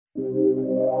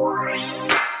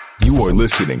You are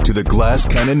listening to the Glass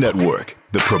Cannon Network,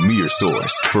 the premier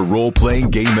source for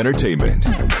role-playing game entertainment.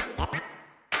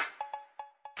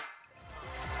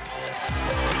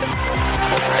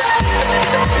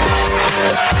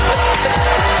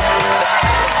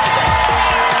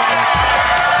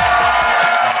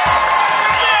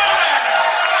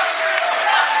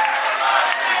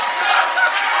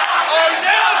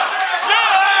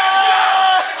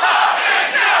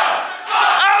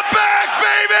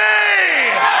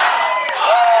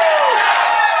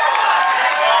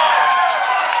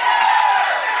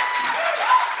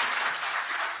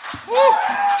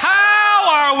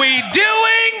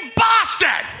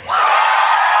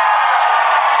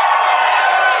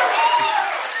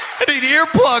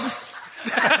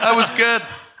 That was good.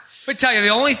 Let me tell you, the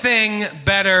only thing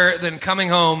better than coming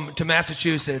home to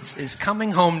Massachusetts is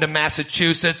coming home to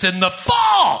Massachusetts in the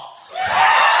fall.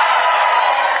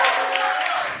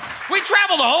 We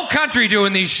travel the whole country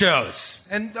doing these shows.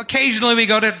 And occasionally we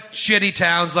go to shitty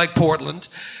towns like Portland.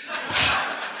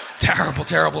 Terrible,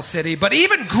 terrible city. But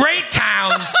even great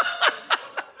towns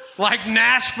like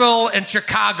Nashville and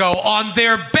Chicago on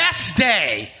their best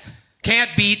day can't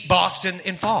beat Boston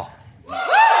in fall.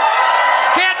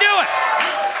 Can't do it.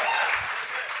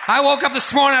 I woke up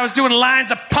this morning, I was doing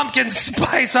lines of pumpkin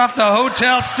spice off the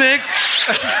Hotel 6.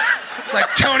 It's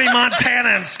like Tony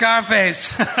Montana and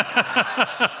Scarface.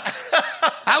 I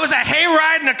was a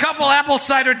hayride and a couple apple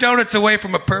cider donuts away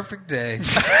from a perfect day.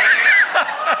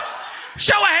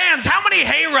 Show of hands, how many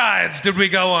hayrides did we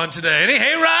go on today? Any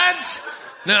hayrides?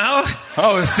 No?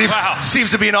 Oh, it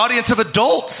seems to be an audience of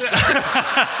adults.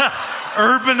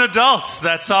 Urban adults.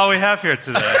 That's all we have here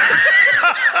today.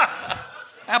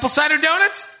 Apple cider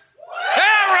donuts? Yeah,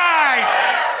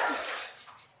 right!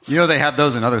 You know they have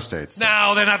those in other states.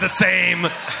 No, they're not the same.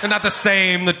 They're not the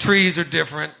same. The trees are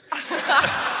different.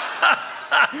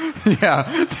 Yeah,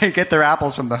 they get their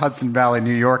apples from the Hudson Valley,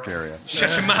 New York area.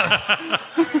 Shut your mouth.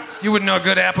 You wouldn't know a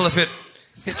good apple if it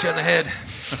hit you on the head.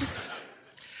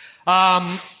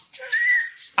 I'm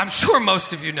sure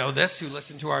most of you know this, who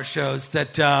listen to our shows,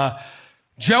 that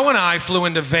Joe and I flew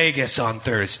into Vegas on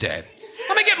Thursday.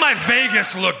 Let me get my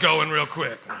Vegas look going real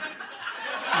quick.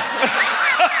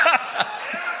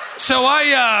 So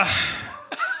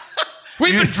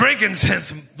we've been drinking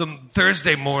since the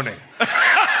Thursday morning.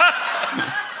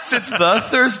 Since the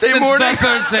Thursday morning? Since the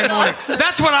Thursday morning.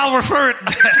 That's what I'll refer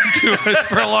to as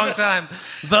for a long time.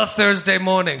 The Thursday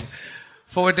morning.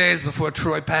 4 days before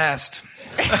Troy passed.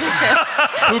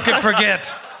 Who could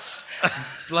forget?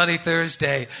 Bloody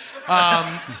Thursday.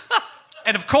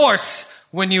 And of course,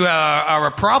 when you are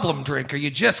a problem drinker,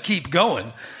 you just keep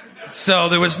going. So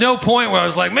there was no point where I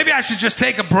was like, maybe I should just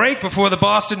take a break before the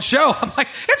Boston show. I'm like,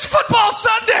 it's football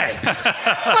Sunday.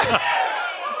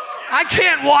 I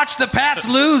can't watch the Pats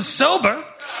lose sober.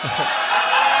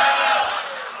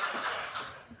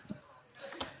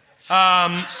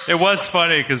 It was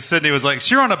funny because Sydney was like,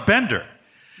 so you're on a bender.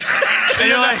 And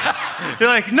you're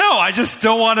like, no, I just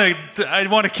don't want to. I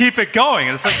want to keep it going.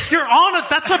 And it's like, you're on it.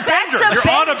 That's a bender. You're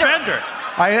on a bender.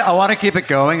 I want to keep it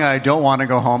going. I don't want to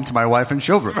go home to my wife and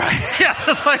children. Right. Yeah,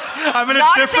 like I'm in a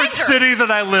different city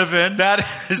that I live in. That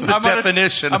is the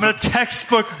definition. I'm a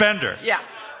textbook bender. Yeah.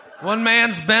 One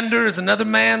man's bender is another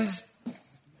man's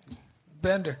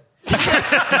bender.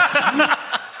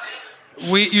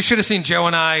 You should have seen Joe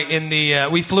and I in the...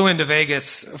 we flew into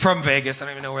Vegas, from Vegas. I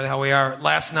don't even know where the hell we are.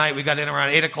 Last night, we got in around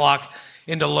 8 o'clock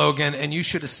into Logan, and you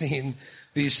should have seen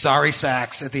these sorry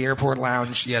sacks at the airport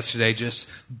lounge yesterday. Just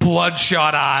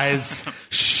bloodshot eyes,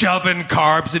 shoving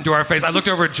carbs into our face. I looked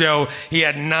over at Joe. He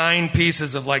had 9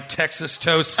 pieces of, like, Texas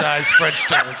toast-sized French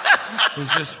toast. He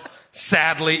was just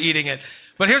sadly eating it.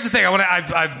 But here's the thing.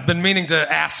 I've been meaning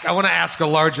to ask. I want to ask a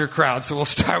larger crowd, so we'll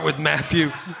start with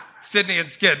Matthew, Sydney,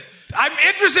 and Skid. I'm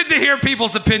interested to hear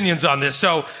people's opinions on this.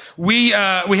 So we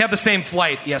had the same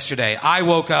flight yesterday. I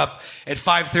woke up at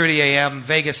 5:30 a.m.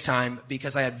 Vegas time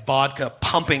because I had vodka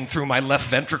pumping through my left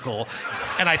ventricle,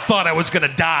 and I thought I was going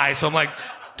to die. So I'm like,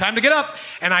 time to get up.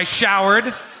 And I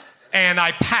showered, and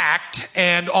I packed,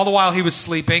 and all the while he was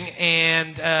sleeping.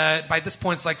 And by this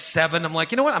point, it's like 7. I'm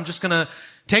like, you know what? I'm just going to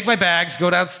take my bags, go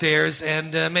downstairs,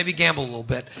 and maybe gamble a little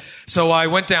bit. So I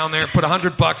went down there, put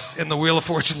 $100 in the Wheel of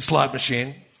Fortune slot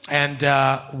machine, and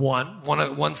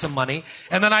won some money.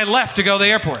 And then I left to go to the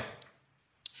airport.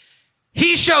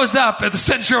 He shows up at the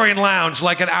Centurion Lounge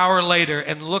like an hour later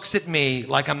and looks at me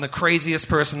like I'm the craziest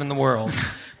person in the world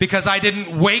because I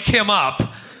didn't wake him up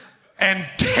and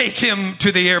take him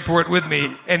to the airport with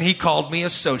me, and he called me a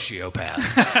sociopath.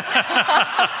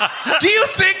 Do you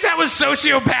think that was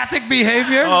sociopathic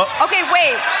behavior? Okay,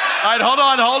 wait. All right, hold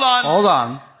on. Hold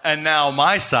on. And now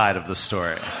my side of the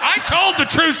story. I told the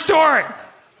true story.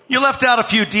 You left out a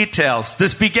few details.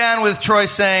 This began with Troy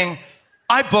saying,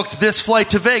 I booked this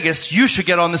flight to Vegas. You should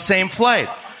get on the same flight.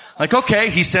 Like, okay,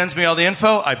 he sends me all the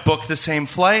info. I book the same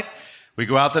flight. We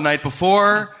go out the night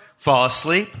before, fall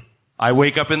asleep. I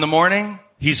wake up in the morning.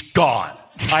 He's gone.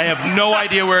 I have no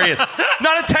idea where he is.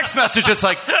 Not a text message. It's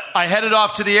like, I headed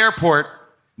off to the airport.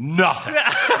 Nothing.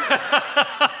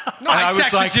 I was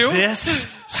texted like, you. this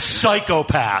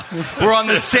psychopath. We're on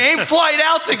the same flight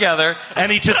out together,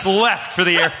 and he just left for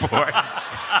the airport.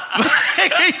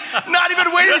 Not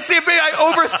even waiting to see if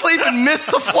I oversleep and miss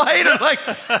the flight. I'm like,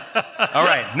 all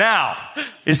right, now,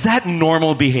 is that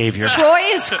normal behavior? Troy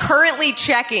is currently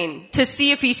checking to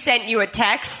see if he sent you a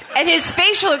text, and his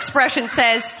facial expression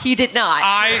says he did not.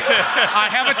 I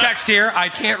have a text here. I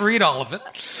can't read all of it.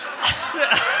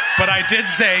 But I did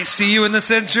say, see you in the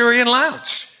Centurion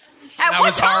Lounge. At I what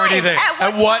was time? already there.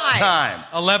 At what time?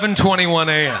 11:21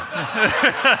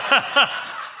 a.m.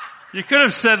 You could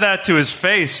have said that to his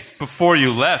face before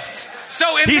you left.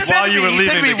 So in He this, said to you were me,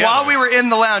 leaving together. while we were in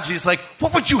the lounge, he's like,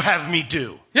 what would you have me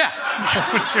do? yeah.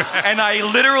 And I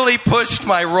literally pushed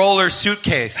my roller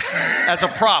suitcase as a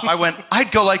prop. I went,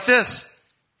 I'd go like this.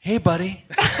 Hey, buddy.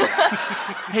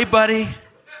 Hey, buddy.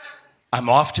 I'm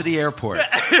off to the airport.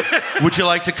 Would you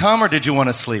like to come, or did you want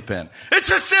to sleep in? It's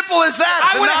as simple as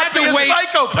that. I would have had to wait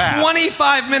psychopath.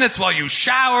 25 minutes while you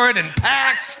showered and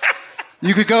packed.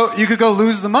 You could go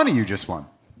lose the money you just won.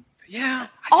 Yeah.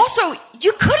 Also,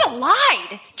 you could have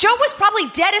lied. Joe was probably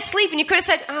dead asleep, and you could have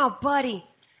said, oh, buddy,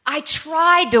 I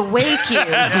tried to wake you.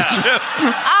 That's true.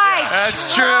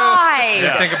 That's true.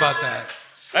 Yeah. Think about that.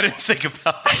 I didn't think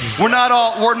about that. We're not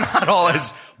all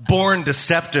as born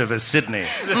deceptive as Sydney.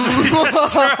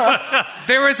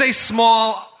 There is a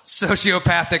small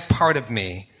sociopathic part of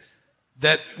me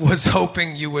that was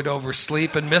hoping you would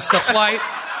oversleep and miss the flight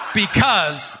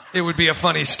because it would be a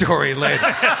funny story later.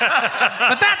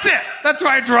 But that's it. That's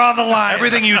where I draw the line.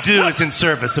 Everything you do is in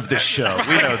service of this show.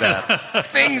 We know that.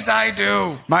 Things I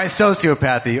do. My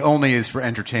sociopathy only is for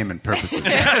entertainment purposes.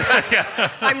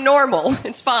 I'm normal.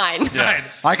 It's fine. Right.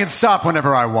 I can stop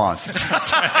whenever I want.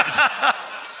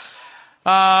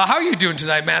 How are you doing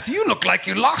tonight, Matthew? You look like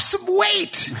you lost some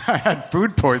weight. I had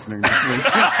food poisoning this week.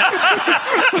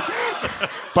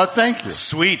 But thank you.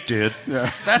 Sweet, dude.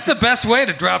 That's the best way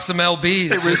to drop some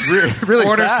LBs. It was Just really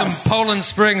order fast. some Poland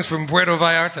Springs from Puerto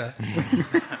Vallarta.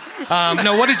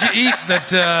 No, what did you eat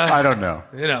that, I don't know.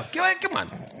 come on,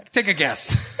 take a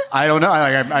guess. I don't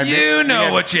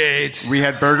know. What you ate. We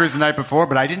had burgers the night before,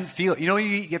 but I didn't feel. You know,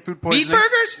 you get food Meat poisoning.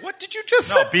 burgers? What did you just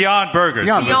say? No, Beyond Burgers.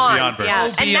 Beyond It was Beyond, Beyond Burgers. yeah. Oh,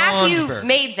 And Beyond Matthew Burgers.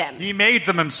 made them. He made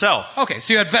them himself. Okay,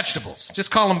 so you had vegetables.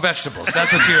 Just call them vegetables.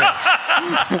 That's what you ate.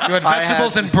 You had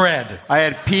vegetables and bread. I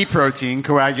had pea protein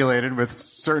coagulated with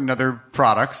certain other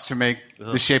products to make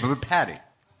the shape of a patty.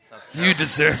 You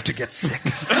deserve to get sick.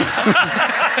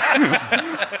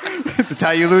 That's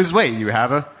how you lose weight. You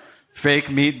have a fake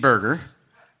meat burger,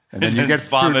 and then you get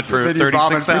vomit for then you 36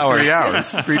 vomit for 3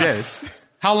 hours. hours, 3 days.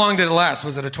 How long did it last?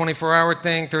 Was it a 24-hour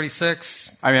thing,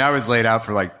 36? I mean, I was laid out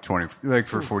for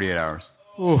for 48 hours.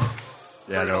 Ooh.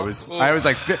 Yeah, no, it was. I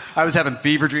was having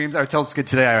fever dreams. I would tell this kid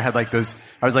today. I had I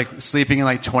was sleeping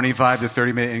in 25 to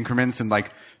 30 minute increments and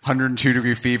 102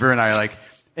 degree fever, and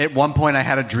at one point I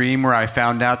had a dream where I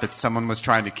found out that someone was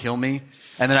trying to kill me,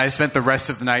 and then I spent the rest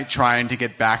of the night trying to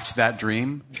get back to that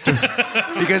dream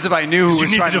because if I knew who You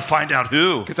was needed trying to find out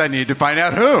who. because I needed to find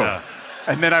out who, Yeah.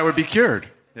 and then I would be cured.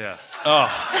 Yeah. Oh,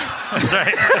 that's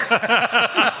right.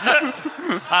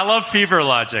 I love fever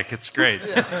logic. It's great.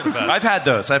 It's the best. I've had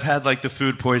those. I've had the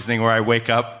food poisoning where I wake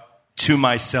up to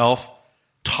myself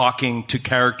talking to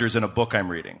characters in a book I'm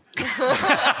reading.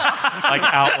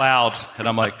 Out loud. And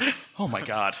I'm like, oh my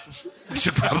God, I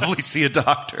should probably see a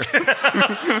doctor.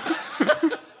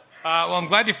 Well, I'm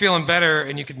glad you're feeling better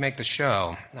and you could make the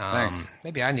show. Thanks.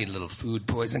 Maybe I need a little food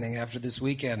poisoning after this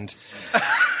weekend.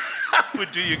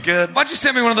 Would do you good. Why don't you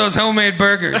send me one of those homemade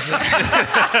burgers?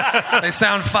 They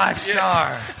sound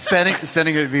 5-star.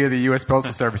 Sending it via the U.S.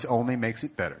 Postal Service only makes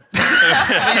it better.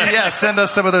 Yeah, send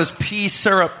us some of those pea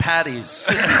syrup patties.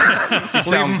 You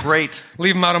sound great.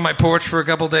 Leave them out on my porch for a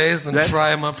couple days, then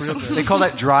fry them up real good. They call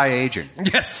that dry aging.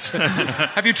 Yes.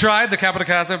 Have you tried the Capita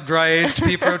Casa dry-aged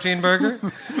pea protein burger?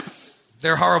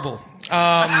 They're horrible.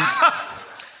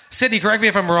 Sydney, correct me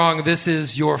if I'm wrong. This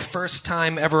is your first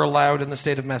time ever allowed in the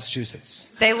state of Massachusetts.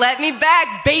 They let me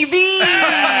back, baby.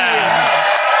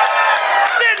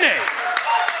 Sydney!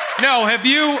 No, have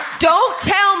you... Don't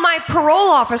tell my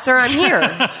parole officer I'm here.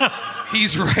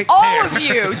 He's right there. All of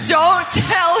you, don't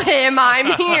tell him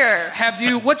I'm here.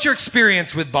 What's your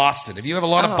experience with Boston? Have you have a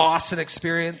lot of Boston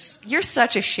experience? You're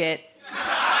such a shit.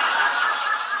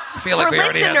 I feel like For we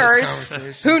already had this listeners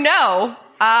conversation. who know,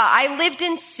 I lived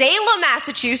in Salem,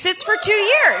 Massachusetts for 2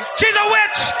 years. She's a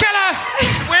witch! Kill her!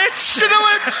 Witch! She's a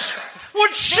witch!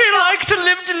 Would she like to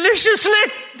live deliciously?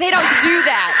 They don't do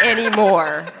that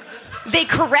anymore. They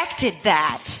corrected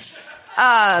that.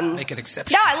 Make an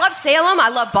exception. No, I love Salem. I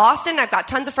love Boston. I've got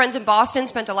tons of friends in Boston.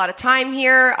 Spent a lot of time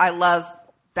here. I love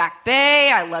Back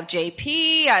Bay. I love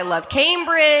JP. I love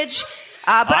Cambridge.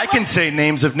 But I can say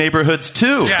names of neighborhoods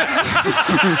too.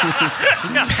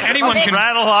 Anyone can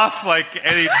rattle off like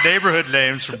any neighborhood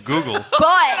names from Google.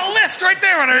 But A list right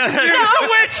there on her. You're a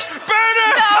witch! Burn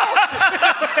her!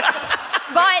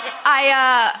 But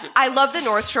I love the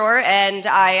North Shore, and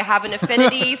I have an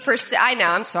affinity for. I know.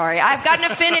 I'm sorry. I've got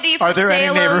an affinity for Are there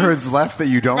Salem. any neighborhoods left that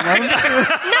you don't love? No,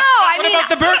 I What mean, about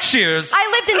the Berkshires? I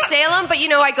lived in Salem, but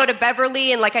I go to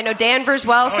Beverly and I know Danvers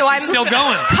well, so I'm she's still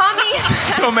going. coming.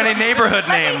 So many neighborhood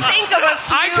Let me names. think of a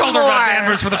few I told her more. about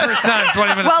Danvers for the first time 20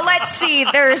 minutes Well, let's see.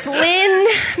 There's Lynn,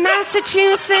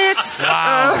 Massachusetts.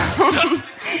 Wow.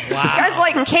 You guys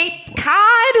like Cape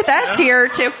Cod? That's here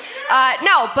too.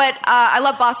 But I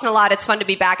love Boston a lot. It's fun to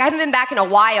be back. I haven't been back in a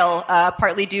while,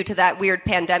 partly due to that weird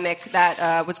pandemic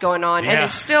that was going on, and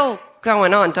it's still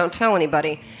going on. Don't tell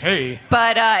anybody. Hey.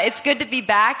 But it's good to be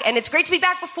back, and it's great to be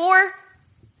back before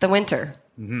the winter.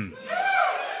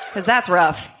 Because that's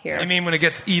rough here. I mean when it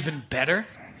gets even better?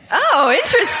 Oh,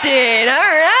 interesting. All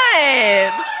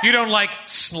right. You don't like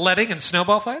sledding and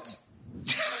snowball fights?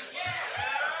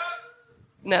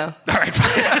 No. All right,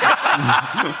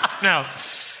 fine. No.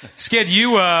 Skid,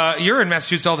 you're in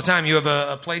Massachusetts all the time. You have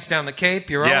a place down the Cape.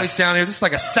 You're always down here. This is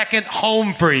like a second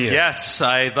home for you. Yes,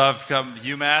 I love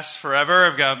UMass forever.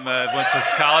 I've went to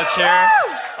college here.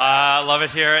 I love it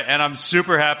here, and I'm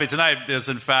super happy tonight because,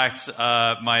 in fact,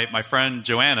 my friend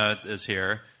Joanna is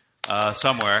here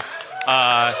somewhere.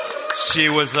 She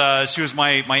was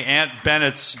my Aunt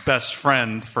Bennett's best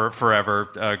friend for forever.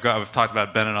 I've talked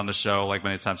about Bennett on the show like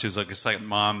many times. She was like a second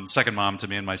mom to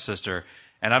me and my sister.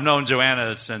 And I've known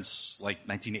Joanna since like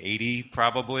 1980,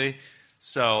 probably.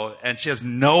 So, and she has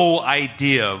no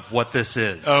idea of what this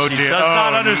is. Oh, she dear. does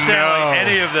not understand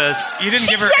any of this. You didn't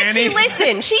She give her said any. she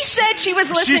listened. She said she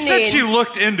was listening. She said she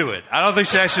looked into it. I don't think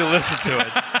she actually listened to it.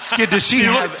 Skid, does she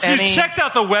have She any? checked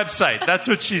out the website. That's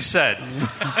what she said.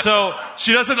 So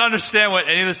she doesn't understand what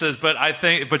any of this is, but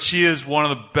she is one of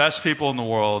the best people in the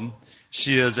world.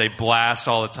 She is a blast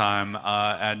all the time,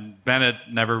 and Bennett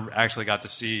never actually got to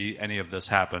see any of this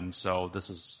happen. So this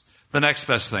is the next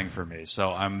best thing for me.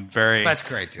 So I'm That's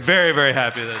great, dude. very, very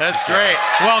happy. That's great.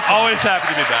 Well, always happy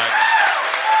to be back.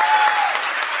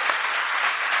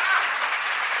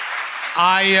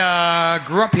 I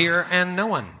grew up here, and no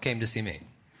one came to see me.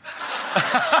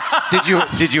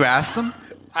 Did you ask them?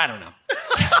 I don't know.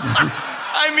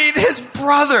 I mean, his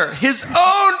brother, his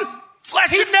own flesh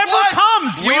He and never blood.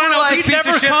 comes. We You were wanna know what like, this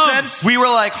piece of shit said? We were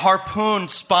like, Harpoon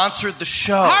sponsored the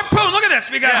show. Harpoon, look at this.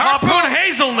 We got Harpoon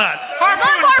hazelnut.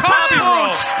 Harpoon coffee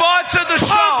roll. Sponsored the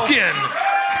show. Pumpkin.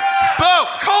 Boom.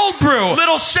 Cold brew.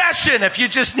 Little session if you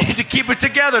just need to keep it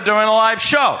together during a live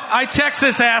show. I text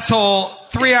this asshole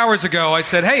 3 hours ago. I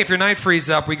said, hey, if your night frees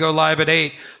up, we go live at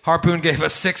 8. Harpoon gave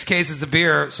us 6 cases of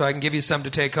beer so I can give you some to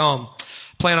take home.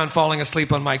 Plan on falling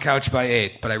asleep on my couch by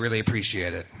 8, but I really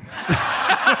appreciate it.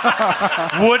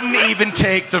 Wouldn't even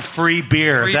take the free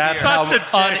beer. Free That's beer. how Such a dick.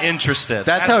 uninterested.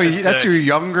 That's your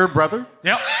younger brother?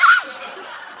 Yep.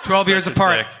 12 years Such a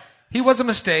apart. dick. He was a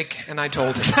mistake, and I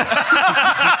told him so.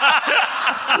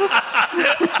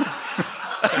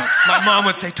 My mom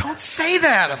would say, don't say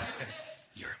that.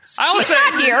 You're a mistake. I was He's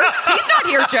not here. He's not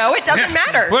here, Joe. It doesn't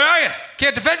matter. Where are you?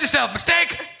 Can't defend yourself.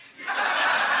 Mistake.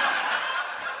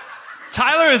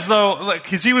 Tyler is though,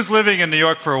 because he was living in New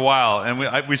York for a while, and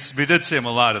we did see him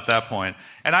a lot at that point.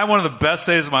 And I had one of the best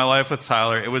days of my life with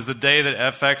Tyler. It was the day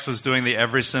that FX was doing the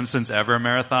Every Simpsons Ever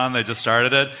marathon. They just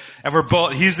started it,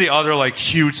 and he's the other like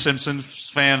huge Simpsons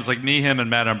fans. Like me, him, and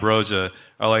Matt Ambrosia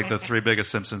are like the 3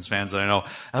 biggest Simpsons fans that I know.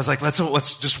 I was like, let's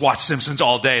just watch Simpsons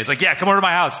all day. He's like, yeah, come over to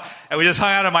my house, and we just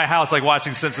hung out at my house like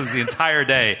watching Simpsons the entire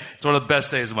day. It's one of the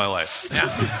best days of my life.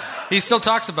 Yeah. He still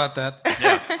talks about that.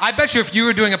 Yeah. I bet you if you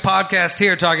were doing a podcast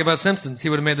here talking about Simpsons, he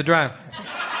would have made the drive.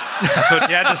 That's what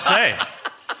you had to say.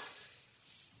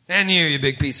 And you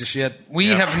big piece of shit. We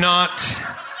have not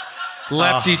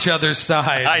left each other's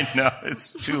side. I know.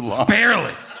 It's too long.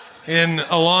 Barely. In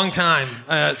a long time.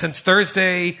 Since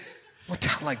Thursday, what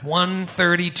time? Like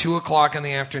 1:30, 2 o'clock in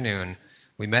the afternoon.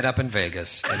 We met up in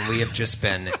Vegas, and we have just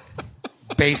been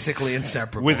basically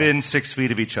inseparable. Within 6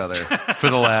 feet of each other for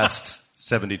the last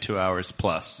 72 hours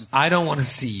plus. I don't want to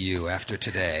see you after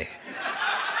today.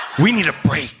 We need a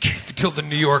break. Until the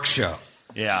New York show.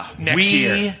 Yeah. Next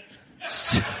year.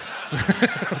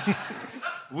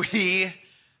 We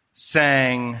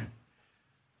sang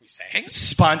Sang?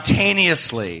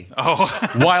 spontaneously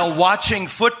while watching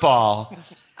football.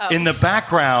 In the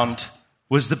background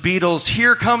was the Beatles'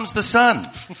 Here Comes the Sun.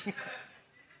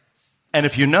 And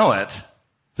if you know it,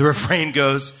 the refrain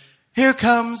goes, Here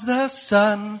comes the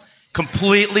sun.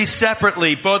 Completely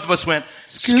separately, both of us went,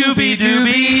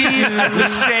 Scooby-Dooby at the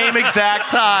same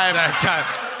exact time.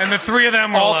 And the three of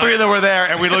them were All three of them were there,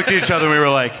 and we looked at each other and we were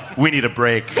like, we need a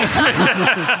break.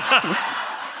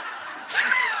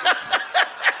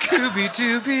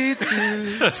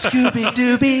 Scooby-Dooby-Doo.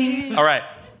 Scooby-Dooby. All right.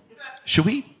 Should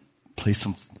we play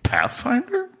some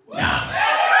Pathfinder?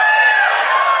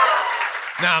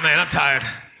 Nah, man, I'm tired.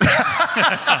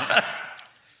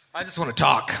 I just want to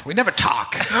talk. We never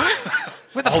talk.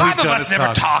 With the five of us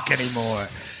never talk anymore.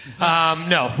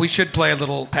 No, we should play a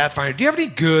little Pathfinder. Do you have any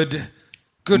good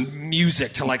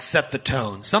music to like set the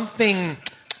tone? Something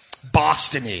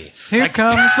Boston-y. Here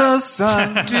comes the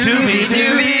sun.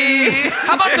 Doobie-doobie.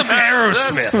 How about some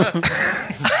Aerosmith?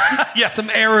 Yeah. Some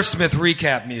Aerosmith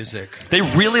recap music. They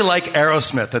really like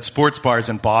Aerosmith at sports bars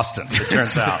in Boston, it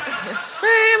turns out.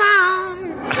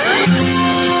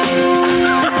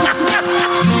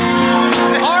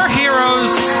 Our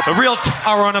heroes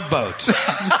are on a boat.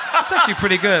 That's actually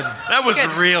pretty good. That was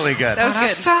really good. That was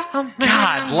good.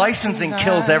 God, licensing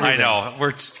kills everything. I know.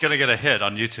 We're going to get a hit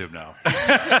on YouTube now.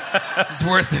 It's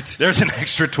worth it. There's an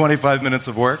extra 25 minutes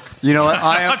of work. You know what?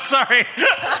 I'm sorry.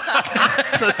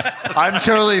 I'm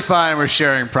totally fine with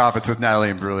sharing profits with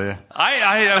Natalie Imbruglia.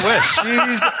 I wish.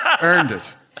 She's earned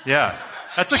it. Yeah.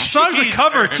 That's a song's a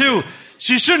cover, too.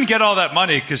 She shouldn't get all that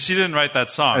money because she didn't write that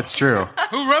song. That's true.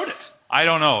 Who wrote it? I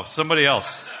don't know. Somebody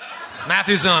else.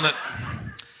 Matthew's on it.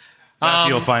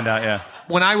 You'll find out, yeah.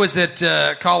 When I was at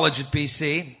college at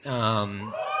BC,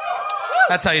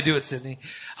 that's how you do it, Sydney.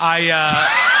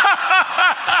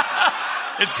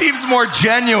 It seems more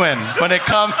genuine when it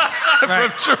comes from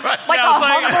Troy. Like a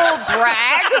humble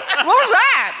brag? What was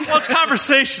that? Well, it's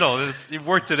conversational. You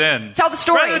worked it in. Tell the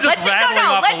story. Rather than just rattling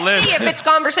off a Let's see list. if it's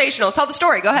conversational. Tell the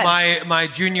story. Go ahead. My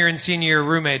junior and senior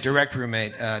direct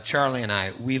roommate, Charlie and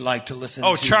I, we like to listen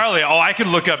to... Charlie. Oh, I could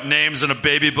look up names in a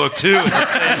baby book, too. And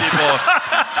say people.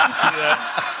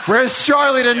 Where's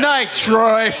Charlie tonight,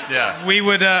 Troy? Yeah. We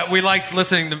liked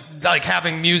listening to, like,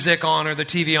 having music on or the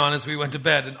TV on as we went to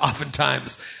bed, and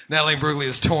oftentimes Natalie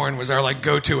Imbruglia's Torn was our, like,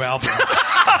 go-to album.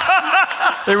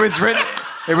 It was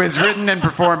written and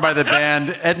performed by the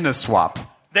band Edna Swap.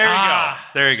 There you go.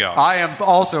 There you go. I am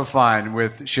also fine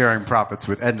with sharing profits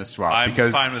with Edna Swap. I'm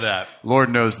because fine with that. Lord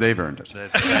knows they've earned it.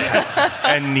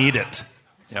 And need it.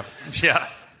 Yep. Yeah.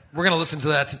 We're going to listen to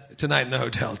that tonight in the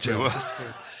hotel, Joe.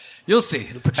 You'll see.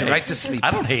 It'll put you right to sleep.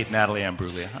 I don't hate Natalie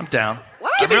Imbruglia. I'm down.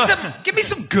 What? Give me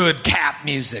some good Cap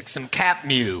music, some Cap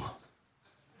Mew.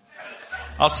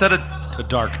 I'll set a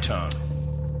dark tone.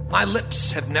 My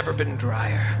lips have never been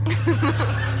drier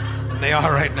than they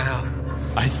are right now.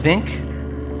 I think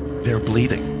they're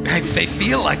bleeding. They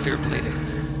feel like they're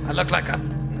bleeding. I look like a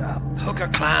hooker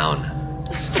clown.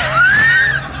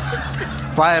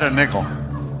 If I had a nickel.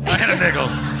 I had a nickel.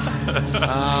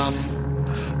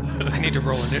 I need to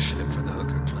roll initiative for the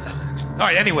hooker clown. All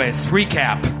right, anyways,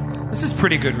 recap. This is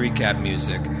pretty good recap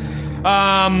music.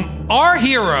 Our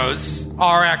heroes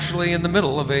are actually in the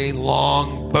middle of a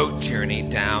long boat journey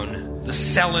down the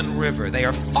Selin River. They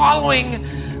are following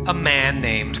a man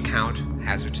named Count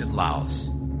Hazerton Laus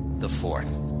IV,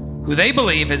 who they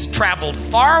believe has traveled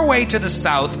far away to the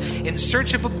south in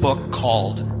search of a book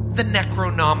called the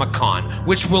Necronomicon,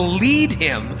 which will lead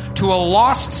him to a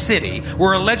lost city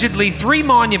where allegedly 3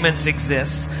 monuments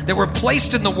exist that were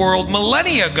placed in the world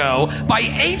millennia ago by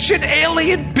ancient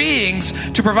alien beings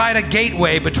to provide a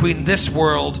gateway between this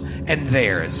world and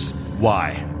theirs.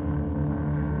 Why?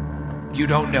 You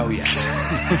don't know yet.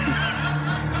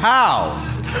 How?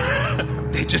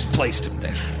 They just placed him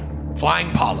there.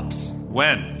 Flying polyps.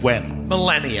 When?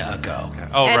 Millennia ago.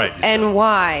 Oh, right. And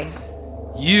why?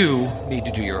 You need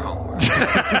to do your homework.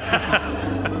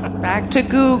 Back to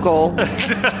Google.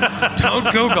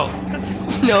 Don't Google.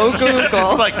 No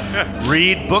Google. It's like,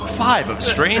 read book 5 of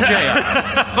Strange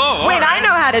Aeons. Wait, I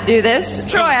know how to do this.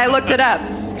 Troy, I looked it up.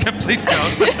 Please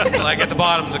don't. Like at the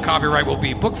bottom, the copyright will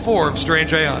be Book 4 of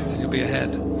Strange Aeons, and you'll be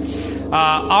ahead.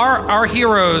 Our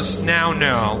heroes now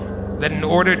know that in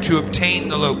order to obtain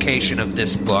the location of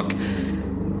this book,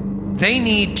 they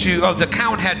need to... the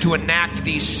Count had to enact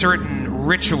these certain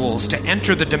rituals to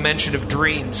enter the dimension of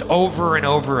dreams over and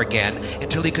over again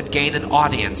until he could gain an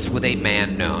audience with a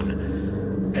man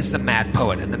known as the Mad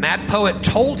Poet. And the Mad Poet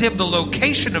told him the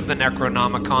location of the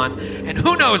Necronomicon and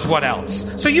who knows what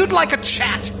else. So you'd like a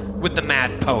chat with the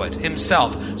Mad Poet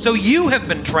himself. So you have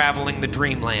been traveling the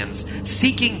Dreamlands,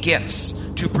 seeking gifts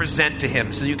to present to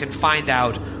him so you can find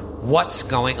out what's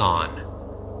going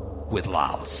on with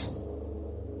Lals.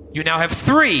 You now have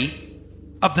 3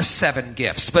 of the 7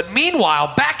 gifts. But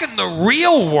meanwhile, back in the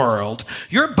real world,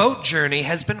 your boat journey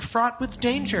has been fraught with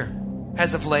danger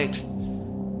as of late.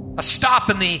 A stop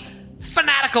in the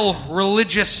fanatical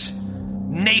religious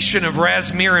nation of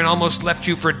Razmirian almost left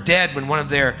you for dead when one of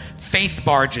their faith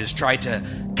barges tried to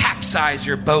capsize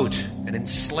your boat and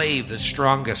enslave the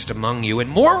strongest among you. And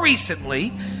more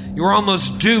recently, you were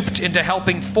almost duped into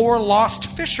helping 4 lost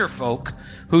fisherfolk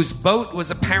whose boat was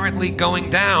apparently going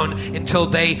down until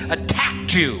they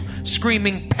attacked you,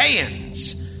 screaming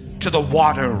paeans to the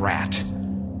water rat,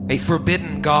 a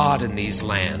forbidden god in these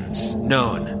lands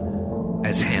known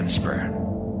as Hanspur.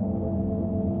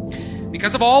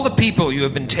 Because of all the people you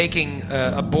have been taking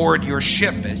aboard your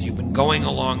ship as you've been going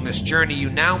along this journey, you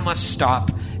now must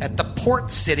stop at the port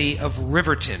city of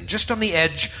Riverton, just on the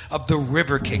edge of the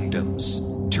River Kingdoms,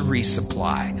 to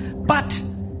resupply. But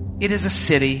it is a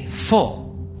city full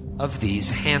of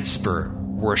these Hanspur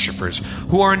worshippers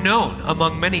who are known,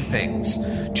 among many things,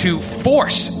 to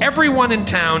force everyone in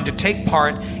town to take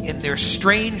part in their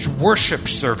strange worship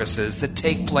services that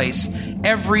take place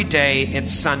every day at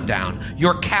sundown.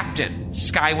 Your captain,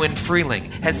 Skywind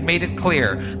Freeling, has made it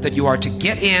clear that you are to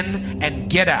get in and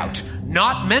get out,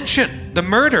 not mention the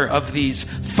murder of these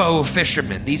faux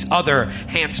fishermen, these other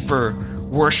Hanspur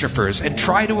worshippers, and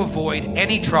try to avoid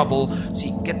any trouble so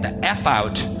you can get the F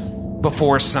out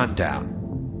before sundown.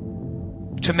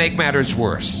 To make matters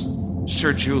worse,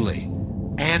 Sir Julie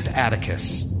and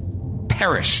Atticus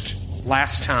perished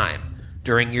last time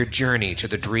during your journey to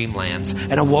the Dreamlands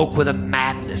and awoke with a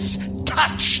madness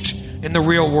touched in the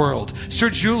real world. Sir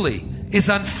Julie is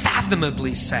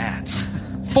unfathomably sad,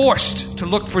 forced to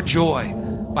look for joy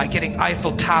by getting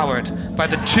Eiffel Towered by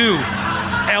the 2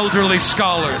 elderly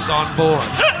scholars on board.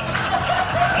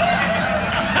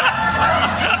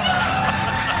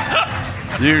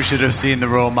 You should have seen the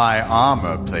role my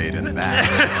armor played in that.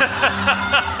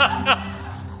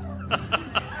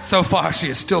 So far, she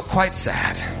is still quite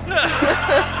sad.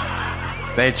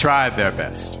 They tried their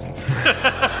best.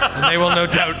 And they will no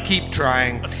doubt keep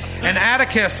trying. And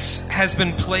Atticus has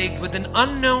been plagued with an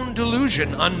unknown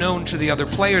delusion, unknown to the other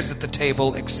players at the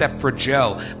table except for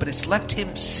Joe. But it's left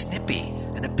him snippy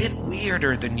and a bit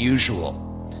weirder than usual.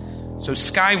 So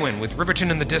Skywind, with Riverton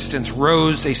in the distance,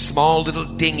 rows a small little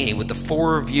dinghy with the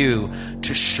 4 of you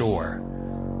to shore,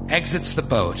 exits the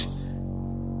boat,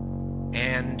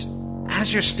 and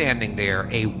as you're standing there,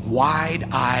 a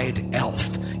wide-eyed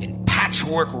elf in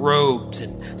patchwork robes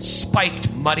and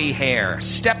spiked muddy hair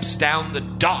steps down the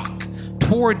dock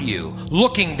toward you,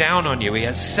 looking down on you. He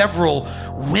has several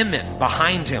women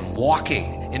behind him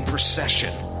walking in procession.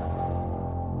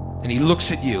 And he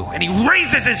looks at you, and he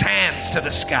raises his hands to the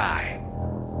sky.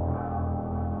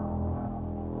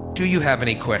 Do you have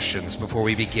any questions before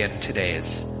we begin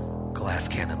today's Glass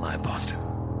Cannon Live Boston?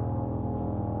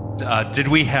 Did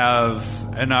we have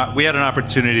we had an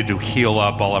opportunity to heal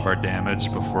up all of our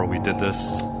damage before we did this?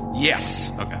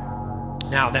 Yes. Okay.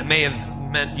 Now, that may have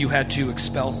meant you had to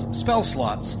expel some spell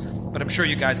slots, but I'm sure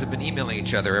you guys have been emailing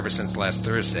each other ever since last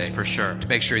Thursday. For sure. To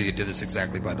make sure you did this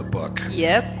exactly by the book.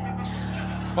 Yep.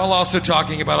 While also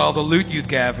talking about all the loot you've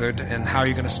gathered and how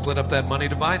you're going to split up that money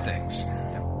to buy things.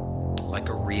 Like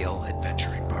a real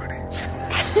adventuring party.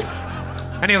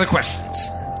 Any other questions?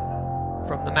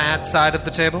 From the mad side of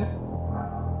the table?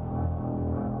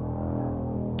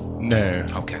 No.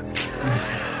 Okay.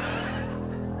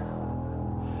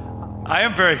 I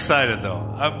am very excited, though.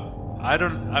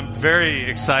 I'm very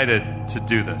excited to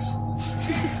do this.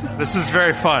 This is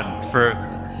very fun for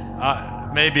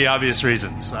maybe obvious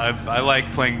reasons. I like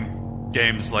playing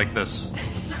games like this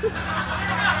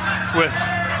with.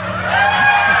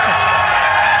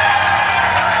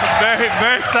 Very,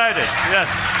 very excited. Yes.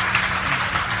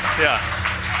 Yeah.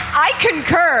 I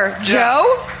concur,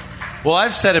 Joe. Well,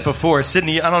 I've said it before.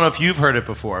 Sydney, I don't know if you've heard it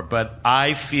before, but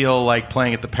I feel like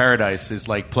playing at the Paradise is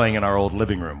like playing in our old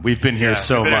living room. We've been here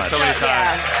so much. So many times.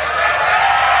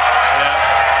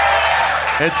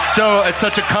 Yeah. It's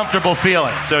such a comfortable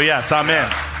feeling. So yes, I'm in.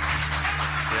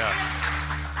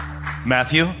 Yeah.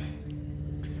 Matthew?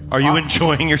 Are you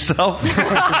enjoying yourself?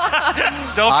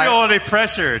 Don't feel any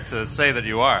pressure to say that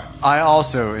you are. I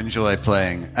also enjoy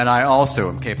playing, and I also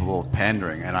am capable of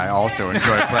pandering, and I also enjoy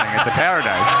playing at the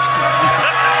Paradise.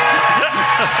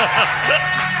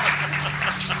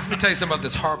 Let me tell you something about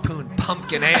this Harpoon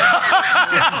pumpkin ale. Look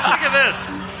at this.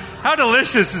 How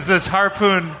delicious is this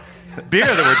Harpoon beer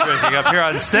that we're drinking up here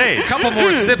on stage? A couple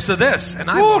more sips of this, and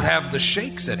I won't have the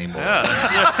shakes anymore.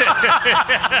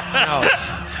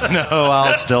 No,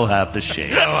 I'll still have the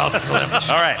shakes.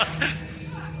 All right.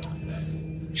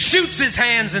 Shoots his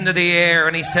hands into the air,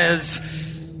 and he says,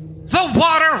 "The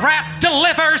water rat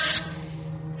delivers."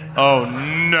 Oh,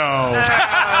 no.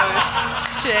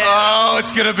 Shit. Oh,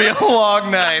 it's going to be a long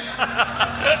night.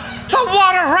 The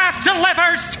water rat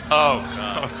delivers. Oh,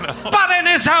 no. But in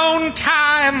his own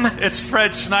time. It's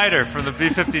Fred Schneider from the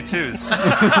B-52s.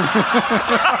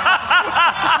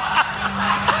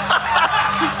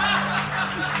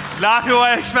 Not who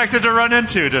I expected to run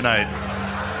into tonight.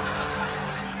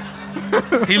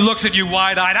 He looks at you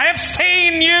wide-eyed. "I have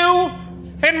seen you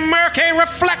in murky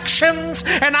reflections,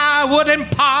 and I would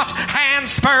impart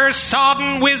Handspur's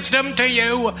sodden wisdom to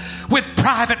you with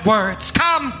private words.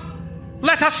 Come,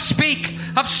 let us speak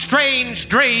of strange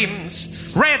dreams,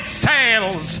 red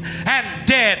sails, and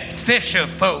dead fisher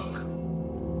folk."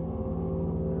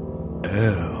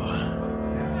 Oh.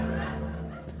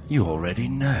 You already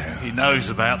know. He knows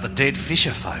about the dead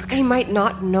fisher folk. They might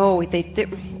not know.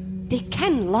 They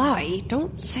can lie.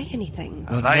 Don't say anything.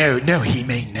 Well, no, he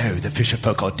may know the fisher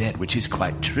folk are dead, which is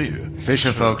quite true.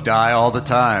 Fisher folk die all the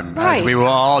time, Right. as we will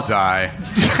all die.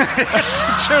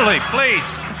 Julie,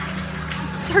 please.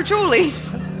 Sir Julie.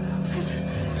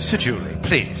 Sir Julie,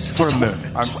 please, for a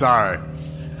moment. I'm sorry.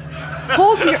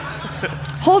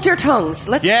 Hold your tongues.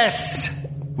 Yes,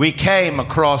 we came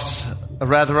across a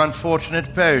rather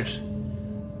unfortunate boat.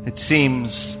 It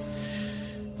seems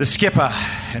the skipper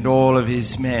and all of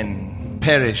his men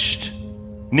perished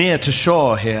near to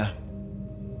shore here.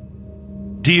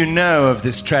 Do you know of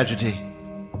this tragedy?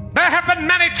 There have been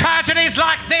many tragedies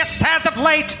like this as of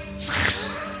late.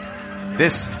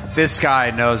 This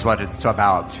guy knows what it's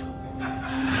about.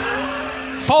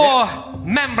 4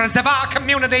 members of our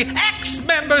community,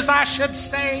 ex-members I should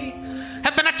say,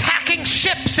 have been attacking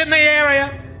ships in the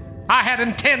area. I had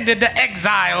intended to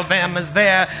exile them as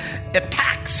their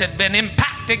attacks had been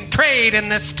impacting trade in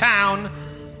this town.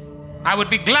 I would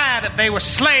be glad if they were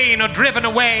slain or driven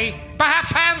away.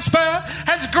 Perhaps Handspur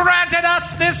has granted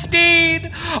us this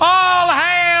deed. All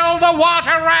hail the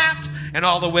water rat. And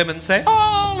all the women say,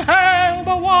 all hail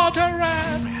the water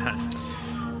rat.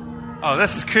 Oh,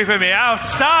 this is creeping me out.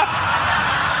 Stop!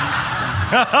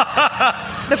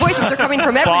 The voices are coming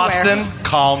from everywhere. Boston,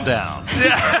 calm down.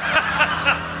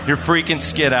 You're freaking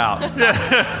skid out.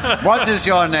 What is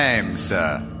your name,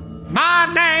 sir? My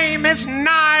name is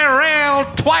Nyrel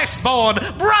Twiceborn.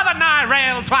 Brother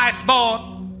Nyrel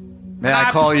Twiceborn. May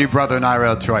I call you Brother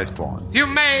Nyrel Twiceborn? You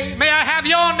may. May I have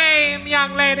your name,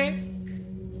 young lady?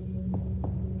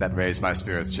 That raised my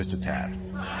spirits just a tad.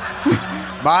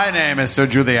 My name is Sir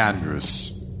Julie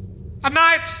Andrews. A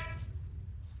knight.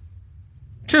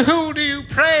 To who do you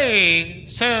pray,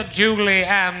 Sir Julie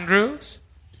Andrews?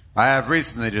 I have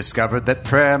recently discovered that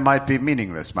prayer might be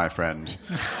meaningless, my friend.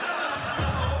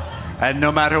 And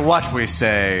no matter what we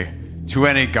say to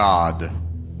any god,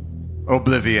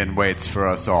 oblivion waits for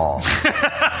us all. See,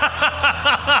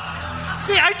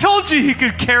 I told you he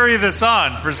could carry this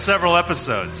on for several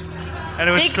episodes. And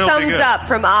it would Big still be thumbs good. up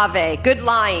from Ave. Good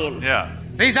line. Yeah.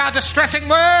 These are distressing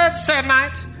words, Sir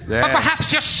Knight. Yes. But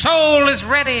perhaps your soul is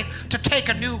ready to take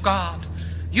a new god.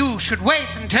 You should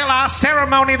wait until our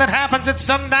ceremony that happens at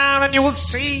sundown, and you will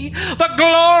see the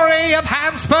glory of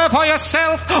Handspur for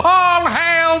yourself. All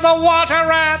hail the water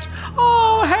rat.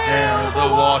 All hail The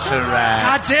water rat.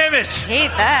 God damn it!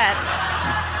 Hate that.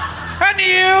 And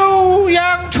you,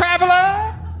 young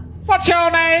traveler, what's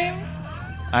your name?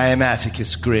 I am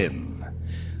Atticus Grimm.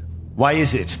 Why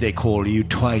is it they call you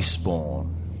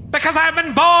Twiceborn? Because I've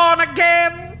been born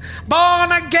again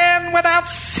without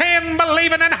sin,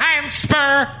 believing in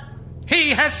Handspur.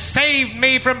 He has saved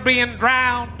me from being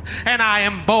drowned, and I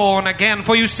am born again.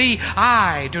 For you see,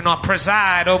 I do not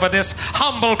preside over this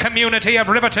humble community of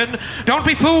Riverton. Don't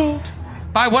be fooled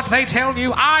by what they tell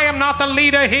you. I am not the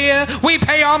leader here. We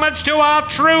pay homage to our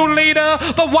true leader,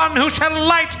 the one who shall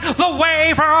light the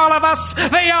way for all of us,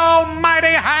 the almighty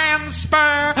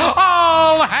Handspur.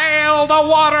 All hail the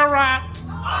water rat.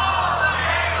 All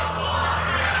hail the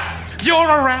water rat. You're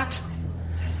a rat.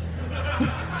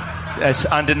 That's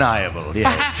undeniable,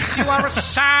 yes. Perhaps you are a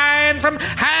sign from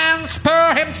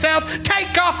Handspur himself.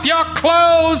 Take off your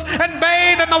clothes and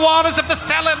bathe in the waters of the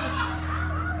Selin.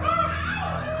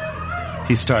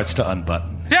 He starts to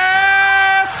unbutton.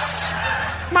 Yes!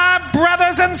 My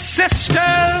brothers and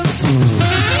sisters!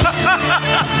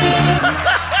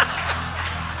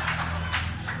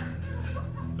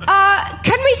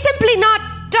 Can we simply not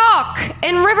dock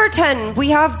in Riverton?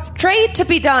 We have trade to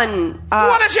be done.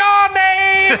 What is your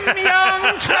name,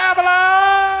 young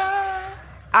traveler?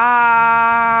 Ave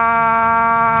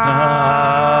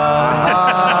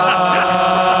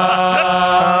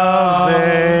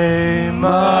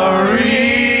Maria.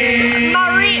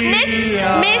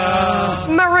 Miss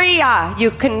Maria.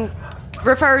 You can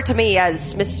refer to me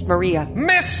as Miss Maria.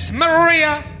 Miss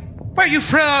Maria. Where are you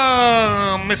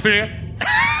from, Miss Maria?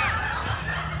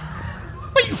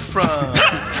 Where you from?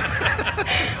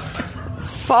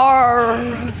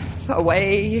 Far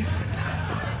away.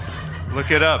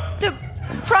 Look it up.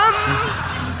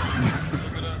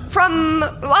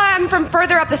 I'm from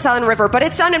further up the Southern River, but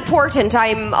it's unimportant.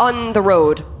 I'm on the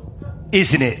road.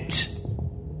 Isn't it?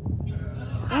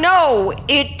 No,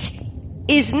 it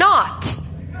is not.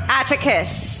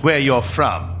 Atticus. Where you're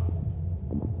from?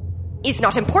 Is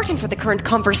not important for the current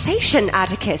conversation,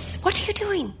 Atticus. What are you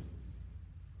doing?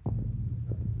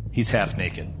 He's half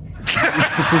naked.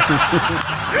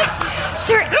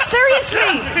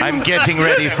 Seriously? I'm getting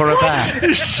ready for a bath. He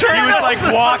was like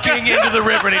walking into the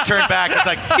river and he turned back. It's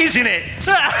like, isn't it?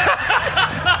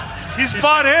 He's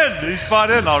bought in. He's bought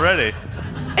in already.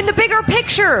 In the bigger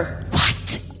picture,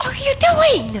 what are you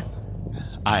doing?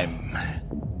 I'm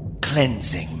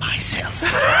cleansing myself.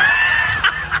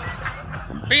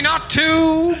 Be not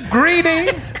too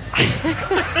greedy.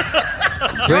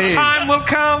 Your time will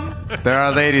come. There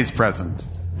are ladies present.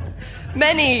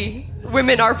 Many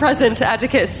women are present,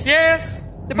 Atticus. Yes,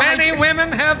 many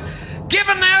women have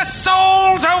given their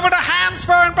souls over to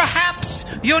Hanspur, and perhaps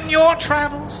you in your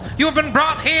travels, you have been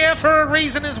brought here for a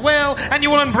reason as well, and you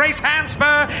will embrace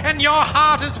Hanspur in your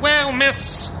heart as well,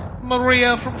 Miss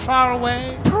Maria from far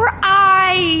away.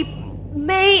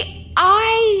 May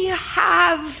I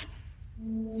have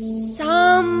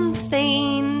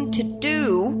something to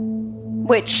do,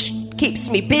 which keeps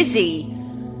me busy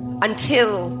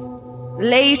until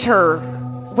later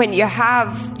when you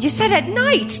said at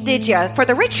night, did you, for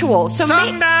the ritual? So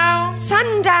sundown.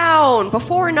 Sundown,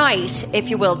 before night, if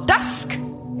you will. Dusk,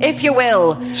 if you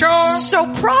will. Sure. So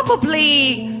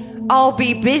probably I'll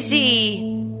be busy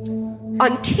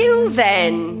until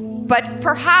then, but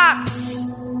perhaps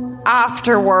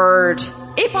afterward,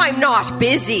 if I'm not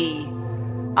busy,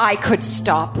 I could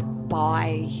stop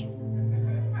by.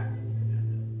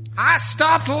 I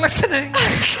stopped listening.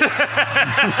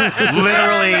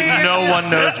 Literally, no one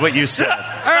knows what you said.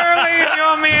 Early in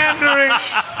your meandering.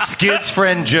 Skid's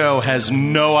friend Joe has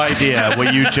no idea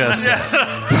what you just said.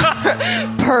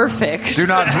 Perfect. Do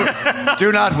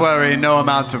not worry. No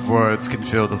amount of words can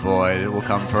fill the void. It will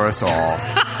come for us all.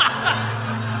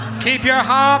 Keep your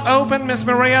heart open, Miss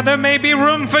Maria. There may be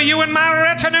room for you in my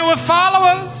retinue of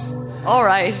followers. All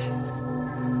right.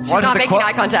 She's not making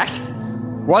eye contact.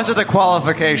 What are the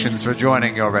qualifications for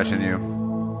joining your retinue?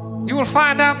 You will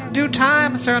find out in due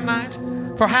time, Sir Knight.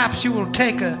 Perhaps you will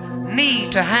take a knee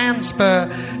to Hanspur,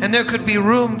 and there could be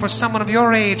room for someone of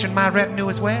your age in my retinue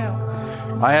as well.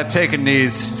 I have taken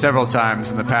knees several times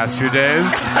in the past few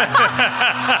days.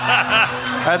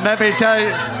 And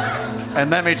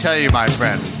let me tell you, my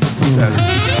friend. Yes.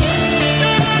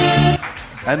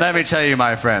 And let me tell you,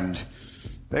 my friend,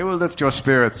 they will lift your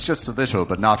spirits just a little,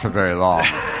 but not for very long.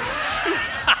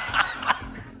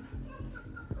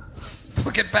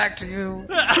 We'll get back to you.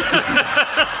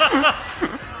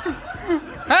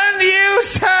 And you,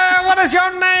 sir, what is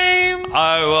your name?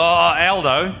 Oh,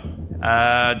 Aldo.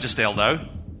 Just Aldo.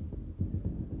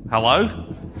 Hello?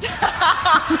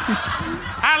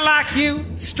 I like you.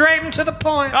 Straight and to the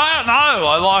point. No,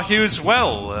 I like you as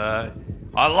well.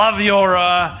 I love your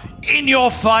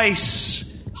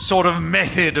in-your-face sort of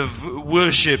method of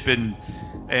worship and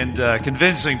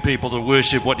convincing people to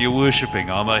worship what you're worshipping.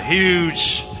 I'm a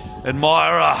huge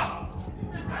admirer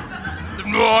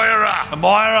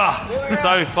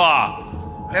so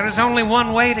far. There is only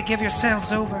one way to give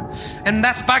yourselves over, and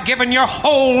that's by giving your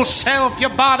whole self, your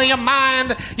body, your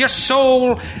mind, your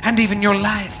soul, and even your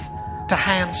life to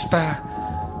Hanspur.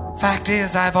 Fact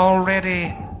is, I've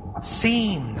already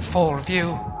seen the four of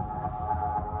you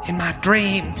in my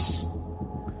dreams.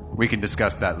 We can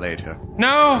discuss that later.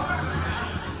 No,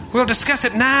 we'll discuss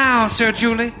it now, Sir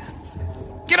Julie.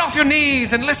 Get off your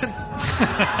knees and listen.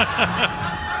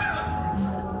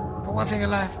 For once in your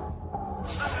life.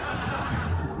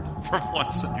 For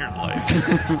once in your life.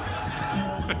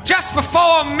 Just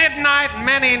before midnight,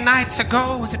 many nights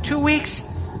ago, was it 2 weeks?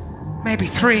 Maybe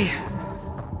 3.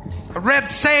 A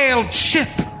red-sailed ship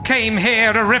Came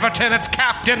here to Riverton, its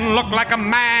captain looked like a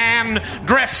man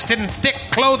dressed in thick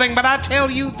clothing, but I tell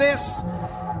you this,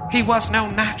 he was no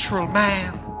natural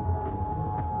man.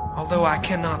 Although I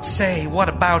cannot say what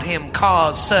about him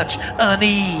caused such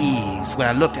unease when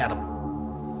I looked at him.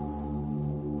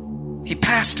 He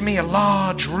passed me a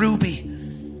large ruby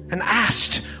and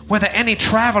asked whether any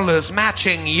travelers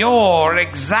matching your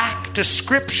exact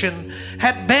description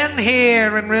had been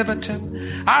here in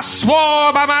Riverton. I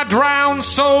swore by my drowned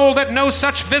soul that no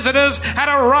such visitors had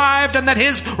arrived and that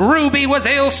his ruby was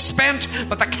ill spent,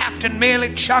 but the captain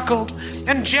merely chuckled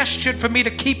and gestured for me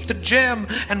to keep the gem,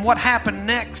 and what happened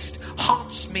next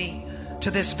haunts me to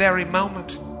this very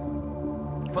moment.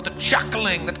 For the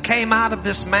chuckling that came out of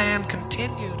this man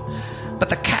continued, but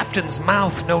the captain's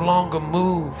mouth no longer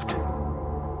moved.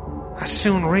 I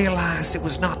soon realized it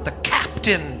was not the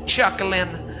captain chuckling,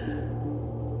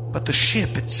 but the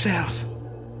ship itself.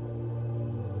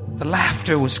 The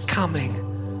laughter was coming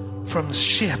from the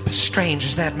ship. As strange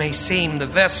as that may seem, the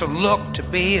vessel looked to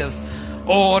be of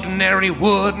ordinary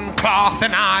wood and cloth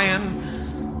and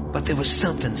iron, but there was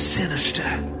something sinister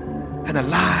and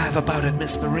alive about it,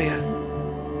 Miss Maria.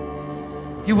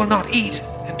 You will not eat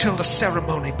until the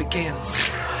ceremony begins.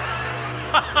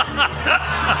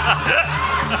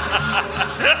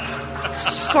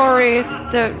 Sorry,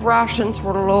 the rations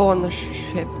were low on the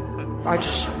ship.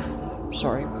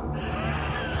 Sorry.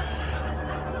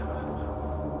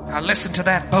 I listened to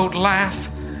that boat laugh,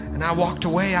 and I walked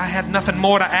away. I had nothing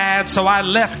more to add, so I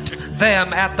left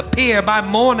them at the pier. By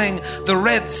morning, the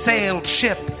red-sailed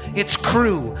ship, its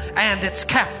crew, and its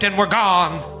captain were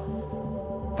gone.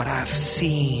 But I've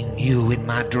seen you in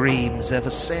my dreams ever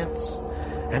since.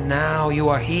 And now you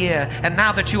are here. And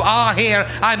now that you are here,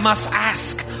 I must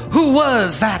ask, who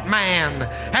was that man?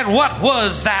 And what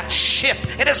was that ship?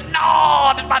 It has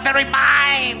gnawed at my very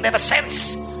mind ever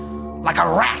since. Like a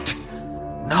rat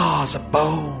gnaws a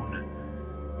bone.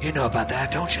 You know about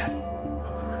that, don't you?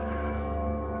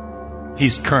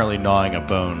 He's currently gnawing a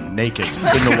bone, naked, in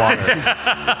the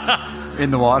water.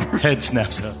 In the water? Head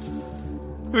snaps up.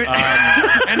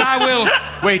 And I will...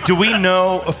 Wait, do we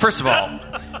know... First of all,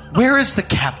 where is the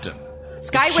captain?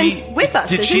 Skywind's with us,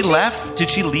 Did she left? Did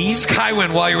she leave?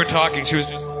 Skywind, while you were talking, she was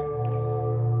just...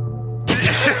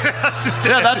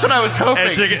 Yeah, that's what I was hoping.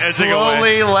 Edging She away.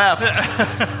 slowly left.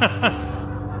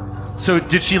 So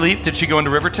did she leave? Did she go into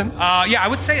Riverton? Yeah, I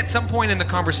would say at some point in the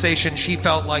conversation, she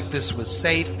felt like this was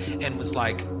safe and was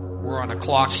like, we're on a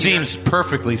clock here. Seems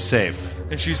perfectly safe.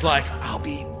 And she's like, I'll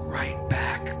be right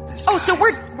back. This Oh, so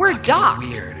guy's we're fucking docked.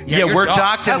 Weird. Yeah, you're we're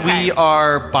docked and Okay. we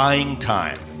are buying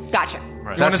time. Gotcha.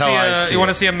 You want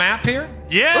to see a map here?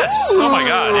 Yes. Oh my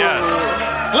God. Yes.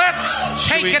 Let's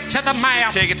take it to the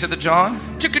map. Take it to the John?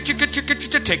 Take it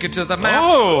to the map.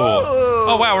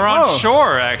 Oh wow, we're on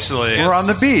shore actually. We're on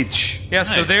the beach. Yeah,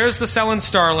 so Nice. there's the Selling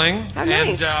Starling. Oh, and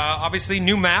nice. obviously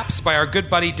new maps by our good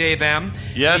buddy Dave M.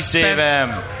 Yes, Dave M.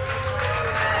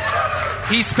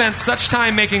 He spent such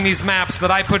time making these maps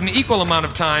that I put an equal amount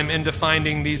of time into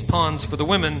finding these ponds for the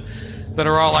women that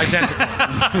are all identical.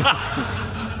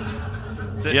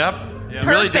 Yep.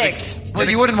 Perfect. Well,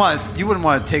 you wouldn't want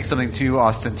to take something too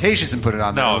ostentatious and put it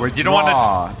on there. No, Or you don't want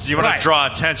draw. to. You want Right. to draw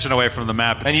attention away from the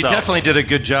map itself. And you definitely did a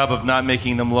good job of not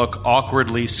making them look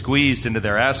awkwardly squeezed into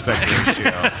their aspect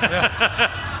ratio.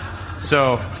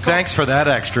 So thanks for that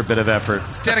extra bit of effort.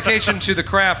 Dedication to the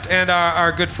craft, and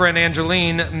our good friend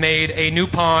Angeline made a new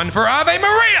pond for Ave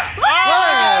Maria.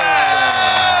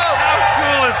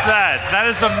 How cool is that? That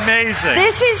is amazing.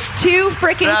 This is too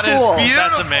freaking That is cool. beautiful.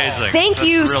 That's amazing. Thank That's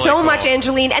you really so cool. much,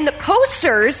 Angeline. And the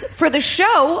posters for the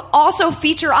show also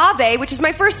feature Ave, which is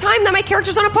my first time that my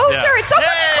character's on a poster. Yeah. It's so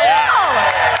freaking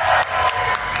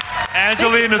cool.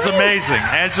 Angeline This is is great. amazing.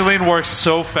 Angeline works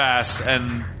so fast,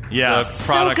 and Yeah. the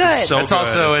So product good. is so It's good.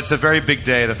 also it's a very big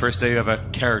day. The first day you have a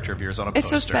character of yours on a It's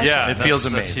so poster. special. yeah, it feels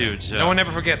that's amazing. huge. Yeah. No one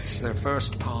ever forgets their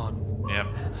first pond. Yeah.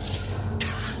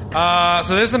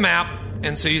 So there's the map,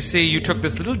 and so you see you took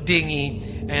this little dinghy,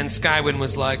 and Skywind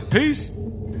was like, peace.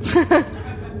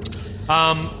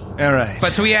 All right.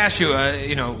 But so he asked you,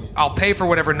 I'll pay for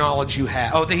whatever knowledge you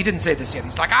have. Oh, he didn't say this yet.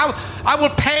 He's like, I will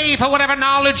pay for whatever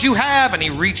knowledge you have. And he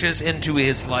reaches into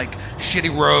his,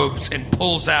 shitty robes and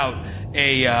pulls out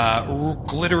a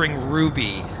glittering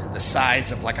ruby the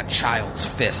size of, a child's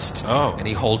fist. Oh. And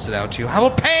he holds it out to you. I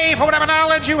will pay for whatever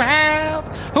knowledge you have.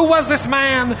 Who was this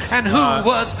man? And who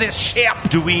was this ship?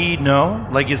 Do we know?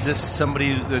 Is this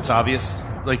somebody that's obvious?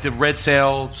 Like the Red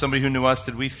Sail, somebody who knew us?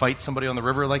 Did we fight somebody on the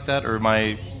river like that? Or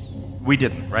we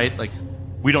didn't, right?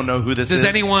 We don't know who this is. Does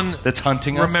anyone that's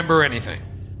hunting us? remember anything?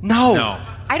 No. No.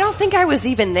 I don't think I was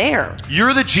even there.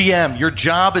 You're the GM. Your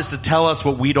job is to tell us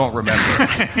what we don't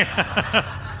remember.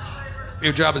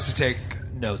 Your job is to take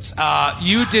notes.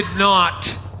 You did not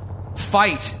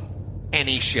fight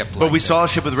any ship like But we this. saw a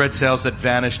ship with red sails that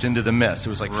vanished into the mist. It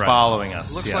was like following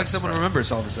us. Looks Yes. like someone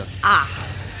remembers all of a sudden.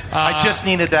 I just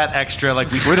needed that extra,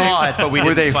 like we saw it, but we Were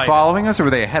didn't they fight. following us or were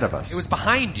they ahead of us? It was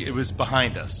behind you. It was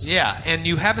behind us. Yeah, and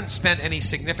you haven't spent any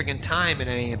significant time in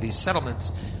any of these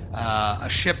settlements. A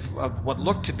ship of what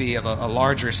looked to be of a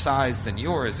larger size than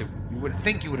yours, you would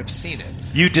think you would have seen it.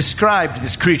 You described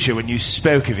this creature when you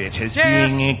spoke of it as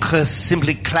being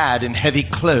simply clad in heavy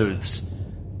clothes.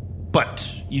 But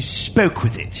you spoke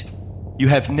with it. You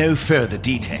have no further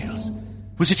details.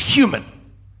 Was it human?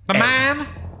 The man?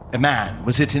 A man.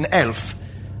 Was it an elf?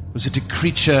 Was it a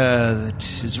creature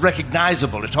that is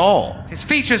recognizable at all? His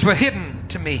features were hidden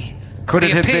to me. Could He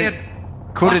it have appeared- been?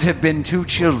 Could it have been two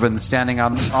children standing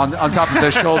on top of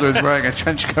their shoulders wearing a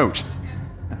trench coat?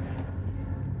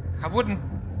 I wouldn't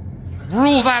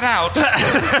rule that out.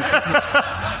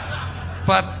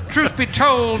 But truth be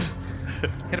told,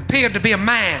 it appeared to be a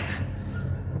man.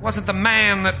 It wasn't the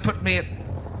man that put me at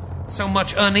so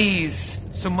much unease,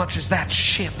 so much as that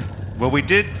ship. Well, we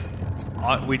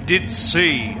did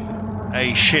see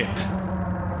a ship.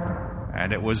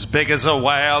 And it was big as a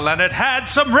whale, and it had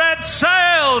some red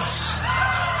sails!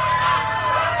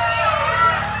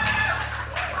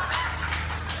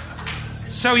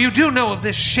 So you do know of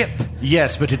this ship?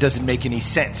 Yes, but it doesn't make any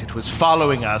sense. It was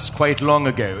following us quite long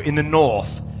ago in the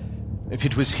north. If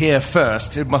it was here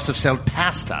first, it must have sailed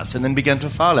past us and then began to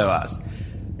follow us.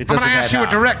 It I'm doesn't going to ask add you a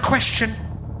up. direct question.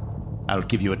 I'll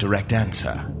give you a direct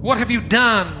answer. What have you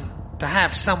done to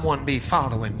have someone be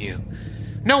following you?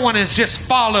 No one is just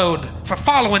followed for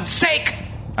following's sake.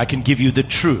 I can give you the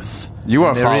truth. You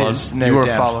are There followed. is no You are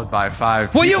doubt. followed by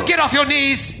 5 Will people. you get off your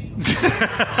knees?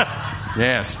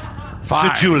 Yes. So,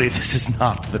 5. Julie, this is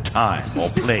not the time or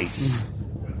place.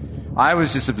 I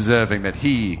was just observing that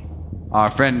he, our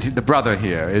friend, the brother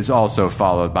here, is also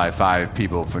followed by 5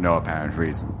 people for no apparent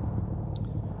reason.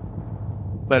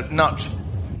 But not...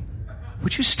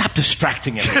 Would you stop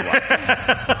distracting everyone?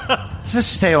 Let's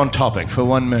stay on topic for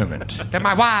one moment. They're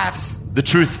my wives. The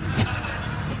truth...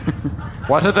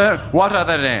 What are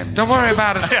their names? Don't worry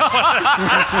about it.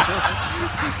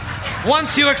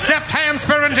 Once you accept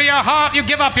Hanspur into your heart, you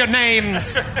give up your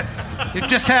names. You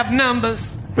just have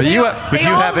numbers. But you They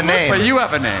all have a look- name. But you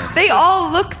have a name. They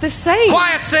all look the same.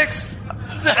 Quiet, 6.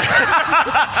 Oh,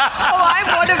 I'm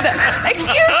one of them.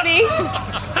 Excuse me.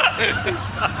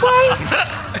 Why,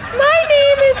 my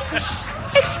name is...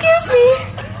 Excuse me.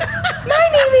 My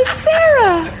name is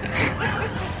Sarah.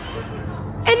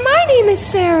 And my name is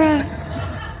Sarah.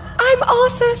 I'm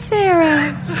also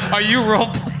Sarah. Are you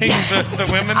role-playing the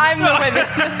women? I'm the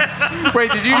women.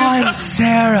 Wait, did you I'm just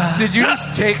Sarah. did you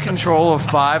just take control of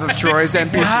 5 of Troy's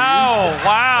NPCs? Wow!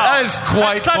 That is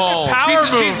quite That's such bold. a power move.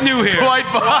 She's new here. Quite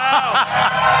bold.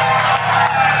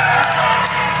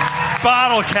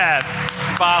 Bottle cap.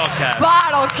 Bottle cap.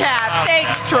 Bottle cap.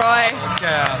 Thanks, Troy.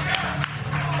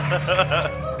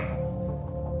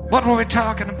 What were we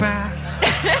talking about?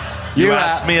 You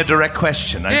asked me a direct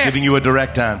question. I'm Yes. giving you a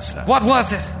direct answer. What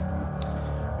was it?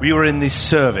 We were in the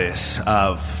service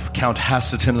of Count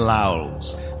Hasselton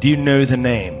Lowles. Do you know the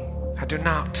name? I do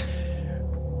not.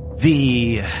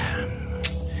 The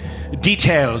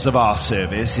details of our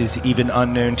service is even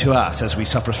unknown to us as we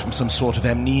suffer from some sort of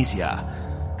amnesia.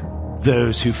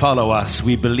 Those who follow us,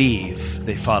 we believe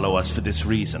they follow us for this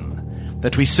reason.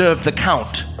 That we served the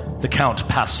Count. The Count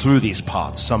passed through these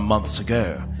parts some months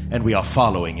ago, and we are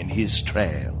following in his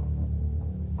trail.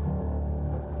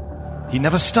 He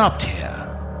never stopped here.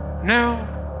 No,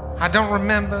 I don't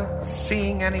remember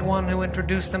seeing anyone who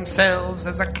introduced themselves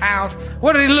as a count.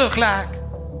 What did he look like?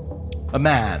 A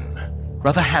man,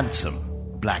 rather handsome,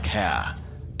 black hair,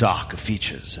 dark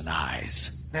features and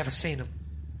eyes. Never seen him.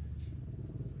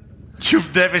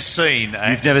 You've never seen a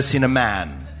You've never seen a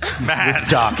man with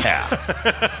dark hair.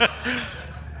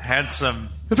 handsome...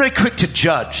 You're very quick to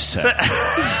judge, sir.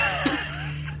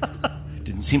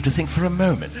 Didn't seem to think for a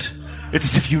moment. It's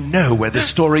as if you know where this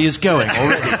story is going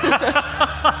already.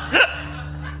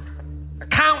 A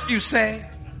count, you say?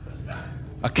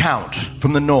 A count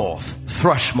from the north,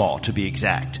 Thrushmore to be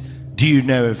exact. Do you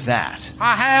know of that?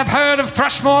 I have heard of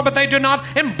Thrushmore, but they do not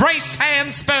embrace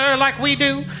Handspur like we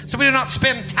do, so we do not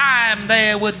spend time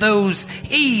there with those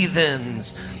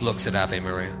heathens. Looks at Ave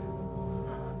Maria.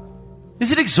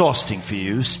 Is it exhausting for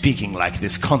you speaking like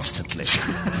this constantly?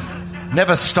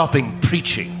 Never stopping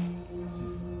preaching?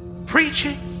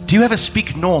 Preaching? Do you ever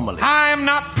speak normally? I am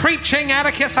not preaching,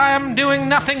 Atticus. I am doing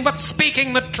nothing but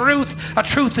speaking the truth. A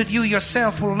truth that you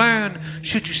yourself will learn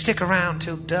should you stick around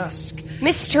till dusk.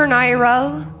 Mr.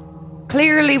 Nyrel,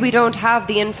 clearly we don't have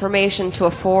the information to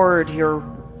afford your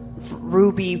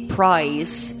ruby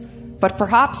prize, but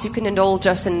perhaps you can indulge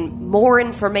us in more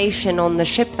information on the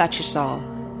ship that you saw.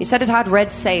 You said it had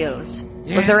red sails.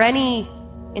 Yes. Was there any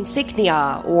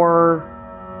insignia or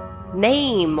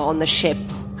name on the ship?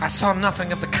 I saw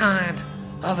nothing of the kind,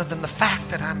 other than the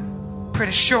fact that I'm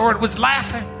pretty sure it was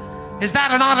laughing. Is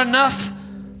that not enough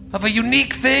of a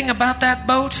unique thing about that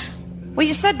boat? Well,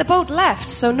 you said the boat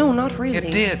left, so no, not really.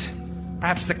 It did.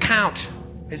 Perhaps the Count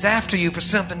is after you for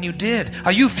something you did.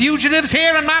 Are you fugitives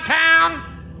here in my town?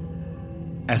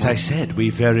 As I said, we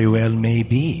very well may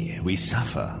be. We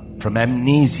suffer from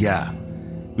amnesia.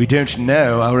 We don't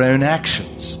know our own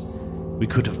actions. We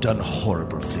could have done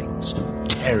horrible things,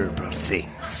 terrible things.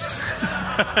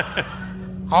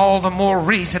 All the more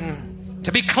reason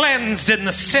to be cleansed in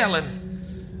the cellar.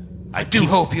 I do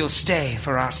hope you'll stay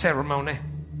for our ceremony.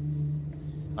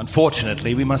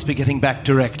 Unfortunately, we must be getting back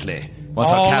directly. Once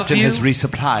All our of captain you? has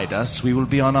resupplied us, we will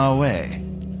be on our way.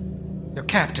 Your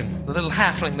captain, the little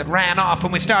halfling that ran off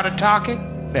when we started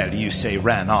talking? Well, you say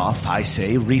ran off, I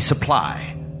say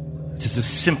resupply. It is a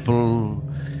simple...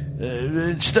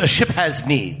 a ship has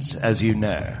needs, as you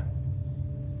know.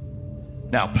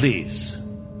 Now, please,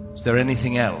 is there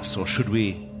anything else, or should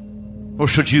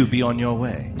you be on your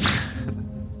way?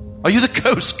 Are you the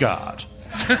Coast Guard?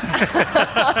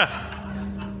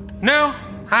 No,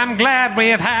 I'm glad we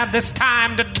have had this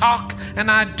time to talk,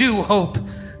 and I do hope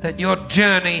that your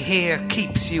journey here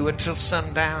keeps you until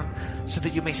sundown, so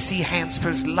that you may see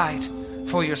Hanspur's light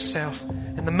for yourself.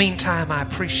 In the meantime, I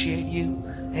appreciate you,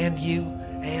 and you,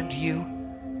 and you,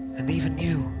 and even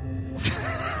you.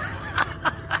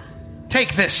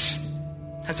 Take this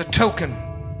as a token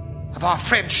of our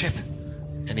friendship.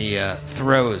 And he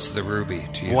throws the ruby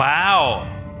to you. Wow.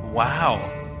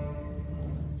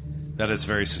 That is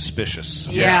very suspicious.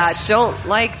 Yeah, don't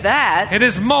like that. It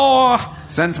is more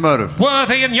Sense motive.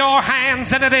 worthy in your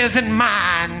hands than it is in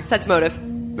mine. Sense motive.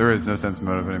 There is no sense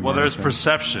motive anymore. Well, there's Okay.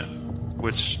 perception,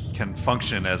 which can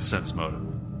function as sense motive.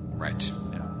 Right.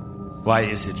 Why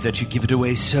is it that you give it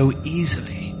away so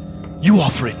easily? You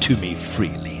offer it to me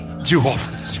freely. You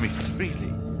offer it to me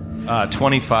freely.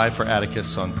 25 for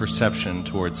Atticus on perception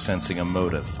towards sensing a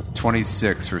motive.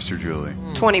 26 for Sir Julie.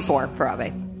 24 for Ave.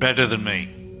 Better than me.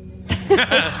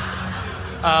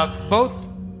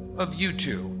 Both of you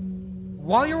two,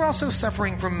 while you're also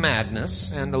suffering from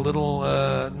madness and a little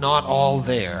not all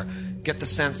there, get the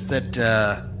sense that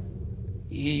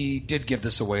he did give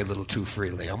this away a little too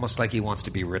freely, almost like he wants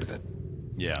to be rid of it.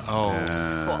 Yeah.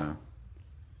 Cool.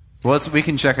 Well, we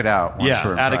can check it out once Yeah,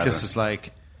 we're in Atticus private. is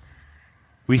like,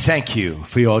 we thank you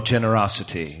for your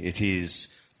generosity. It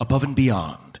is above and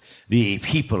beyond. The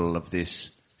people of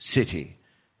this city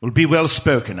will be well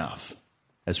spoken of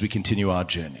as we continue our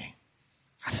journey.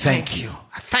 I thank you.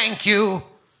 I thank you,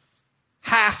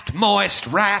 half-moist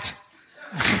rat.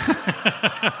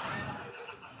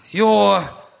 Your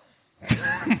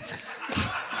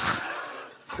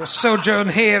sojourn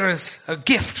here is a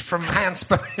gift from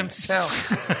Hanspur himself.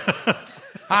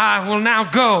 I will now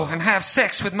go and have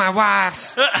sex with my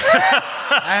wives.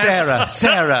 Sarah,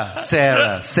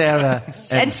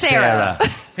 And Sarah.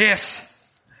 Yes,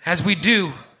 as we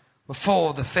do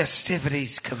before the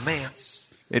festivities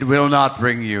commence. It will not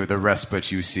bring you the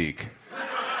respite you seek.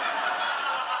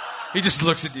 He just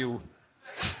looks at you.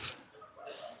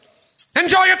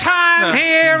 Enjoy your time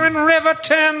here in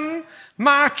Riverton,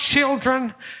 my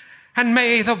children, and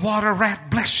may the water rat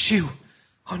bless you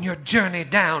on your journey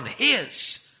down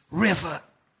his river.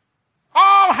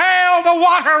 All hail the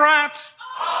water rat!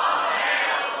 All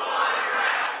hail the water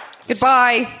rat!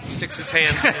 Goodbye. Sticks his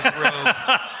hands in his robe,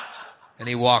 and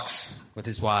he walks with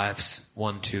his wives,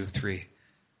 1, 2, 3,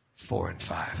 4, and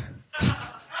 5,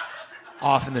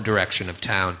 off in the direction of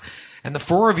town. And the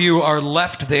four of you are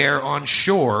left there on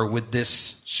shore with this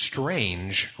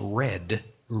strange red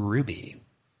ruby.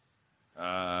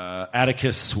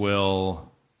 Atticus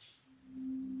will...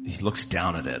 He looks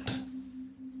down at it.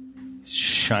 He's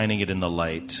shining it in the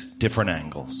light, different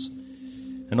angles.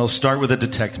 And he'll start with a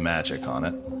detect magic on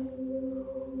it.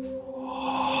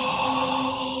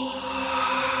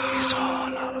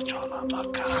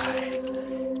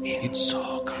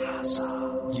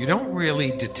 You don't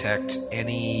really detect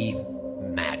any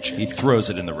magic. He throws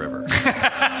it in the river.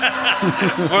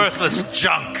 Worthless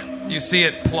junk. You see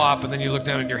it plop, and then you look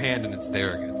down at your hand, and it's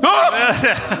there again.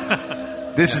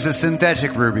 This is a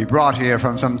synthetic ruby brought here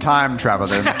from some time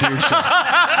traveler in the future.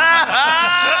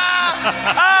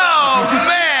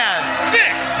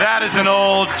 That is an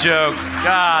old joke.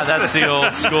 God, that's the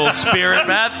old school spirit,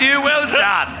 Matthew. Well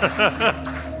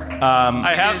done.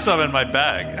 I have some in my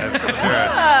bag.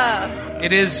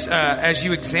 It is, as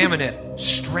you examine it,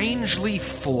 strangely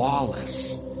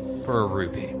flawless for a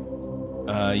ruby.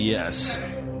 Yes.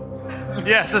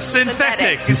 Yeah, it's a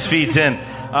synthetic. This feeds in.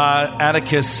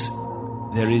 Atticus,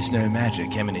 there is no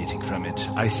magic emanating from it.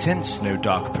 I sense no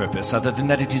dark purpose other than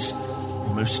that it is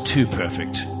almost too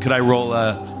perfect. Could I roll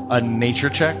a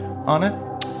nature check on it?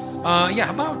 Yeah,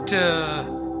 how about,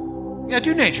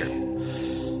 do nature.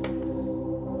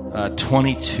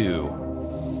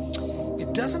 22.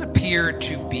 It doesn't appear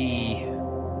to be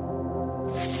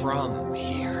from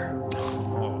here.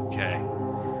 Okay.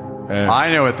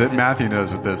 I know Matthew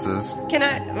knows what this is. Can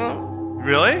I? Well,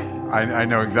 Really? I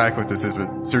know exactly what this is,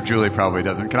 but Sir Julie probably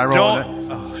doesn't. Can I roll on it?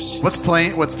 Oh, shit. What's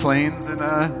planes in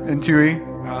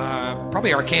 2E?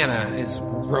 Probably Arcana is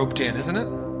roped in, isn't it?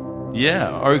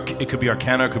 Yeah, or it could be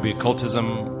Arcana, it could be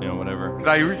occultism, whatever. Could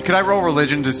I roll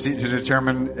religion to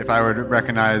determine if I would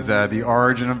recognize the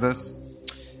origin of this?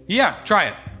 Yeah,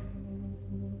 try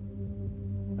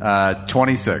it.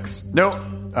 26. No,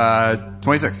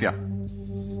 26. Yeah.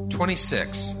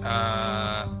 26.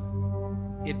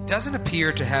 It doesn't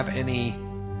appear to have any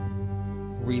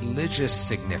religious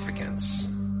significance.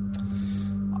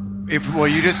 You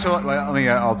just told.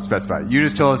 I'll specify. You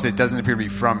just told us it doesn't appear to be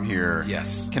from here.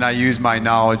 Yes. Can I use my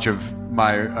knowledge of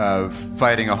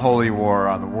fighting a holy war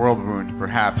on the world wound to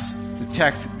perhaps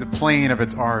detect the plane of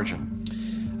its origin?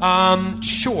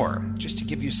 Sure. Just to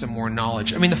give you some more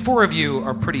knowledge. I mean, the four of you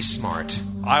are pretty smart.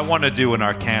 I want to do an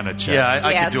Arcana check. Yeah,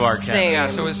 I could do Arcana. same. Yeah,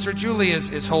 so as Sir Julie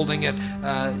is holding it,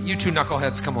 you two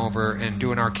knuckleheads come over and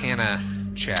do an Arcana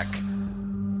check.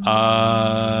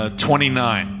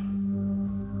 29.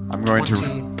 I'm going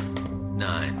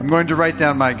 29. to write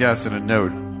down my guess in a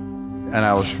note, and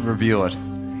I will reveal it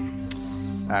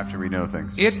after we know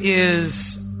things. It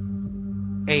is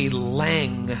a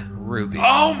Lang ruby.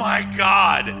 Oh my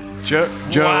God! Joe,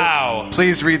 Wow.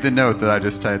 Please read the note that I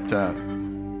just typed out.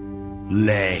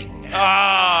 Lang.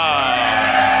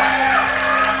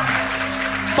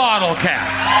 Bottle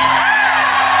cap.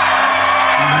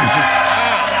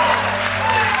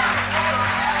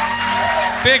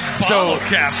 Big bottle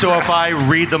cap. So if I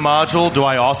read the module, do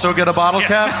I also get a bottle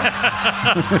cap?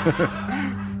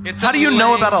 It's How do you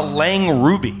know about a Lang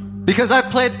ruby? Because I've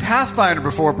played Pathfinder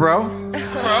before, bro.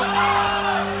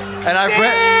 And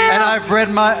I've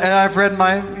read my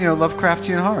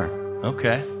Lovecraftian horror.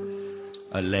 Okay.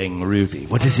 A Lang ruby.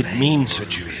 What does it mean, Sir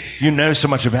Julie? You know so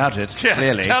much about it. Yes,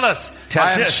 clearly. tell us.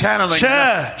 I am Yes.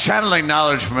 channeling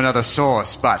knowledge from another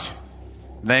source, but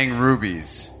Lang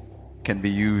rubies can be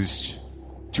used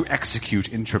to execute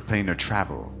intraplanar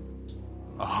travel.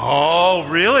 Oh,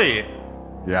 really?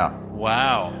 Yeah.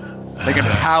 Wow. They can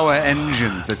power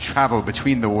engines that travel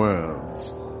between the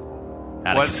worlds.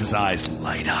 Atticus's eyes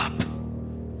light up.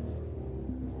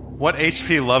 What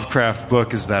H.P. Lovecraft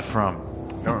book is that from?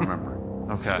 Don't remember.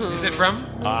 Okay. Is it from?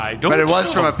 I don't But it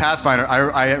was know. from a Pathfinder.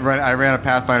 I ran a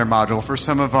Pathfinder module for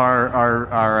some of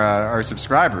our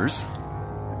subscribers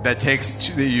that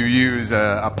you use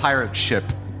a pirate ship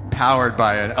powered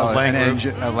by a Lang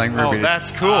ruby. Oh, that's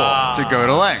cool. to go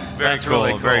to Lang. That's cool,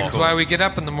 really cool. very That's why we get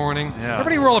up in the morning. Yeah.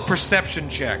 Everybody roll a perception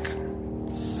check.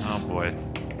 Oh, boy.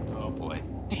 Oh boy.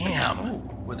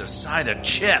 Damn. With a side of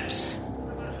chips.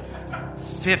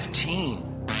 15.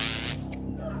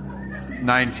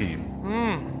 19.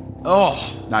 Oh.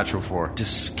 Natural 4.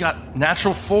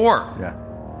 Natural 4. Yeah.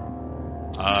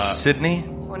 Sydney?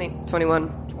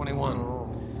 21. 21.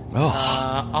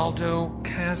 Oh. Aldo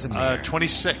Casimir.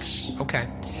 26. Okay.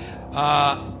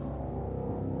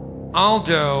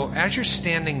 Aldo, as you're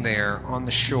standing there on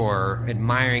the shore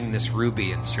admiring this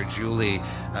ruby, and Sir Julie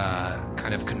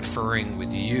kind of conferring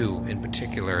with you in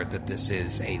particular that this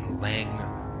is a Lang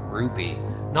ruby,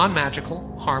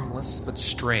 non-magical, harmless, but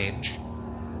strange,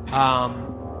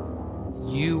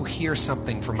 you hear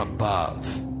something from above,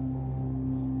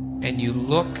 and you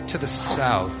look to the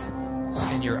south,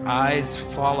 and your eyes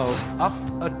follow up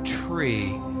a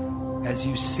tree as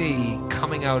you see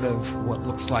coming out of what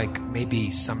looks like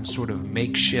maybe some sort of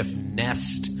makeshift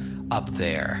nest up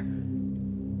there,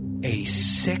 a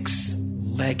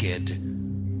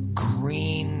 6-legged,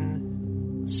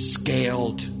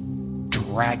 green-scaled,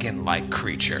 dragon-like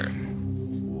creature.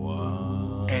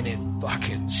 Whoa. And it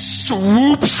fucking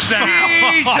swoops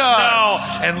down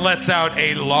and lets out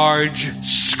a large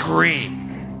scream.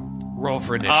 Roll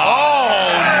for initiative. Oh,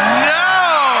 no!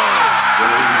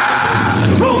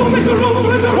 Oh,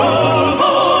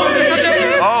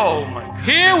 my God.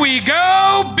 Here we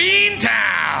go,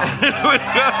 Beantown!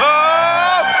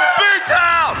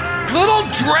 Beantown!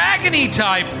 dragony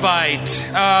type fight.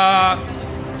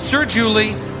 Sir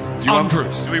Julie,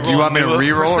 Andrews. Do you want me to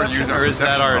re-roll or perception, use our or is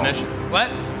that perception our roll? initiative? What?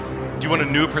 Do you want a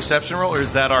new perception roll, or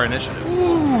is that our initiative?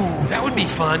 Ooh, that would be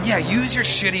fun. Yeah, use your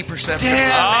shitty perception.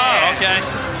 Oh, okay.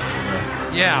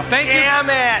 Yeah, thank you. Damn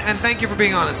it! And thank you for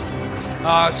being honest.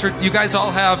 Sir, you guys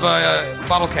all have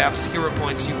bottle caps, hero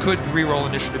points. You could re-roll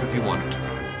initiative if you wanted to.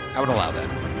 I would allow that.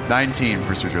 19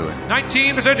 for Sir Julie.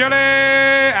 19 for Sir Julie.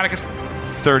 Atticus.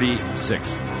 36.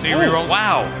 So you re-roll.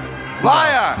 Wow.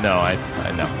 Liar! No, I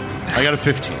know. I got a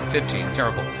 15. 15.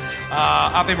 Terrible.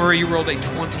 Ave Marie, you rolled a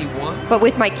 21. But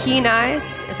with my keen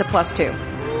eyes, it's a +2.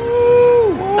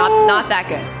 Not that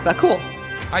good, but cool.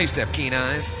 I used to have keen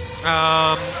eyes.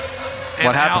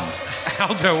 What happened?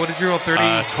 Aldo, what did you roll?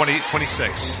 30?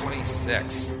 26.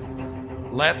 26.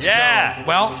 Let's Yeah. go.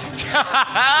 Well, All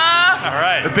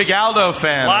right. The big Aldo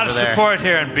fan. A lot of over there. support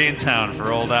here in Beantown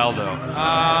for old Aldo.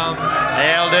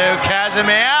 Aldo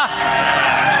Casimir.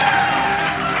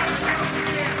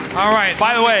 all right.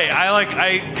 By the way,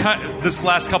 this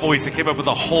last couple weeks I came up with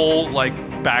a whole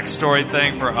backstory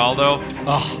thing for Aldo.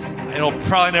 Oh, it'll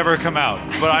probably never come out,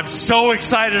 but I'm so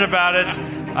excited about it.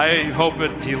 I hope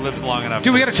he lives long enough.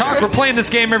 Dude, we got to talk. We're playing this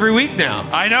game every week now.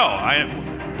 I know.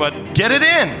 But Get it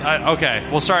in. okay,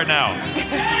 we'll start now.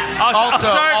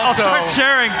 I'll start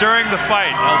sharing during the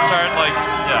fight. I'll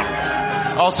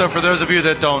start Also, for those of you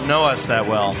that don't know us that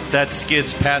well, that's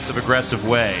Skid's passive-aggressive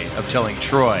way of telling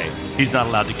Troy he's not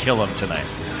allowed to kill him tonight.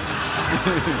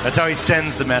 That's how he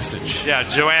sends the message. Yeah,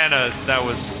 Joanna, that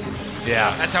was.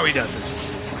 Yeah, that's how he does it.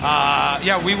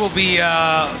 We will be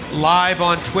live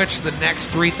on Twitch the next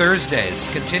 3 Thursdays,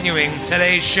 continuing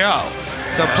today's show.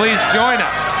 So please join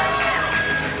us.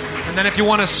 And then if you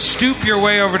want to stoop your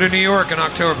way over to New York in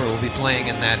October, we'll be playing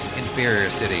in that inferior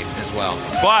city as well.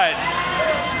 But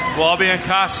we'll all be in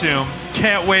costume.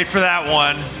 Can't wait for that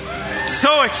one.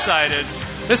 So excited.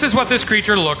 This is what this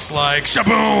creature looks like.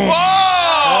 Shaboom!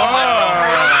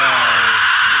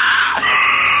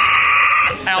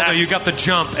 Aldo, you got the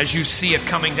jump as you see it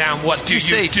coming down. What do you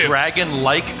say do?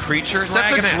 dragon-like creature?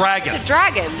 That's a Dragoness. dragon. It's a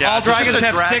dragon. Yeah, All it's just dragons a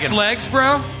have dragon. 6 legs,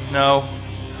 bro? No.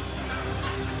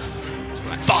 That's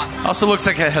what I thought. Also looks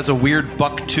like it has a weird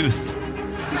buck tooth.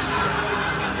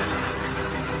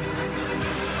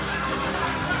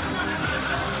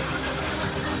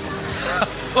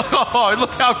 Oh, look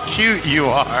how cute you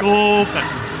are.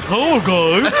 Hello,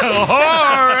 guys.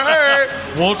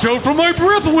 Watch out for my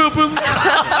breath weapon.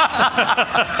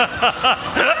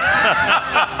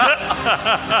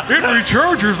 It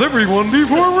recharges every 1d4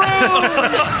 round.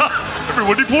 Every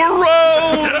 1d4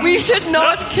 round. We should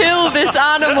not kill this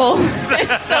animal.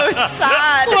 It's so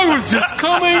sad. I was just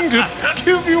coming to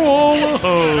give you all a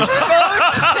hug.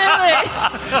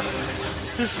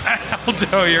 Don't kill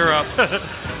it. Aldo, you're up.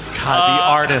 God, the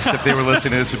artist, if they were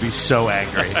listening to this, would be so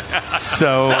angry.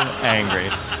 So angry.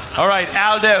 All right,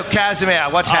 Aldo Casimir,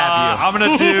 what have you? I'm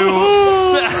going to do.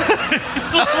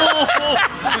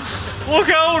 Look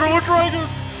out, I'm a dragon.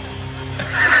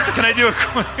 Can I do a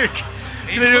quick.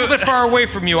 He's a little bit far away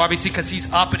from you, obviously, because he's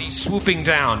up and he's swooping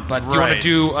down. But do you want to Right.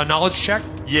 do a knowledge check?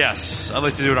 Yes, I'd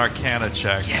like to do an Arcana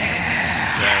check.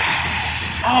 Yeah. Okay.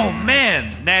 Oh,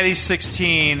 man. Natty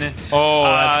 16. Oh,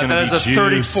 that's gonna that be is a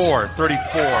juice. 34.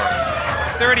 34.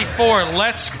 34,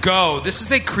 let's go. This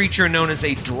is a creature known as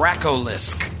a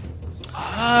Dracolisk.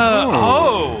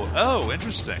 Oh,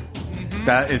 interesting.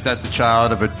 Is that the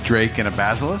child of a drake and a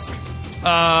basilisk?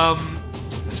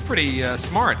 It's pretty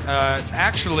smart. It's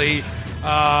actually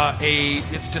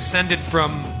it's descended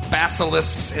from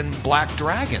basilisks and black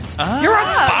dragons. You're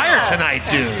on fire tonight,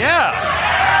 dude. Yeah.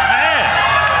 Man.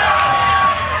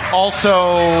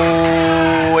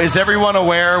 Also, is everyone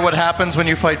aware what happens when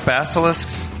you fight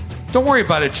basilisks? Don't worry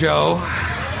about it, Joe.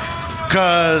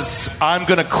 Because I'm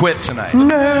going to quit tonight.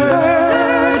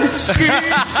 Yeah,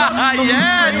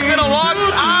 it's been a long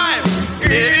time.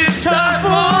 It's time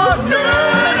for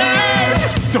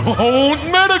nerds. Don't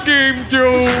metagame,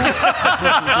 Joe.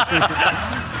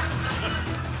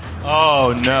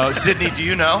 Oh, no. Sydney, do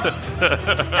you know?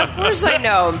 Of course I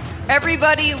know.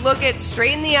 Everybody look it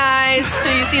straight in the eyes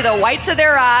till you see the whites of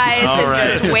their eyes All and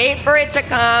right. just wait for it to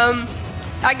come.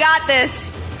 I got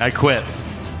this. I quit.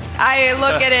 I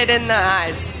look at it in the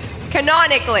eyes.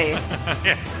 Canonically.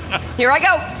 Here I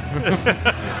go.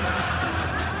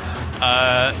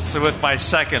 So with my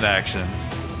second action.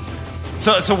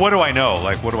 So what do I know?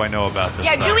 What do I know about this?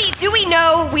 Yeah, thing? do we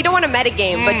know? We don't want to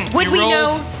metagame, but would we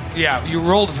know? Yeah, you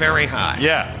rolled very high.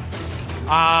 Yeah.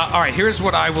 All right, here's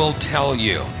what I will tell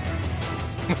you.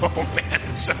 Oh, man,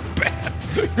 it's so bad.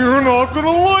 You're not going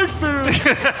to like this.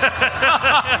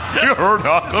 You're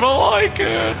not going to like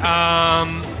it.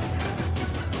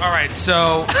 All right,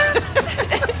 so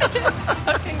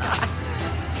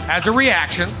as a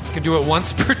reaction, you can do it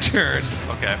once per turn.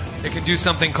 Okay. It can do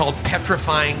something called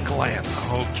Petrifying Glance.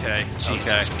 Okay.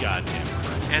 Jesus goddamn.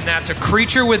 And that's a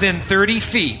creature within 30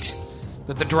 feet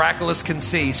that the Draculus can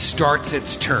see starts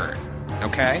its turn.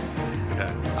 Okay?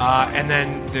 Okay. And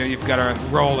then you've got to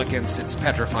roll against its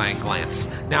Petrifying Glance.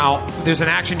 Now, there's an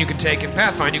action you can take in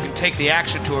Pathfinder. You can take the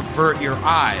action to avert your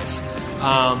eyes.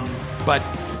 But,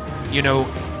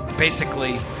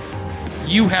 basically,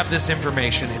 you have this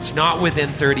information. It's not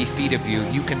within 30 feet of you.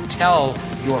 You can tell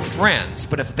your friends,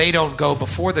 but if they don't go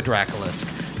before the Draculisk,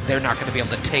 they're not going to be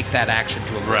able to take that action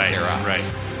to avert their eyes. Right.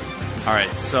 All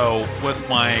right, so with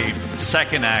my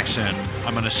second action,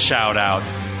 I'm going to shout out.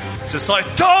 It's just like,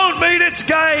 don't meet its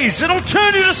gaze! It'll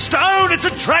turn you to stone! It's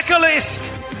a Draculisk!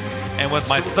 And with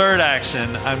my third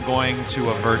action, I'm going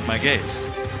to avert my gaze.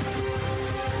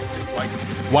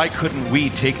 Why couldn't we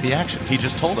take the action? He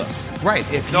just told us. Right.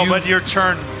 But your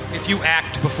turn... If you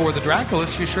act before the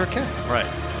Draculus, you sure can. Right.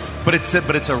 But it's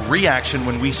a reaction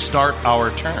when we start our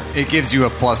turn. It gives you a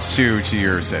 +2 to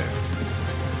your save.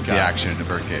 Got The it. action,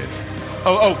 avert gaze.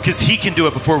 Oh, because he can do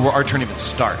it before our turn even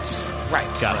starts. Right.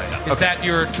 Got it. Is that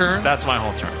your turn? That's my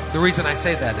whole turn. The reason I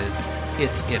say that is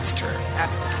it's its turn.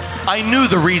 I knew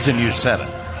the reason you said it.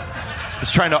 I was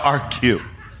trying to argue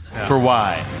for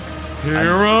why. Here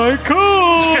I come!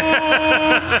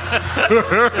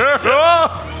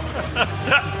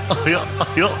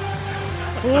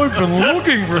 I've been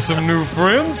looking for some new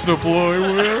friends to play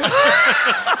with.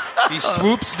 He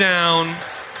swoops down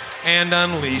and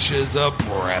unleashes a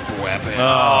breath weapon.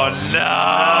 Oh,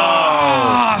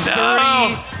 no!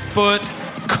 30-foot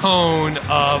cone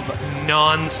of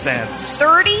nonsense.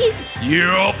 30?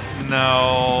 Yup.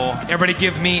 No. Everybody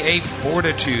give me a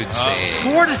fortitude save.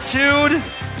 Fortitude?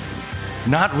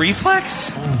 Not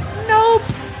reflex? Nope.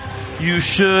 You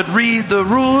should read the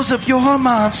rules of your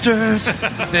monsters.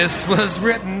 This was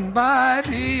written by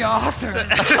the author.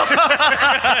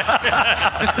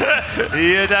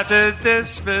 He adapted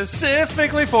this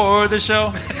specifically for the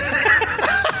show.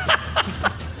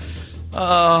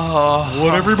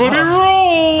 What everybody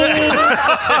roll?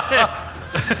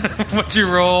 What'd you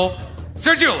roll?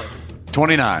 Sir Julie.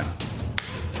 29.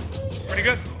 Pretty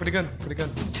good.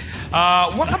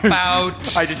 What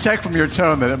about... I detect from your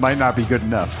tone that it might not be good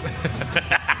enough.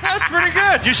 That's pretty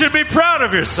good. You should be proud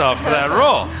of yourself for that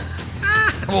roll.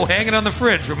 We'll hang it on the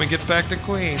fridge when we get back to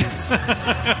Queens.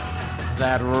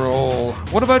 That roll.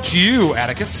 What about you,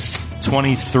 Atticus?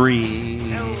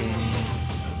 23.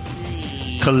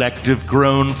 Collective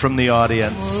groan from the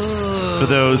audience. For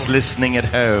those listening at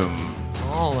home.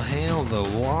 All hail the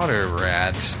water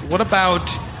rats. What about...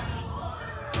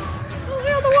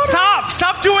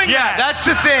 Stop doing that. That's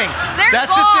the thing.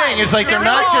 That's the thing. Is like they're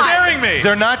not gone. just scaring me.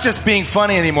 They're not just being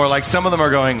funny anymore. Like some of them are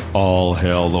going, "All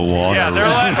hail the water." Yeah, they're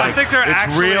like, I think they're it's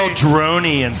actually real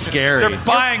droney and scary. They're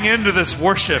buying into this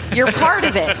worship. You're part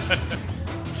of it.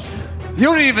 You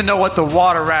don't even know what the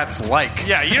water rat's like.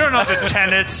 Yeah, you don't know the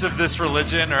tenets of this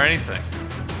religion or anything.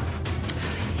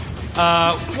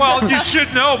 Well, you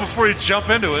should know before you jump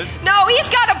into it. No, he's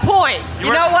got a point.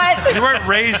 You know what? You weren't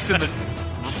raised in the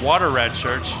water rat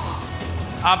church.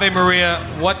 Ave Maria,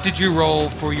 what did you roll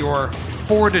for your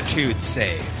fortitude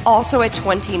save? Also at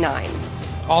 29.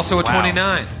 Also a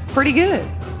 29. Pretty good.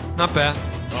 Not bad.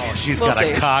 Oh, she's We'll got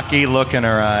see. a cocky look in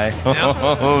her eye.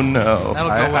 Oh no! That'll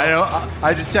go well.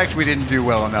 I detect we didn't do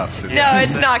well enough. So No,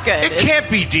 it's not good. It can't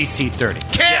be DC 30.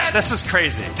 Can't. Yeah, this is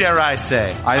crazy. Dare I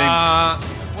say? I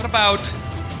think What about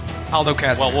Aldo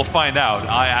Casimir? Well, we'll find out.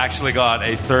 I actually got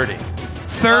a 30.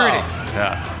 30.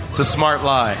 Yeah. It's a smart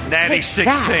lie. Natty Take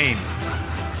 16.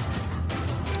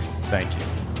 Thank you.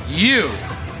 You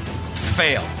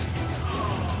failed.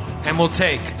 And will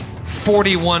take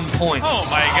 41 points. Oh,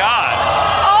 my God.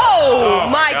 Oh,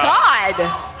 my God.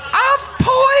 Of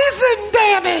poison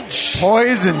damage.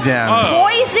 poison damage.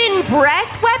 Poison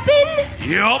breath weapon?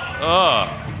 Yup.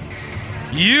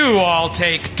 You all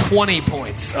take 20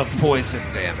 points of poison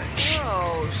damage.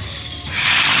 Oh,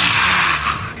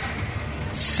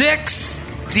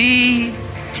 6d10.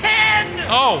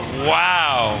 Oh,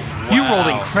 wow. You rolled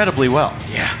incredibly well.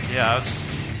 Yeah. Yeah, that's...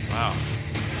 Wow.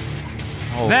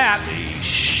 That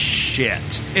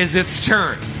Shit. is its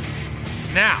turn.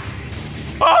 Now,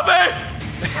 Ave!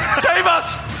 Save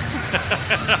us!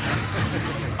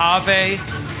 Ave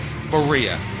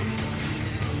Maria.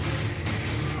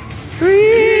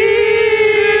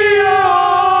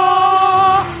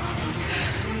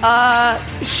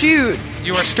 shoot.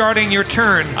 You are starting your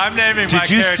turn. I'm naming Did my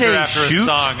you character say after shoot? a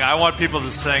song. I want people to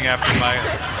sing after my...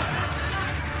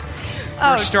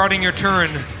 You're starting your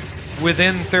turn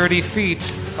within 30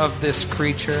 feet of this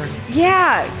creature.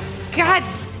 Yeah. God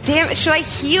damn it. Should I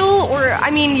heal? Or,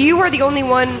 I mean, you were the only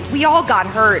one. We all got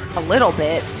hurt a little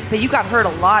bit, but you got hurt a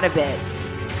lot of it.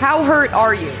 How hurt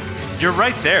are you? You're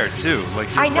right there, too. Like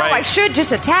you're I know. right. I should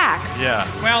just attack. Yeah.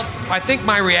 Well, I think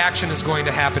my reaction is going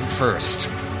to happen first,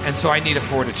 and so I need a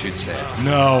fortitude save.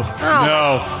 No.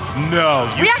 Oh. No.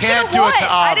 You Reaction can't to do what? it to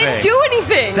Ave. I didn't do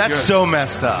anything. That's so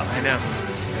messed up. I know.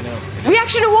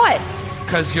 Reaction to what?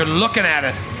 Because you're looking at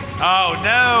it. Oh,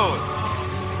 no.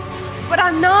 But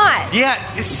I'm not. Yeah,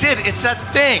 Sid, it's that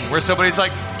thing where somebody's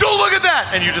like, don't look at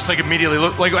that! And you just like immediately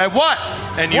look, like, at what?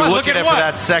 And you What? look Look at at it what? for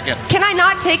that second. Can I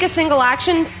not take a single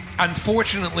action?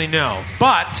 Unfortunately, no.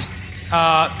 But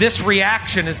this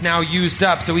reaction is now used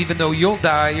up, so even though you'll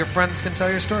die, your friends can tell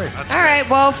your story. All right,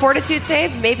 well, fortitude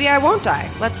save. Maybe I won't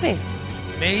die. Let's see.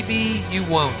 Maybe you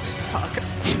won't.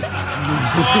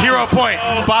 Hero point.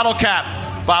 Bottle cap.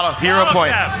 Hero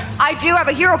point. I do have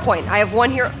a hero point. I have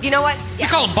one hero. You know what? We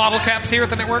call them bottle caps here at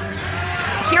the network.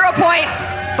 Hero point,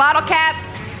 bottle cap,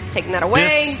 taking that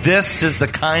away. This is the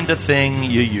kind of thing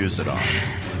you use it on.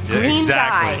 Green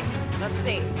exactly. die. Let's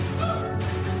see.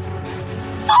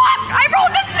 Fuck! I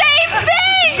rolled the same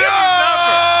thing!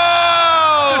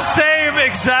 The same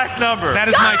exact number. That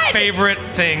is my God! favorite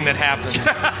thing that happens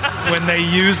when they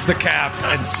use the cap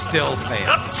and still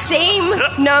fail. Same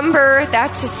number.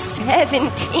 That's a 17.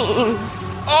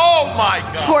 Oh my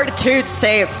god. Fortitude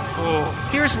save.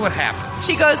 Here's what happens.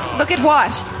 She goes, look at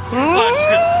what?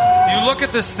 You look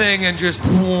at this thing and just...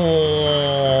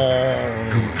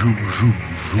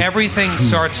 Everything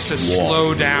starts to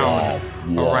slow down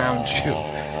around you.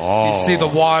 You see the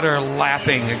water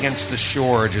lapping against the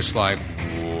shore, just like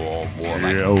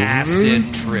acid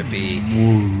trippy.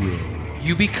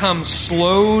 You become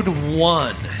slowed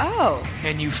one. Oh.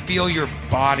 And you feel your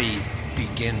body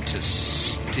begin to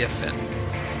stiffen.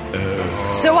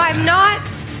 So I'm not...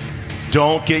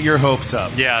 Don't get your hopes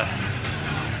up. Yeah.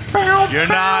 You're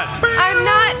not. I'm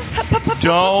not...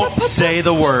 Don't say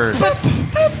the word.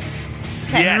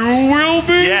 Yet. You will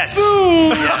be Yes.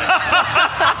 soon.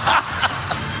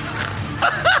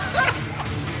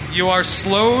 You are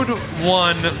slowed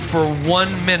one for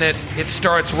 1 minute. It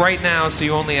starts right now, so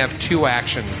you only have 2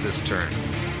 actions this turn.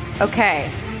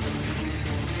 Okay.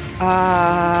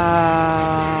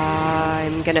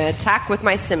 I'm gonna attack with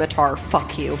my scimitar.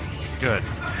 Fuck you. Good.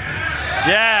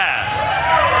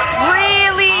 Yeah.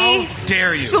 Really? How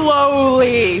dare you?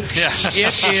 Slowly. It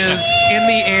is in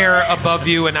the air above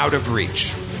you and out of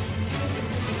reach.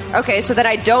 Okay, so then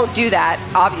I don't do that,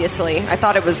 obviously. I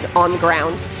thought it was on the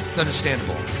ground. It's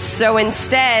understandable. So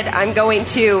instead, I'm going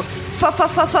to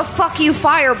fuck you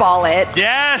fireball it.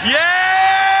 Yes. Yeah!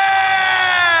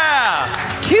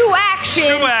 2 actions.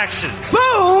 2 actions.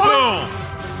 Boom! Boom.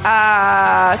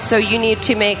 So you need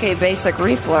to make a basic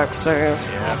reflex save.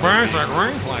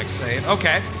 Reflex save.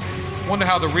 Okay. Wonder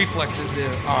how the reflexes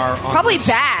are on Probably this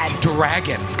bad.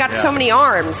 dragon. It's got so many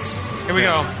arms. Here we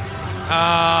go.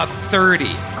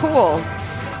 30. Cool.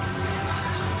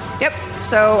 Yep.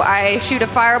 So I shoot a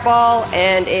fireball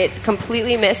and it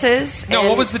completely misses. No, and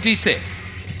what was the DC?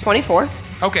 24.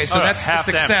 Okay, so that's a half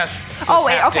success. So Oh, it's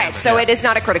wait, half okay. damage. So it is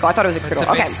not a critical. I thought it was a critical.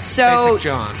 a Okay. basic So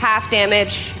John. half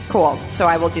damage. Cool. So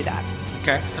I will do that.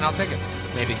 Okay, and I'll take it.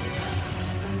 Maybe.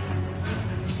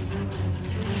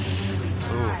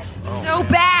 So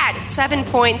bad. 7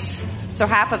 points. So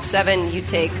half of 7, you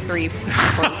take 3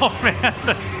 points. Oh man.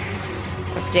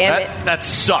 Damn it. That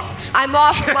sucked. I'm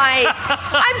off my...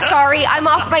 I'm sorry. I'm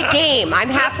off my game. I'm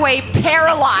halfway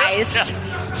paralyzed.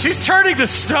 She's turning to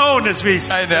stone as we.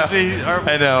 I know. As we are,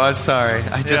 I know. I'm sorry.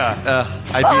 I just. Yeah.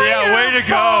 I Yeah, way to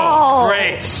go. Fireball.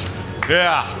 Great.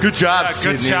 Yeah. Good job. Yeah,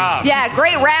 good Sydney. job. Yeah,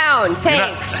 great round.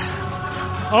 Thanks.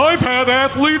 I've had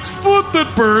athlete's foot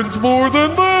that burns more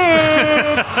than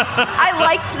that. I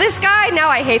liked this guy. Now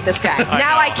I hate this guy.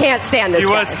 Now I can't stand this He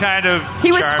guy. was kind of.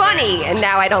 He was charming. funny, and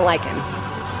now I don't like him.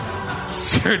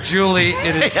 Sir Julie,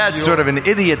 it He is had your, sort of an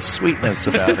idiot sweetness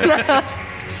about it.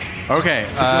 Okay.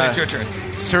 Julie, it's your turn.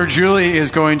 Sir Julie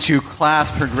is going to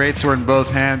clasp her greatsword in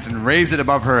both hands and raise it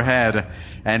above her head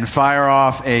and fire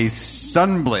off a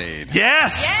sunblade.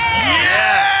 Yes.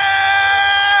 Yeah!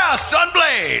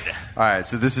 Sunblade! All right,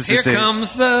 so this is Here just a...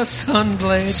 comes the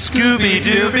sunblade. Scooby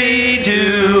Dooby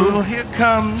Doo. Here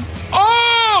come.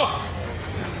 Oh!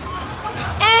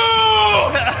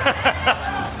 Oh!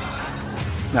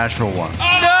 Natural 1.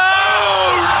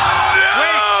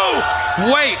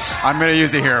 Wait. I'm going to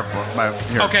use a hero.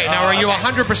 Okay, now are you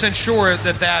 100% sure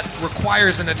that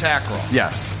requires an attack roll?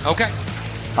 Yes. Okay.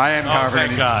 I am, however,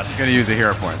 thank God. going to use a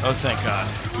hero point. Oh, thank God.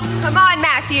 Come on,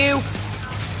 Matthew.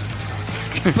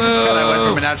 And I went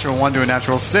from a natural 1 to a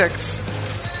natural 6.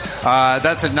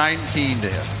 That's a 19 to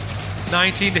hit.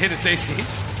 19 to hit its AC.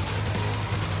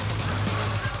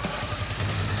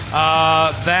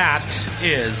 That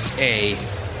is a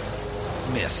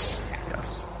miss.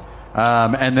 Yes.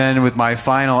 And then with my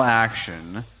final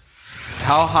action,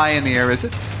 how high in the air is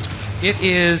it? It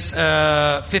is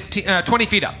 20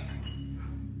 feet up.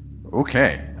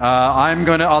 Okay.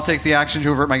 I'll take the action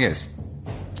to avert my gaze.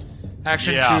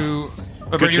 Action Yeah. to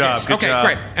avert Good your job, gaze. good Okay, job.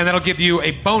 great. And that'll give you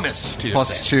a bonus to your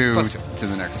Plus save. two Plus 2. to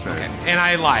the next save. Okay. And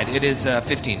I lied. It is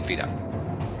 15 feet up.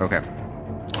 Okay.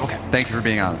 Okay. Thank you for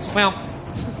being honest. Well,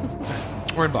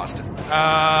 we're in Boston.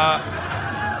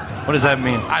 What does that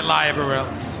mean? I lie everywhere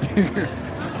else.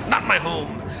 Not my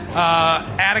home.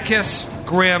 Atticus,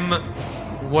 Grimm,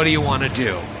 what do you want to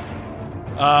do?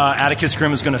 Atticus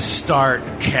Grimm is going to start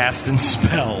casting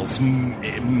spells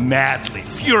madly,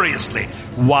 furiously,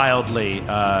 wildly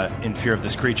in fear of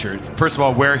this creature. First of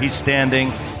all, where he's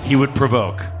standing, he would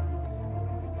provoke.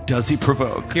 Does he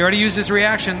provoke? He already used his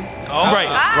reaction. Oh,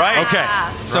 right.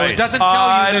 Okay. So it doesn't tell you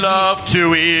I that love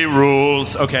 2E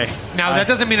rules. Okay. Now, that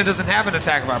doesn't mean it doesn't have an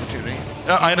attack of opportunity.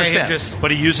 I understand. Just,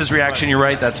 But he used his reaction. You're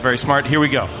right. That's very smart. Here we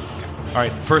go. All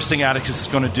right. First thing Atticus is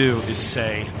going to do is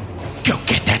say, "Go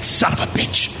get that son of a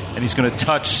bitch." And he's going to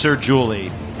touch Sir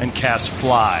Julie and cast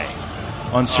Fly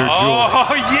on Sir Julie.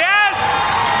 Oh, yes!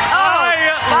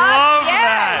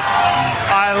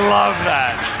 I love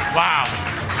that. Wow.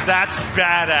 That's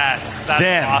badass. That's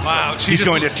Then awesome. wow, she he's just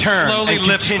going to turn slowly and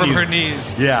lifts continue. from her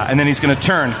knees. Yeah, and then he's going to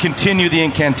turn, continue the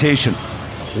incantation.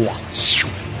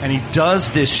 And he does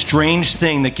this strange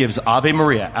thing that gives Ave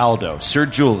Maria, Aldo, Sir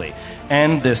Julie,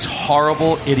 and this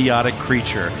horrible, idiotic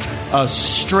creature a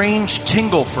strange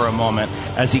tingle for a moment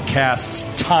as he casts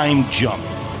Time Jump.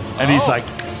 And he's like,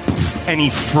 poof, and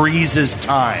he freezes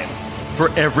time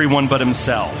for everyone but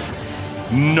himself.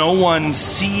 No one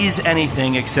sees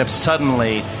anything except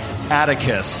suddenly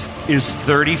Atticus is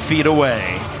 30 feet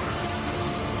away.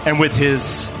 And with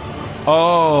his,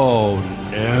 oh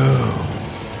no.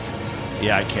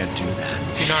 Yeah, I can't do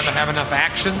that. Do you not have enough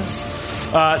actions?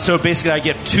 So basically, I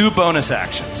get 2 bonus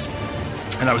actions.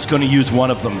 And I was going to use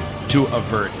one of them to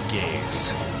avert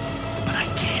gaze. But I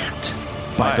can't.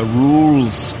 By the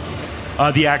rules.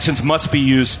 The actions must be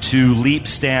used to leap,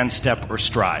 stand, step, or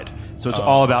stride. So it's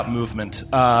all about movement.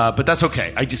 But that's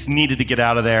okay. I just needed to get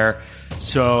out of there.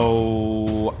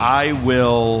 So I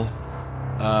will...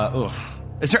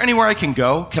 Is there anywhere I can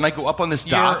go? Can I go up on this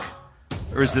dock?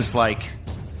 Or is this like...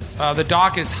 The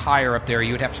dock is higher up there.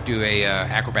 You would have to do a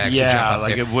acrobatics to jump up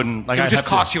like there. it wouldn't... Like it would I'd just have to-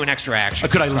 cost you an extra action.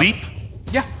 Could I leap?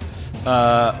 Yeah.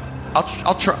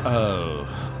 I'll try...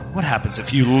 what happens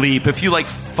if you leap? If you like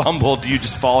fumble, do you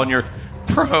just fall and you're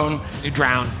prone? You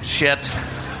drown. Shit.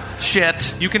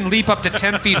 You can leap up to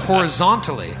 10 feet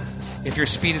horizontally if your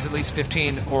speed is at least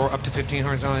 15 or up to 15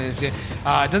 horizontally. It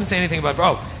doesn't say anything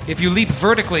about... if you leap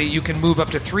vertically, you can move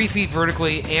up to 3 feet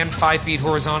vertically and 5 feet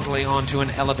horizontally onto an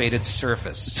elevated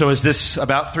surface. So is this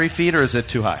about 3 feet or is it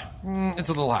too high? It's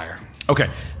a little higher. Okay,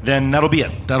 then that'll be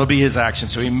it. That'll be his action.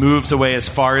 So he moves away as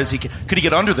far as he can. Could he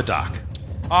get under the dock?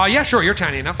 Yeah, sure. You're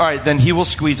tiny enough. All right, then he will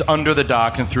squeeze under the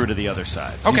dock and through to the other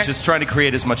side. Okay. He's just trying to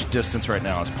create as much distance right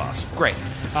now as possible. Great.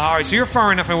 All right, so you're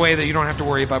far enough away that you don't have to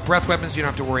worry about breath weapons. You don't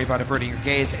have to worry about averting your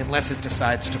gaze unless it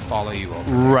decides to follow you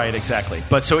over. Right, exactly.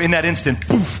 But so in that instant,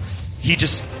 poof, he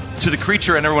just, to the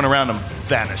creature and everyone around him,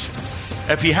 vanishes.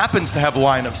 If he happens to have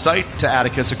line of sight to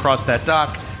Atticus across that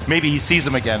dock, maybe he sees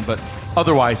him again, but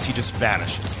otherwise he just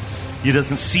vanishes. He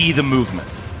doesn't see the movement.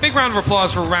 Big round of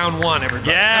applause for round 1,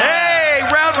 everybody. Yeah. Hey,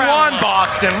 round one,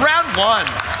 Boston. Round 1.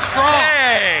 Strong.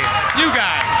 Hey. You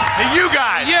guys. Hey, you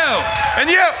guys. You. And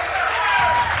you.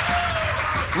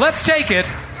 Let's take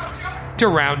it to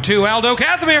round 2. Aldo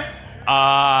Casimir.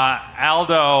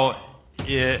 Aldo,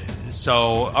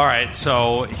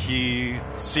 so he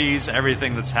sees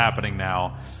everything that's happening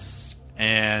now,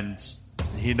 and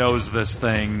he knows this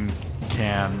thing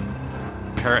can...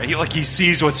 he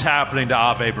sees what's happening to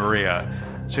Ave Maria.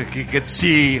 So he could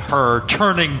see her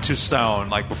turning to stone,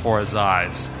 like before his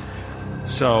eyes.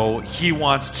 So he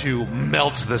wants to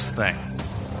melt this thing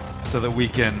so that we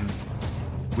can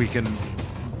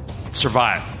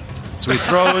survive. So he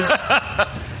throws...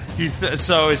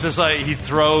 it's just like he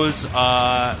throws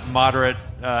moderate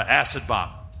acid bomb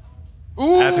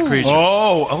at the creature.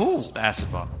 Oh. Acid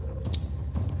bomb.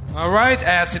 All right,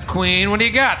 Acid Queen. What do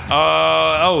you got?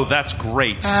 That's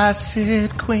great.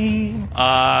 Acid Queen.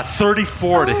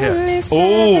 34 to hit.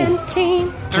 Oh.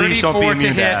 Please don't be 34 to immune to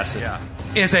hit. acid.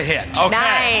 Is a hit. Okay.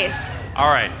 Nice. All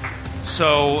right.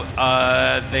 So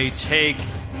they take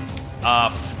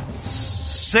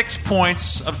 6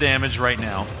 points of damage right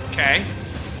now. Okay.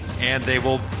 and they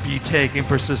will be taking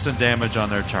persistent damage on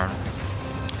their turn.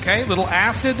 Okay, little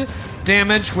acid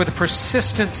damage with a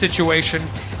persistent situation,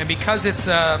 and because it's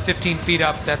 15 feet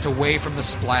up, that's away from the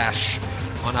splash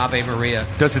on Ave Maria.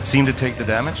 Does it seem to take the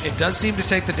damage? It does seem to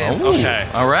take the damage. Okay.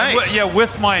 All right.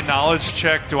 With my knowledge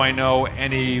check, do I know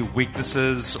any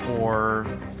weaknesses or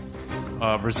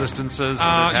resistances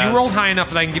that it has? You rolled high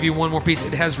enough that I can give you one more piece.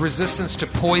 It has resistance to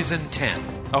poison 10.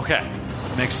 Okay.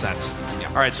 Makes sense. Yeah.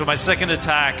 All right, so my second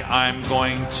attack, I'm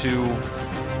going to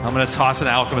toss an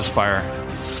Alchemist Fire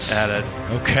at it.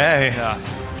 Okay. Yeah.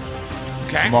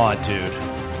 Okay. Come on, dude.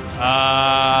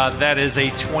 That is a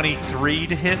 23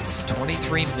 to hit.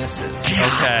 23 misses.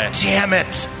 Okay. Damn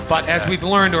it. But as we've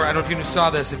learned, or I don't know if you saw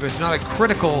this, if it's not a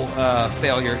critical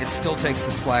failure, it still takes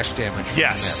the splash damage. from the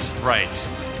Yes, miss. right. So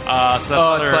that's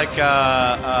another, it's like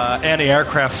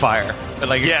anti-aircraft fire. It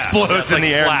explodes it's in like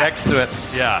the air flak. next to it.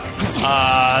 Yeah.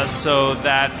 So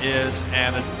that is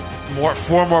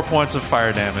 4 more points of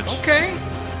fire damage. Okay.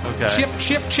 Okay.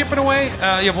 Chipping away. You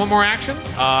have one more action?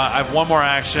 I have one more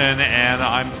action, and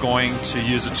I'm going to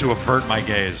use it to avert my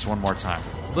gaze one more time.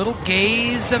 Little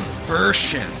gaze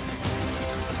aversion.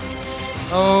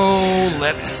 Oh,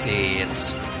 let's see.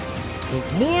 It's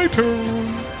my turn.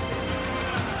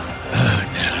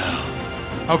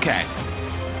 Oh, no. Okay.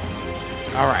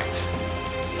 All right.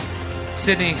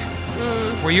 Sydney,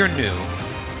 where you're new,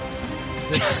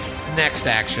 this next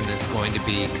action is going to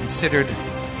be considered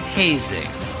hazing.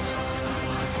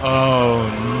 Oh,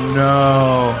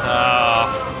 no.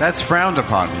 That's frowned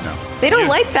upon, They don't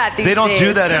like that these days. They don't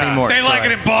do that anymore. They like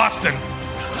Troy. it in Boston.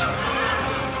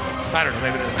 I don't know.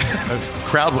 Maybe The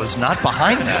crowd was not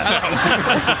behind that.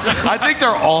 I think they're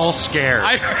all scared.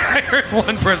 I heard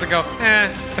one person go,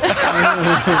 Let them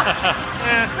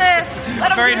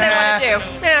do Very what they want to do.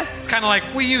 It's kind of like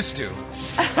we used to.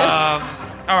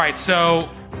 All right, so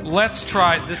let's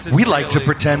try. This is We like to really-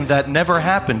 pretend that never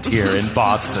happened here in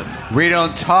Boston. We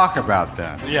don't talk about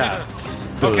that. Yeah.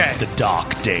 Okay. The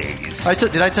dark days.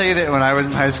 Did I tell you that when I was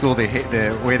in high school, the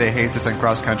way they hazed us on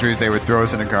cross country is they would throw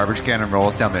us in a garbage can and roll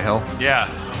us down the hill? Yeah.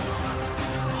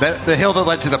 The hill that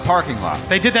led to the parking lot.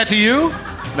 They did that to you?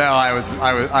 No,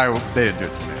 they didn't do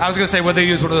it to me. I was going to say, would they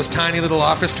use one of those tiny little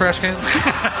office trash cans?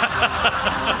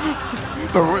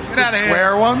 The outta here.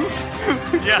 square ones?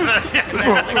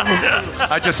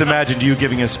 I just imagined you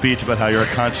giving a speech about how you're a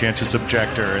conscientious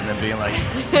objector and then being like,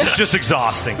 this is just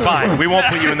exhausting. Fine, we won't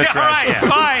put you in the trash All right, can.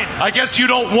 fine. I guess you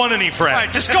don't want any friends. All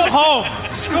right, just go home.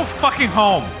 Just go fucking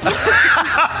home.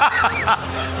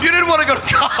 If you didn't want to go to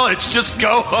college, just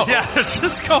go home. Yeah,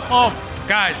 just go home.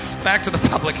 Guys, back to the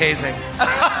public hazing.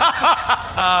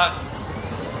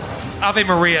 Ave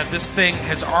Maria, this thing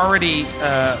has already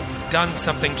done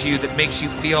something to you that makes you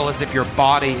feel as if your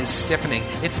body is stiffening.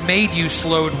 It's made you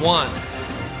slowed 1.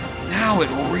 Now it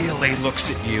really looks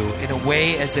at you in a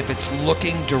way as if it's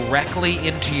looking directly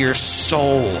into your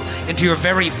soul, into your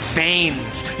very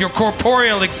veins, your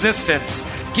corporeal existence.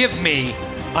 Give me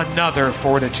another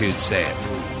fortitude save.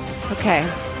 Okay.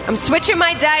 I'm switching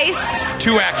my dice.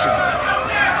 2 action.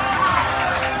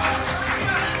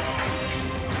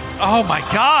 Oh my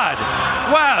God!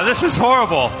 Wow, this is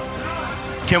horrible.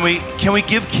 Can we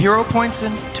give hero points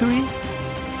in Tui?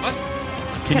 What?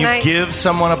 Can you I- give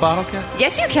someone a bottle cap?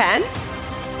 Yes, you can.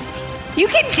 You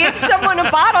can give someone a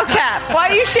bottle cap. Why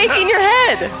are you shaking your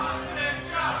head?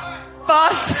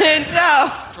 Boston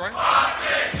Joe.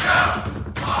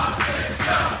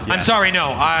 I'm sorry,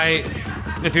 no.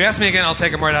 If you ask me again, I'll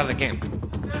take him right out of the game.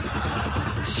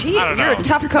 Gee, I don't you're know. a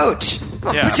tough coach.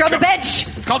 Yeah. Put you on the bench.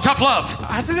 It's called tough love.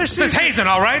 I think there's It's hazing,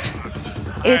 all right?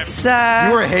 It's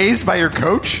You were hazed by your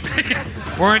coach?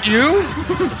 Weren't you?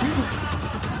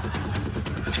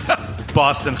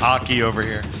 Boston hockey over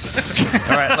here.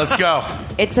 All right, let's go.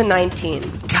 It's a 19.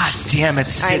 God damn it,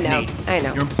 Sydney. I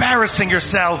know. You're embarrassing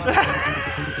yourself.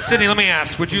 Sydney, let me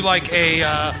ask. Would you like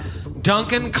a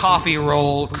Dunkin' coffee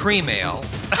roll cream ale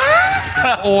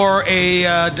or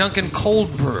a Dunkin'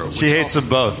 cold brew? She hates them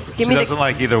both. Give She me the- doesn't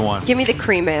like either one. Give me the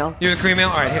cream ale. You have a cream ale?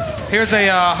 All right. Here's a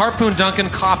Harpoon Dunkin'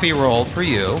 coffee roll for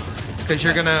you because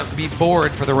you're going to be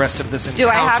bored for the rest of this encounter. Do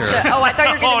I have to? Oh, I thought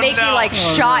you were going to make me no. like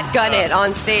shotgun it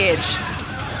on stage.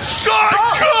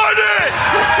 Shotgun it!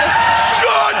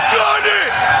 Shotgun it!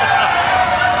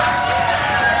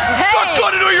 Hey,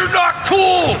 Shotgun it or you're not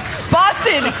cool!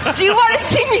 Boston, do you want to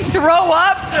see me throw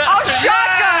up? I'll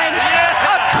shotgun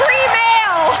a cream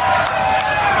ale.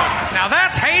 Now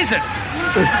that's hazing.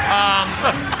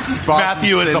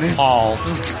 Matthew is appalled.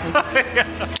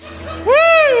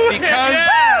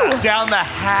 Because down the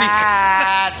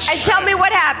hatch. And tell me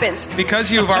what happens.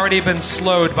 Because you've already been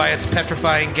slowed by its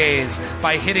petrifying gaze,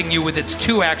 by hitting you with its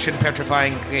 2-action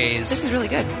petrifying gaze, This is really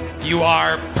good. you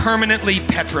are permanently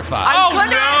petrified.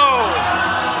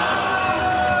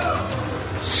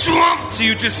 Swamp! So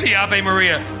you just see Ave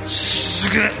Maria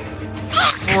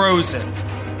frozen.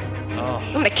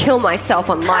 I'm going to kill myself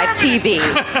on live TV.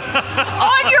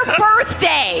 On your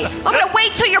birthday! I'm going to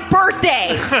wait till your birthday,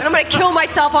 and I'm going to kill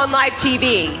myself on live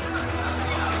TV.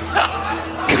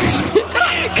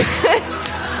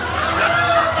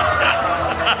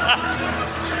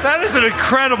 That is an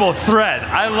incredible thread.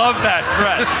 I love that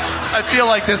thread. I feel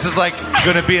like this is like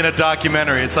going to be in a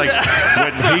documentary. It's like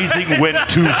when hazing went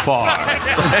too far.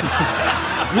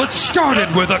 What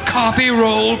started with a coffee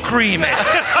roll creamy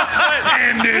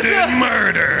ended in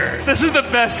murder. This is the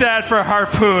best ad for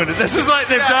Harpoon. This is like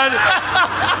they've done.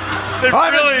 They've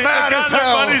I'm really as mad gotten as their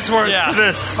hell. money's worth for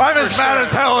this. I'm as mad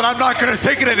as hell, and I'm not going to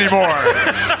take it anymore.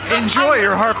 Enjoy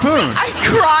your harpoon.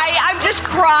 I'm just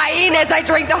crying as I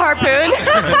drink the harpoon.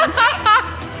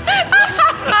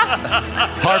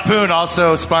 Harpoon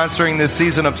also sponsoring this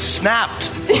season of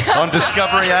Snapped on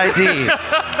Discovery ID.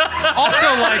 Also,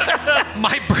 like,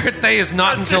 my birthday is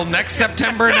not until next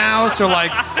September now, so,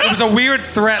 like, it was a weird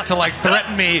threat to, like,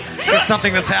 threaten me with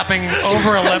something that's happening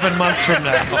over 11 months from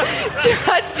now.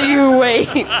 Just you wait.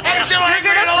 You're going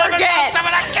to forget. I'm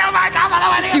going to kill myself on the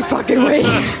way. Just you fucking wait.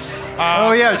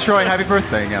 Oh, yeah, Troy, happy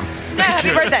birthday again. Yeah,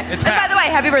 happy birthday. It's and by the way,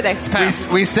 happy birthday.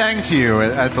 We sang to you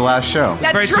at the last show.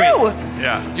 That's very true. sweet.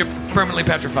 Yeah. You're permanently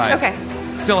petrified. Okay.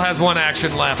 Still has 1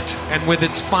 action left, and with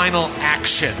its final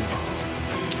action,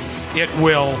 it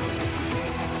will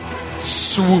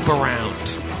swoop around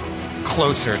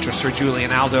closer to Sir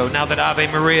Julian Aldo now that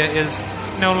Ave Maria is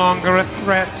no longer a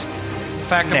threat. In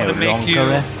fact, I'm going to make you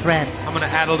a threat. I'm going to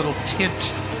add a little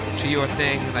tint to your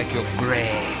thing, like your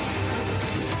gray.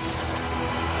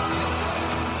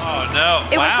 Oh no!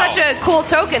 It was such a cool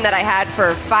token that I had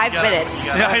for 5 minutes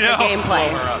of I know. the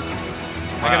gameplay.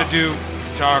 I got to do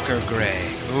darker gray.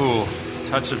 Ooh,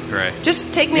 touch of gray.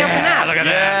 Just take me up and out. Look at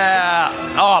that.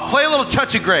 Yeah. Oh, play a little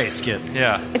touch of gray, Skid.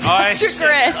 Yeah. Touch of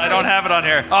gray. I don't have it on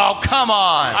here. Oh, come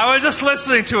on. I was just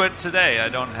listening to it today. I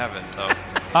don't have it though.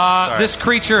 This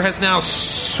creature has now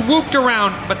swooped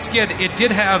around, but Skid, it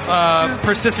did have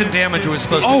persistent damage it was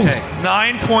supposed to take.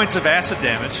 9 points of acid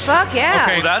damage. Fuck yeah.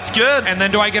 Okay. Oh, that's good. And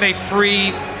then do I get a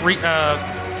free... what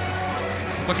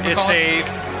can we It's call it?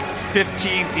 a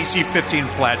 15 DC 15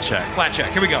 flat check. Flat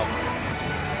check. Here we go.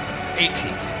 18.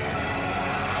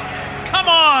 Come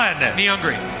on! Me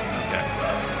hungry. Okay.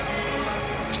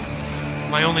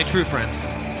 My only true friend.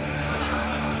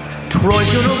 Troy's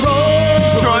gonna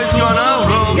roll. Troy's gonna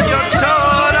roll your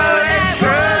total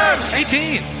express.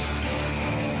 18.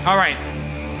 All right.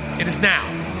 It is now.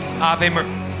 Ave Mar...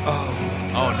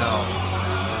 Oh no.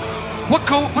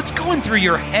 What's going through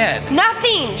your head?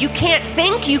 Nothing. You can't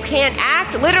think. You can't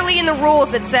act. Literally in the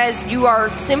rules it says you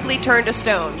are simply turned to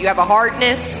stone. You have a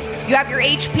hardness. You have your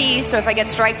HP, so if I get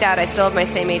striked out, I still have my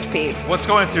same HP. What's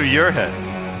going through your head?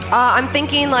 I'm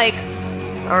thinking like,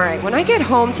 all right, when I get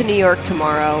home to New York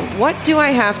tomorrow, what do I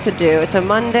have to do? It's a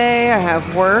Monday. I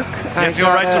have work. You have to go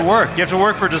right to work. You have to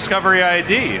work for Discovery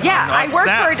ID. Yeah, on I work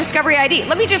Snap. for Discovery ID.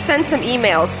 Let me just send some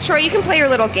emails. Troy, you can play your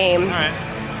little game. All right.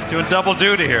 Doing double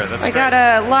duty here. That's I great. got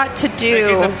a lot to do.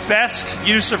 Making the best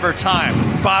use of her time.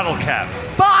 Bottle cap.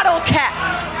 Bottle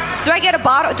cap. Do I get a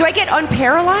bottle? Do I get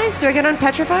unparalyzed? Do I get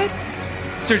unpetrified?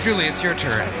 Sir Julie, it's your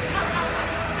turn.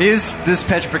 Is this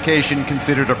petrification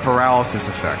considered a paralysis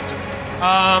effect?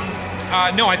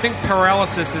 No, I think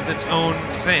paralysis is its own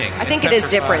thing. I think it is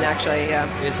different, actually. Yeah.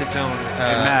 Is its own.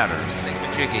 It matters.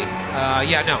 Jiggy.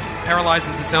 Yeah, no. Paralyzed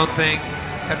is its own thing.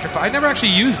 Petrified. I never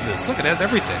actually used this. Look, it has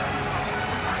everything.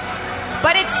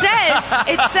 But it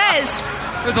says.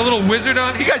 There's a little wizard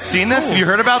on here. You guys seen this? Have you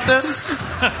heard about this?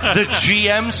 The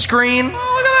GM screen? Oh,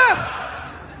 look at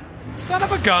that. Son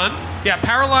of a gun. Yeah,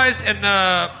 paralyzed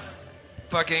and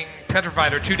fucking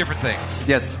petrified are two different things.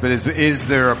 Yes, but is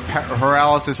there a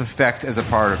paralysis effect as a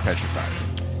part of petrified?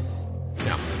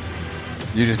 No.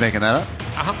 You just making that up?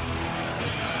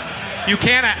 Uh-huh. You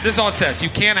can't act. This is all it says. You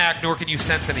can't act, nor can you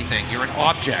sense anything. You're an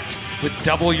object with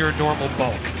double your normal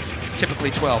bulk.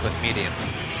 Typically 12 if medium,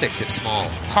 6 if small,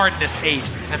 hardness 8,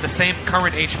 and the same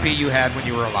current HP you had when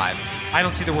you were alive. I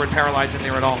don't see the word paralyzed in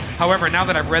there at all. However, now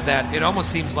that I've read that, it almost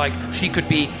seems like she could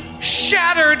be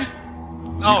shattered.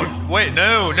 Oh, wait,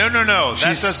 no.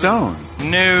 She's stone.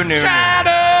 No.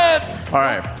 Shattered! All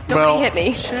right. Nobody Well, hit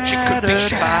me. She could be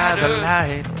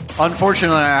shattered.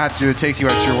 unfortunately, I have to take you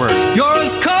at your word. You're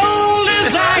as cold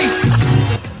as ice.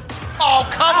 Oh,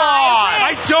 come on!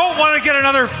 I don't want to get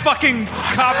another fucking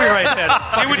copyright hit.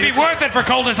 It would be worth it for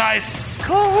Cold as Ice.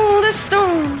 Cold as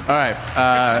stone. All right,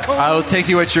 I'll take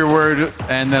you at your word,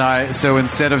 and then so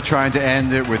instead of trying to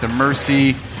end it with a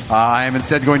mercy, I am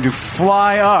instead going to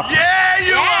fly up. Yeah,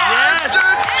 you are!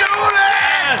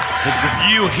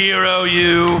 Yes! You hero,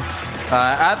 you.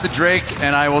 At the Drake,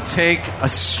 and I will take a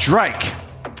strike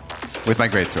with my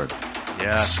greatsword.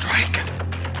 Yes. Strike.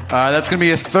 That's going to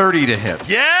be a 30 to hit.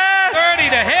 Yes! 30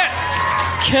 to hit.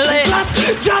 Kill it.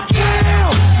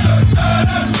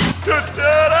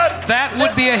 That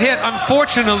would be a hit.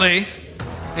 Unfortunately,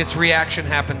 its reaction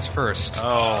happens first.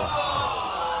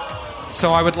 Oh.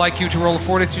 So I would like you to roll a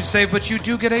fortitude save, but you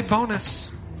do get a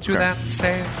bonus to that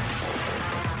save.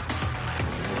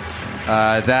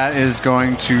 That is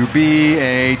going to be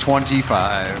a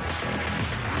 25.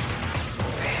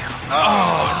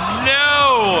 Oh,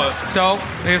 no! So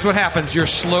here's what happens. You're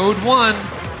slowed one.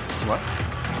 What?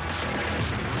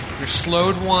 You're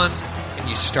slowed one, and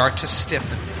you start to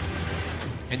stiffen.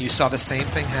 And you saw the same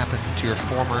thing happen to your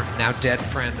former, now dead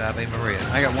friend, Ave Maria.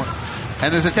 I got one.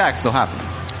 And this attack still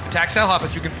happens. Attack still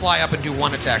happens. You can fly up and do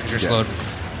one attack because you're slowed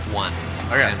one.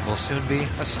 Okay. And will soon be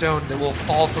a stone that will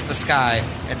fall from the sky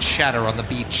and shatter on the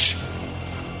beach.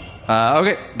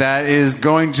 Okay, that is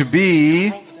going to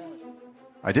be...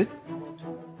 I did?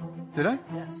 Did I?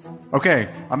 Yes. Okay,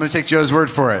 I'm going to take Joe's word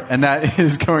for it, and that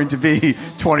is going to be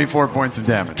 24 points of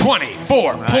damage.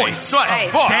 24 points.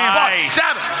 Nice.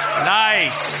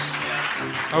 Nice.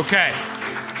 Okay.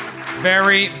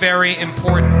 Very, very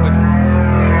important. But...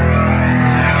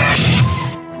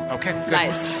 Okay, good.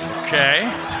 Nice. Okay.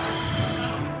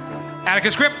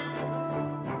 Atticus Grip.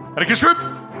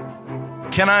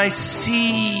 Can I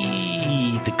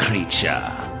see the creature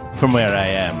from where I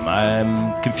am?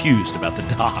 I'm confused about the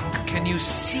dark. Can you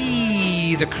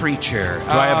see the creature?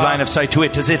 Do I have line of sight to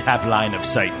it? Does it have line of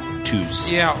sight to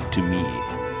me?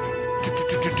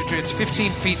 It's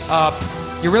 15 feet up.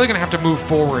 You're really going to have to move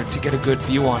forward to get a good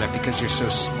view on it because you're so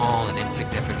small and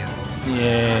insignificant.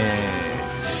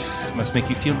 Yes. Must make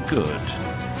you feel good.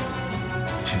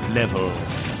 To level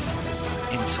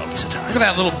insults at us. Look at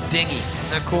that little dinghy. Isn't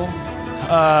that cool?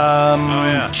 Oh,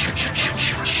 yeah.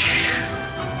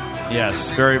 Yes,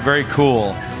 very, very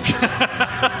cool.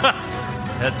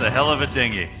 That's a hell of a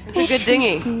dinghy. It's a good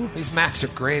dinghy. These maps are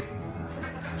great.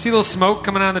 See a little smoke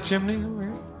coming out of the chimney?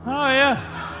 Oh, yeah.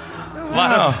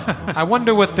 Wow. I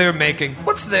wonder what they're making.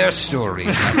 What's their story?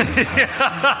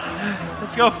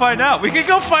 Let's go find out. We could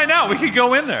go find out. We could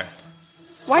go in there.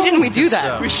 Why didn't we do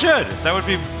that? We should. That would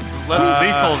be less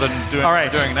lethal than doing all what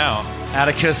right. we're doing now.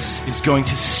 Atticus is going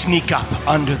to sneak up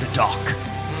under the dock.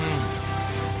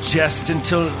 Just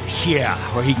until here,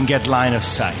 where he can get line of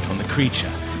sight on the creature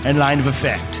and line of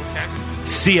effect. Okay.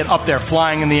 See it up there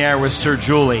flying in the air with Sir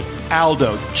Julie.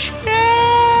 Aldo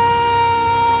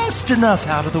just enough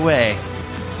out of the way.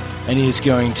 And he's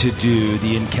going to do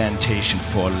the incantation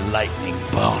for lightning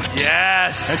bolt.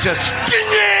 Yes. And just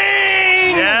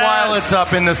while it's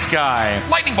up in the sky.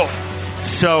 Lightning bolt.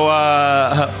 So,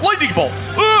 lightning bolt.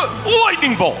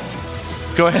 Lightning bolt.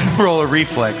 Go ahead and roll a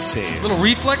reflex save. Little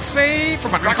reflex save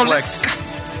from a Reflex.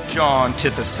 Dracolisk. John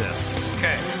Tithesis.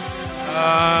 Okay.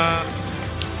 All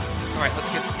right, let's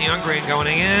get Neon Green going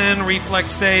in. Reflex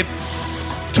save.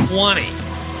 20.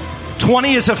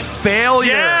 20 is a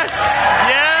failure. Yes.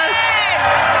 Yeah.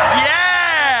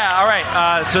 All right.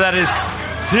 So that is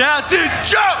Boston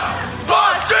Joe.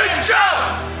 Boston Joe.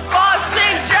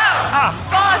 Boston Joe.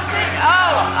 Boston.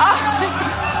 Oh.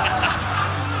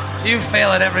 You fail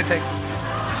at everything.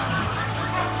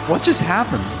 What just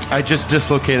happened? I just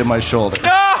dislocated my shoulder. No.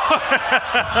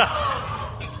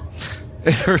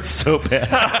 It hurts so bad.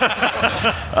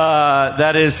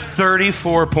 That is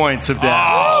 34 points of damage.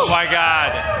 Oh my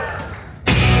God.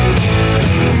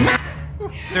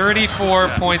 34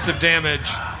 points of damage.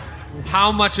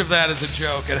 How much of that is a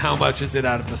joke and how much is it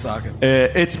out of the socket?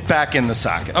 It's back in the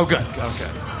socket. Oh, good. Okay.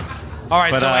 All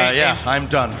right, But so I'm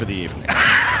done for the evening.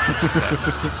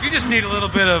 you just need a little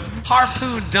bit of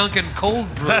Harpoon Dunkin'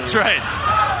 cold brew. That's right.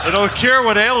 It'll cure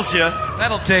what ails you.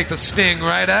 That'll take the sting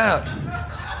right out.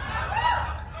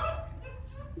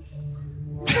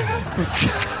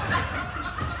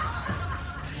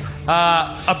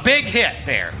 A big hit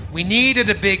there. We needed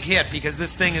a big hit because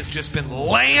this thing has just been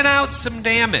laying out some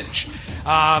damage.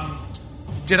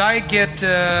 Did I get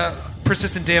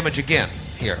persistent damage again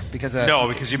here? Because No,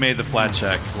 because you made the flat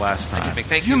check last time.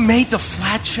 Thank You you. made the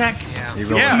flat check? Yeah.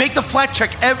 You make the flat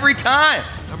check every time.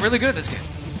 I'm really good at this game.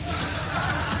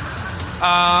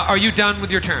 Are you done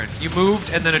with your turn? You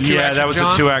moved and then a two-action. Yeah, that was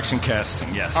John? a 2-action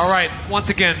casting, yes. All right. Once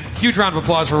again, huge round of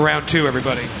applause for round 2,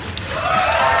 everybody.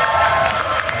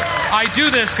 I do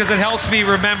this because it helps me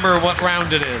remember what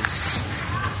round it is.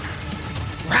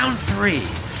 Round 3.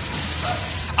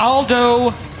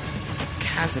 Aldo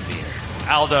Casimir.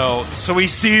 Aldo, so he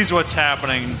sees what's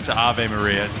happening to Ave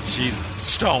Maria. She's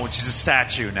stoned. She's a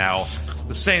statue now.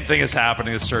 The same thing is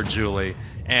happening to Sir Julie.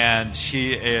 And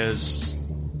she is,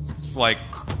 like,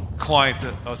 clawing...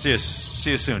 see you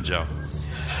soon, Joe.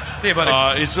 See you,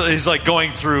 buddy. He's like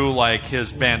going through like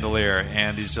his bandolier,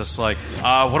 and he's just like,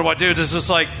 "What do I do?" It's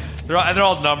just like they're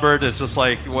all numbered. It's just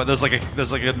like there's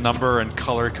like a number and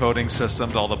color coding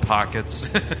system to all the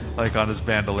pockets, like on his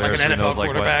bandolier. Like an NFL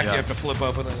quarterback, you have to flip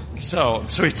open it.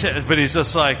 But he's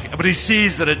just like, but he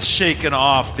sees that it's shaken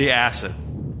off the acid,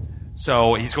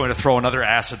 so he's going to throw another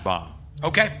acid bomb.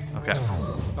 Okay.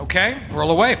 Roll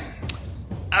away.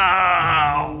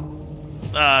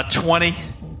 20.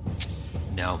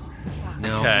 No.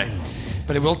 Okay.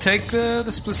 But it will take the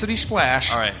Splicity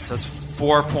Splash. All right, so that's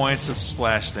 4 points of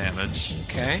splash damage.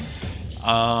 Okay.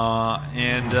 Oh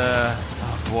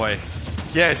boy.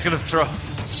 Yeah, he's going to throw...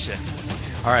 Shit.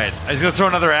 All right, he's going to throw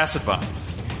another acid bomb.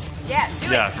 Yeah, do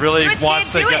it. Yeah, really do it,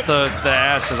 wants kid, to get the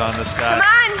acid on this guy. Come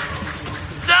on.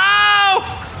 No!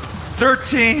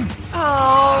 13.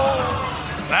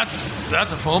 Oh.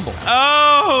 That's a fumble.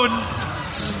 Oh,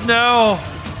 no.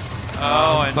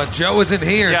 Oh, and But Joe isn't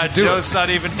here to do Joe's it.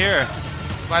 not even here.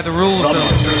 By the rules of...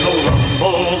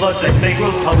 Rumble, the dice they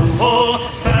will tumble,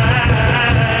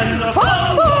 and the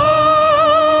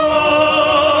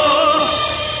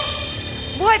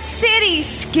What city,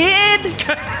 Skid?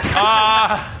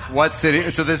 What city?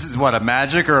 So this is what, a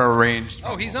magic or a ranged?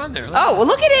 Oh, he's on there. Oh, well,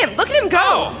 look at him. Look at him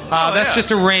go. That's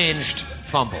just a ranged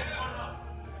fumble.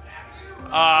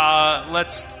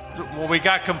 Well, we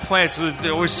got complaints. They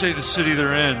always say the city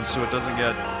they're in, so it doesn't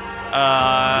get...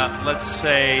 let's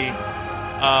say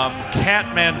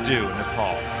Kathmandu,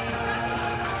 Nepal.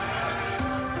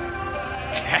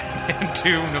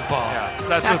 Kathmandu, Nepal. Yeah, so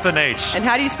that's with an H. And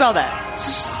how do you spell that?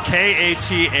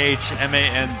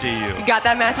 Kathmandu. You got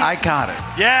that, Matthew? I got it.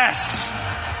 Yes!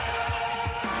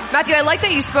 Matthew, I like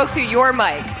that you spoke through your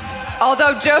mic,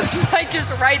 although Joe's mic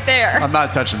is right there. I'm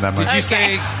not touching that much. Did you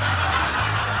say...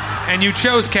 And you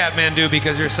chose Kathmandu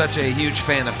because you're such a huge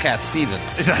fan of Cat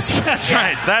Stevens. That's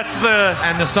right. That's the...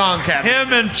 And the song Kathmandu.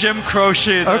 Him and Jim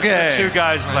Croce. Those are the two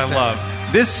guys that I love.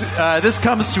 This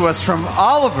comes to us from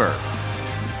Oliver.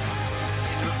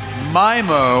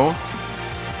 Mimo.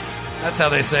 That's how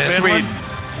they say it. Sweden.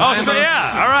 Oh, so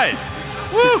yeah. All right.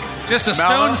 Woo! Just a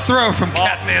stone's throw from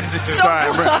Kathmandu.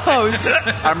 So close.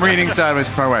 I'm reading sideways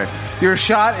far away. Your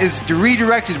shot is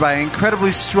redirected by an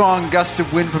incredibly strong gust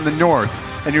of wind from the north,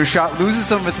 and your shot loses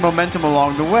some of its momentum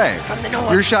along the way. From the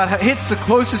north. Your shot hits the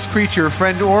closest creature,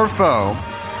 friend or foe,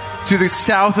 to the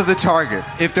south of the target.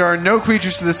 If there are no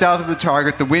creatures to the south of the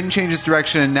target, the wind changes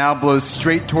direction and now blows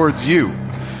straight towards you.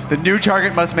 The new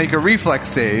target must make a reflex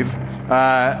save,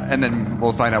 and then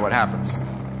we'll find out what happens.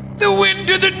 The wind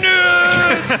to the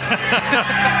north!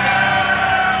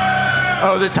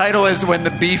 Oh, the title is When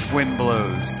the Beef Wind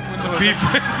Blows.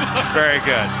 Very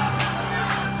good.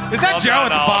 Is that Well Joe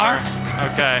done, at the bar? Oliver.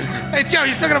 Okay. Hey, Joe,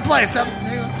 you still going to play stuff?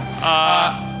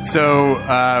 So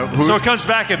it comes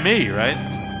back at me, right?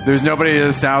 there's nobody to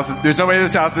the south. There's nobody to the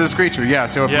south of this creature. Yeah,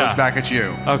 so it blows back at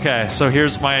you. Okay, so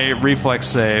here's my reflex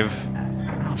save.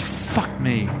 Oh, fuck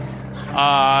me.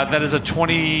 That is a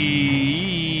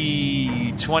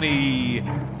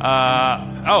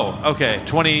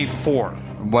 24.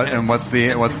 What's the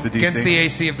DC? Against the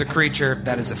AC of the creature,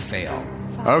 that is a fail.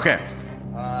 Okay.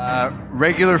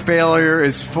 Regular failure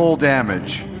is full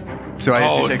damage. So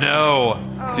Oh, you take, no.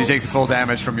 So you take the full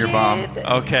damage from your bomb.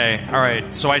 Okay, all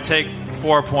right. So I take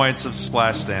 4 points of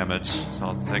splash damage. So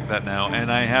I'll take that now.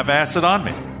 And I have acid on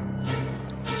me.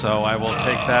 So I will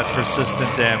take that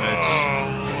persistent damage.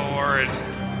 Oh, Lord.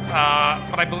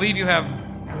 But I believe you have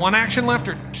one action left,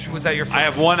 or was that your first? I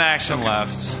have one action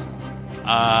left.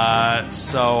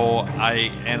 So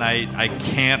I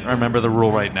can't remember the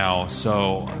rule right now.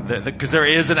 So because there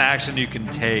is an action you can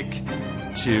take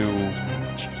to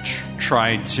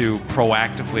try to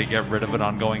proactively get rid of an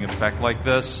ongoing effect like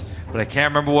this, but I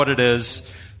can't remember what it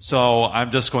is. So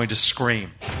I'm just going to scream.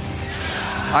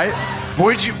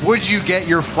 Would you get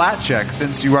your flat check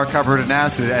since you are covered in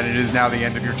acid and it is now the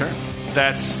end of your turn?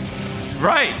 That's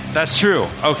right. That's true.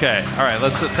 Okay. All right.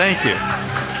 Thank you.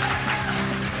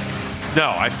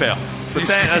 No, I failed. So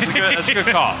that's a good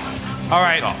call. All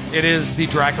right. It is the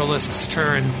Dracolisk's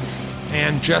turn,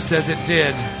 and just as it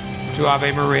did to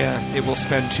Ave Maria, it will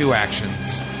spend 2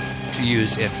 actions to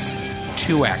use its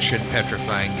 2-action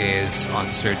Petrifying Gaze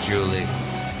on Sir Julie.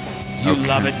 You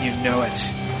love it, you know it.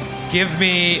 Give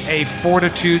me a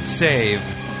Fortitude save,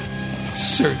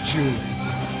 Sir Julie.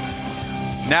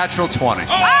 Natural 20. Oh,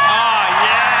 yeah.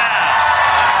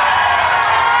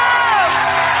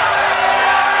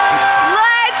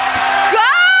 Let's go!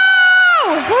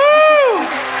 Woo!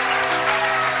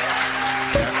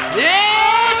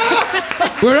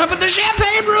 Yeah! We're up in the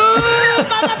champagne room,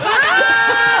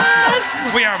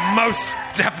 motherfuckers! We are most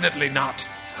definitely not.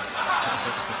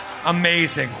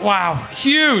 Amazing. Wow.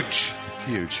 Huge.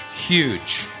 Huge.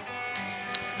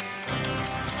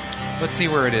 Let's see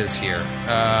where it is here.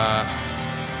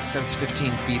 Since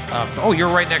 15 feet up. Oh, you're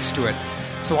right next to it.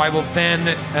 So I will then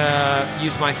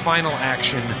use my final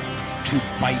action to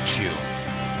bite you.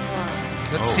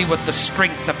 Let's see what the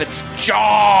strengths of its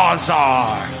jaws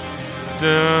are.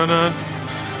 Dun-dun,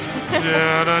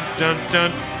 dun-dun,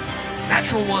 dun-dun.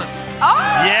 Natural 1.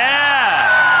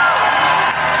 Yeah!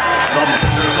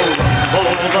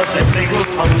 Rumble, the thing will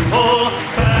tumble,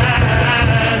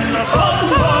 fan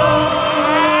fumble.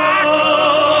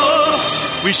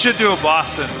 We should do a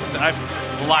Boston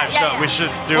live show. We should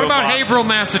do What a about Boston. Haverhill,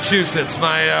 Massachusetts,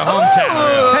 my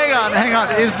hometown? Hang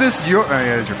on. Is this your... Oh,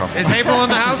 yeah, it is your phone. Is Haverhill in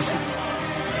the house?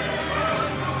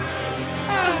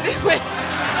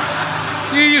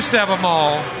 You used to have them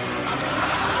all.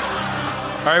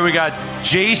 All right, we got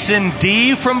Jason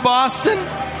D from Boston.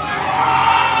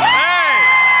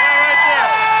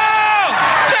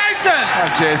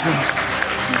 Jason.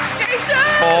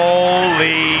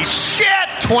 Holy shit!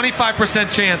 25%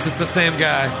 chance it's the same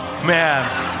guy. Man.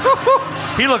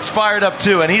 He looks fired up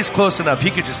too, and he's close enough.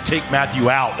 He could just take Matthew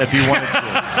out if he wanted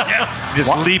to.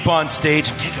 Just leap on stage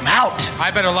and take him out. I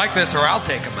better like this or I'll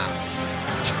take him out.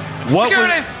 What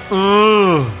Security!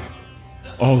 Oh,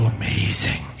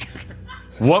 amazing.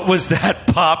 What was that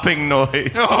popping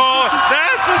noise? Oh,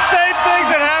 that's the same thing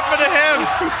that happened to him.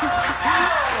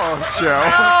 Joe.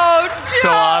 Oh, So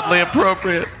oddly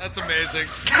appropriate. That's amazing.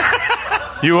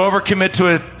 You overcommit to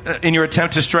it in your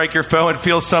attempt to strike your foe and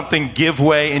feel something give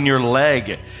way in your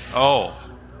leg. Oh.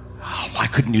 Why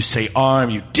couldn't you say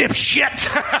arm, you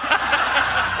dipshit?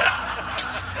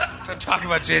 Don't talk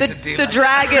about Jason D. the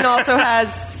dragon also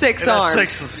has 6 It has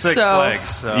arms. six so legs.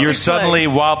 So. Your 6 suddenly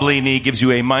legs. wobbly knee gives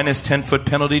you a minus 10-foot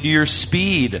penalty to your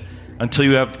speed until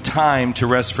you have time to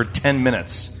rest for 10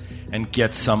 minutes and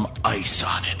get some ice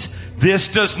on it. This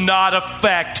does not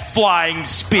affect flying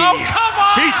speed. Oh, come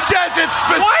on! He says it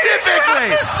specifically. Why did you have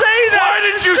to say that? Why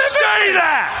did you say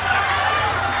that?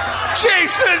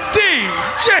 Jason D.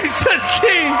 Jason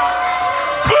D.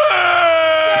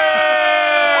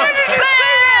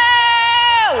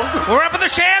 We're up in the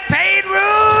champagne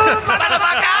room,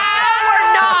 motherfucker!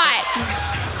 We're not.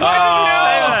 Why did you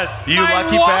say that? You My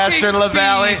lucky walking bastard,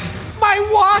 LaValle. speed. My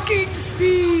walking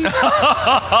speed.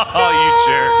 Oh, you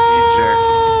jerk.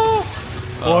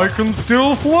 I can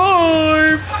still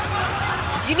fly.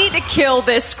 You need to kill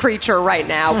this creature right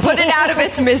now. Put it out of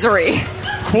its misery.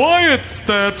 Quiet,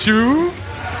 statue.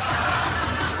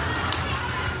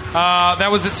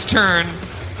 That was its turn.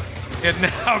 It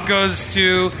now goes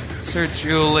to Sir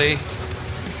Julie.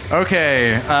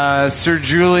 Okay, Sir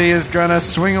Julie is gonna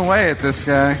swing away at this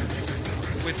guy.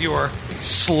 With your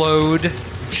slowed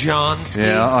John ski.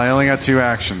 Yeah, I only got 2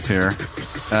 actions here.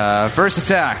 First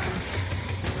attack.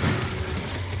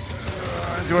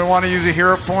 Do I want to use a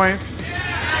hero point?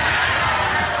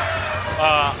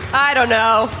 I don't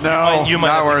know. No, You might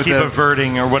not have worth to keep it.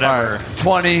 averting or whatever. All right,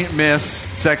 20 miss.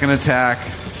 Second attack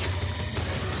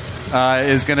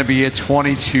is going to be a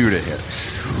 22 to hit.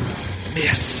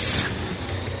 Miss.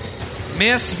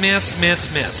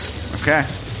 Miss. Okay.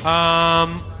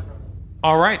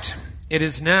 All right. It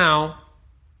is now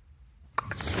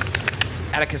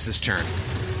Atticus's turn.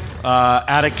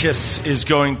 Atticus is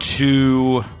going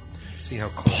to... See how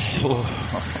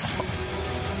close.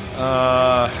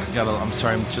 I'm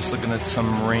sorry, I'm just looking at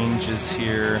some ranges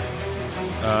here.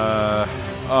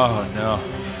 Oh, no.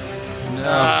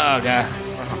 Oh, God.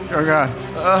 Oh, God.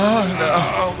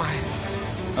 Oh, my.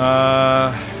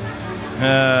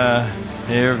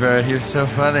 You're so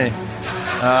funny.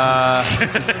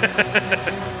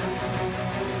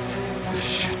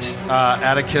 Shit.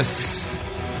 Atticus,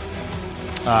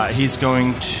 he's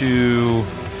going to...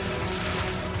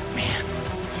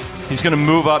 He's going to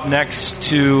move up next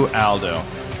to Aldo.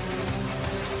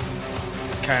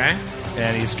 Okay.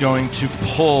 And he's going to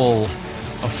pull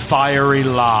a fiery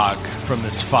log from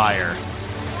this fire.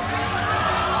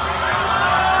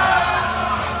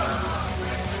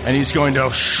 And he's going to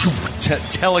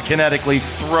telekinetically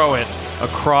throw it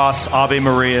across Ave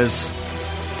Maria's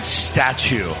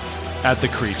statue at the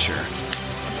creature.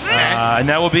 And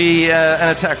that will be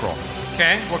an attack roll.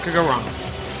 Okay. What could go wrong?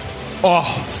 Oh,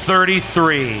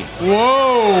 33.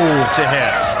 Whoa. To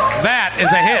hit. That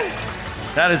is a hit.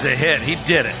 That is a hit. He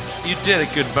did it. You did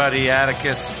it, good buddy,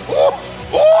 Atticus. Ooh,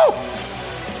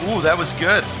 that was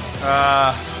good.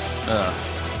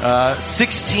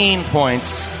 16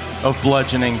 points of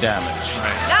bludgeoning damage.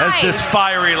 Nice. As this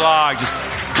fiery log just...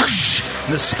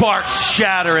 and the sparks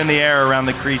shatter in the air around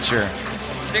the creature.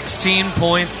 16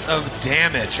 points of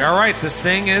damage. All right, this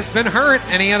thing has been hurt.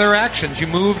 Any other actions? You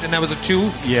moved, and that was a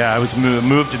 2? Yeah, I was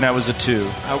moved, and that was a 2.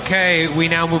 Okay, we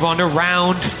now move on to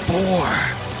round 4.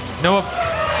 Noah.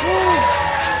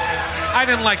 I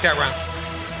didn't like that round.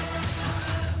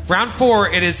 Round 4,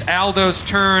 it is Aldo's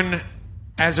turn.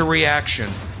 As a reaction,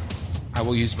 I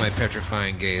will use my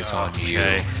petrifying gaze on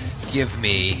you. Give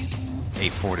me a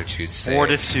fortitude save.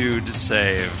 Fortitude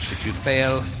save. Should you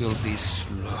fail, you'll be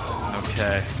slow.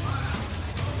 Okay.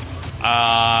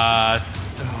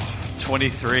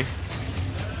 23.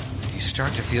 You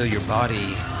start to feel your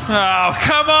body. Oh,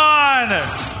 come on!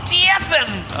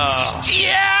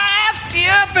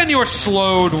 Stephen, you're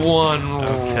slowed 1.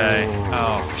 Okay.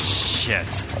 Oh,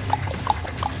 shit.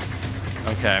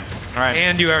 Okay. All right.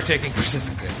 And you are taking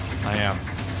persistent damage. I am.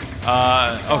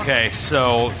 Okay,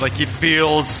 so, like, he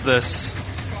feels this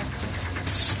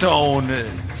stone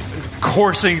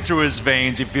coursing through his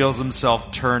veins. He feels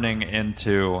himself turning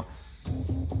into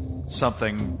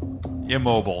something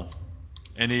immobile.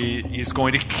 And he's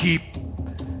going to keep...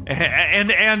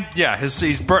 And yeah,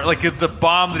 he's burnt, like, the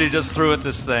bomb that he just threw at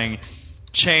this thing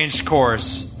changed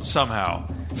course somehow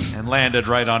and landed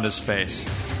right on his face.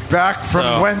 Back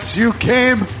from whence you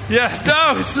came. Yeah,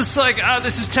 no, it's just like,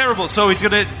 this is terrible. So he's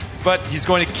going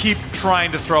to keep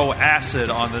trying to throw acid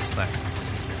on this thing.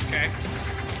 Okay.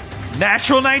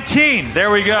 Natural 19.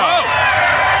 There we go.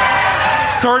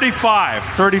 Oh. 35.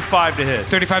 35 to hit.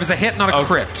 35 is a hit, not a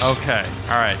crit. Okay.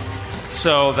 All right.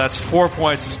 So that's 4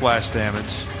 points of splash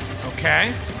damage.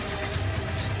 Okay.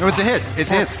 No, it's a hit.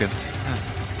 It's a hit, Skid.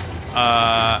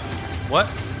 What?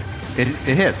 It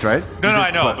hits, right? No,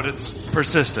 I know, but it's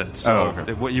persistent. So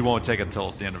okay. You won't take it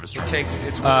until the end of his turn.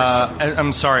 It's worse.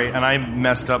 I'm sorry, and I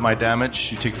messed up my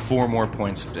damage. You take 4 more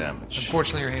points of damage.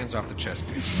 Unfortunately, your hand's off the chest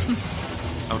piece.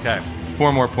 Okay.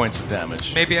 4 more points of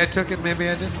damage. Maybe I took it, maybe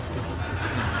I didn't.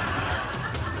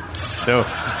 So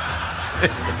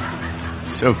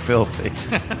filthy.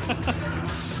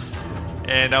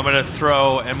 And I'm going to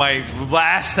throw, in my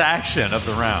last action of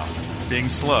the round, being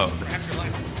slowed,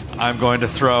 I'm going to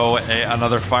throw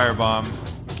another firebomb.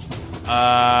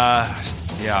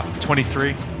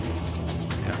 23. Yeah,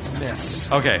 it's a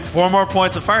miss. Okay, 4 more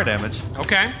points of fire damage.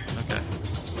 Okay. Okay.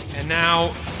 And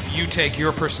now you take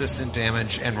your persistent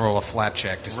damage and roll a flat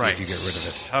check to see if you get rid of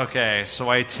it. Okay, so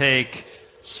I take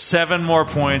 7 more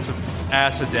points of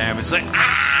acid damage. It's like,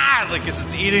 like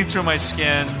it's eating through my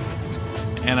skin,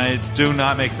 and I do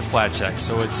not make the flat check,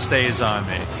 so it stays on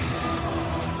me.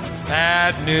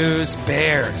 Bad news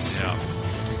bears. Yeah.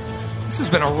 This has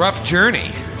been a rough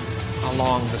journey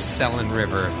along the Selin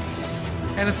River,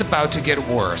 and it's about to get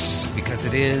worse because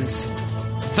it is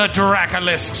the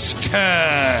Dracolisk's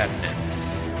turn.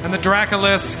 And the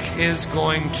Dracolisk is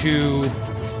going to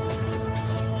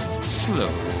slow.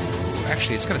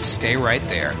 Actually, it's going to stay right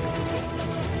there.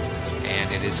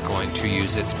 And it is going to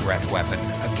use its breath weapon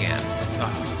again.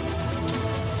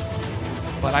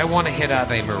 But I want to hit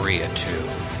Ave Maria too.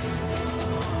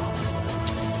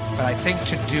 But I think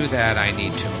to do that, I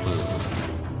need to move.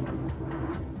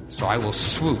 So I will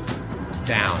swoop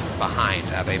down behind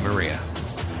Ave Maria.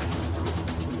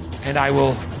 And I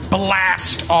will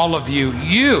blast all of you.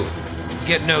 You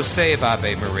get no save,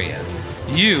 Ave Maria.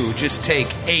 You just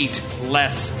take 8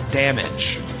 less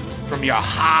damage from your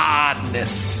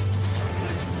hardness.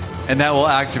 And that will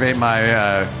activate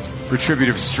my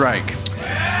retributive strike.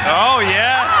 Oh,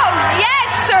 yes! Oh,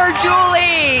 yes, Sir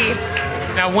Julie!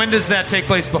 Now, when does that take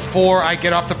place? Before I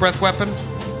get off the breath weapon?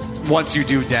 Once you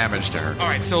do damage to her. All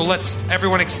right, so let's,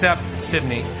 everyone except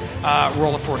Sydney,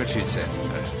 roll a fortitude save.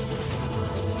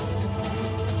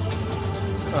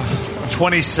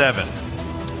 27.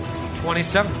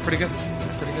 27, pretty good.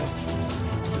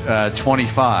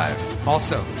 25.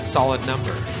 Also, solid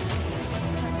number.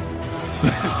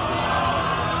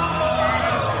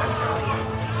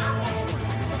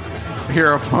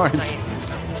 Hero point.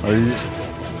 Are you...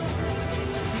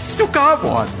 Still got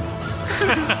one.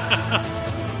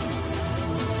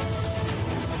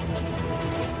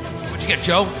 What'd you get,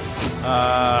 Joe?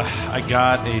 I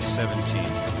got a 17.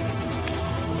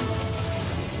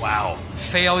 Wow.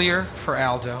 Failure for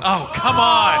Aldo. Oh, come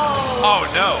on. Oh,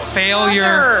 no.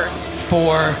 Failure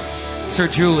for Sir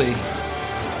Julie.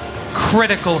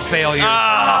 Critical failure.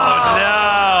 Oh,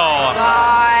 no.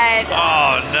 God.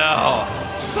 Oh, no.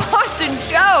 Boston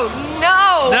Joe,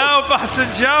 no. No, Boston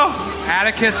Joe.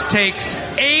 Atticus takes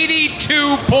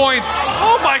 82 points.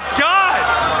 Oh my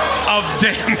god! Of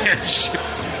damage.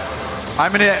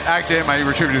 I'm going to activate my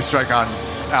retributive strike on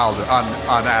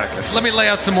Atticus. Let me lay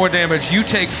out some more damage. You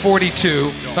take 41.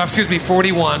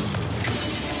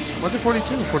 Was it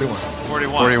 42 or 41?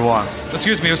 41.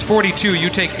 Excuse me, it was 42. You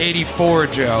take 84,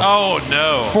 Joe. Oh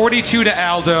no. 42 to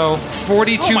Aldo,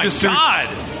 42 Oh my to god!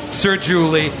 Sir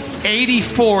Julie,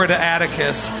 84 to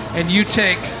Atticus, and you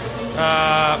take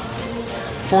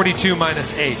 42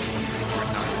 minus 8.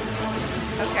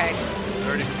 Okay.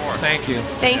 34. Thank you.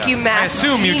 Thank you, Matt. I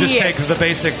assume you just take Genius. the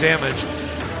basic damage.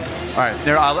 All right,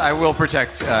 there, I will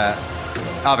protect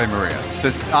Ave Maria.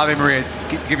 So, Ave Maria,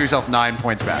 give yourself 9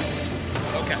 points back.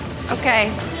 Okay.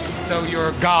 Okay. So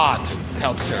your god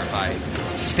helps her by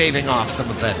staving off some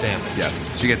of that damage.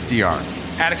 Yes, she gets DR.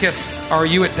 Atticus, are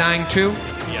you at dying too?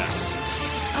 Yes.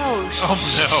 Oh, no.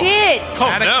 shit. Oh,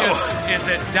 Atticus is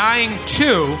at dying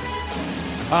 2.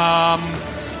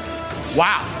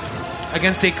 Wow.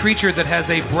 Against a creature that has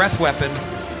a breath weapon.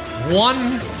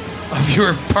 One of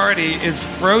your party is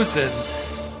frozen.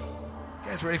 You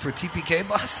guys ready for TPK,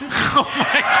 Boston? Oh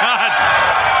my god!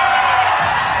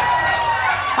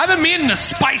 I've been meaning to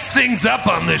spice things up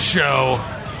on this show.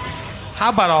 How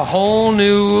about a whole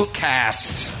new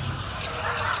cast?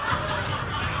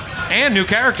 And new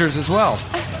characters as well.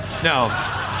 No.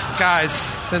 Guys,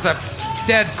 there's a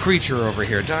dead creature over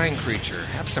here, dying creature.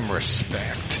 Have some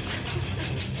respect.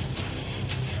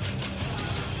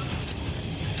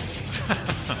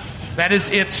 That is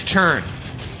its turn.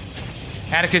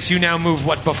 Atticus, you now move,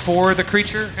 what, before the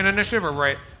creature in initiative or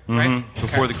right? Right?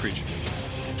 Before the creature.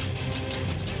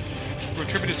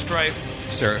 Retributive strike,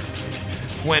 sir,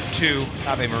 went to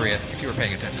Ave Maria, if you were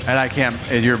paying attention. And I can't,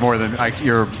 and you're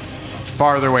you're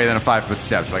farther away than a 5-foot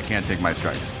step, so I can't take my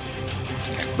strike.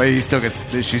 But she still gets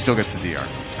the DR.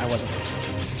 I wasn't listening.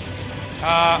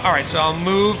 All right, so I'll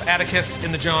move Atticus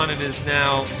in the John. It is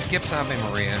now skips Ave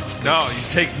Maria. No, you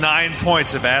take 9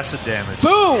 points of acid damage.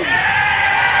 Boom!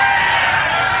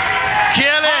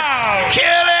 Kill it! Wow. Kill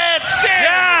it!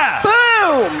 Yeah!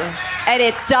 Boom! And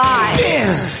it dies.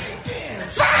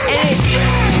 And it's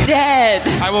dead.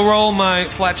 I will roll my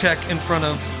flat check in front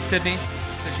of Sydney,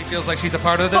 so she feels like she's a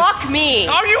part of this. Fuck me.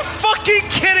 Are you fucking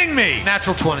kidding me?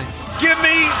 Natural 20. Give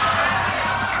me...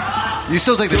 You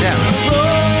still take the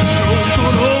damage.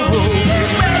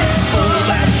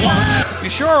 You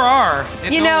sure are.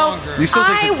 It You no know, longer. You still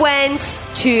take I went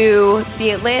to the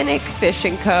Atlantic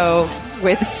Fishing Co.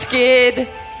 with Skid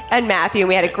and Matthew, and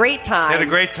we had a great time. Had a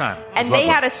great time. And they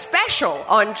had a special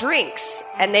on drinks,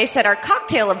 and they said our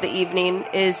cocktail of the evening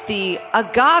is the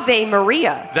Agave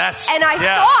Maria. And I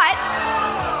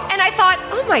thought,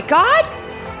 oh my God,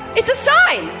 it's a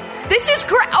sign. This is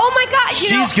great. Oh my God.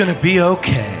 She's going to be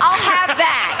okay. I'll have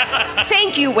that.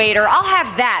 Thank you, waiter. I'll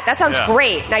have that. That sounds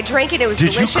great. And I drank it. It was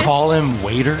Did delicious. you call him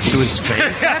waiter to his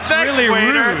face? That's really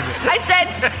rude. I said,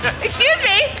 excuse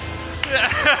me,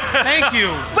 Thank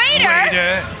you.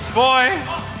 waiter. Boy.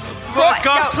 Boy,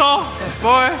 Garçon.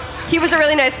 Boy. He was a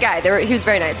really nice guy. He was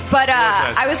very nice. But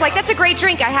nice. I was like, that's a great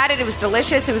drink. I had it. It was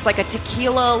delicious. It was like a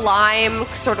tequila, lime,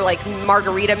 sort of like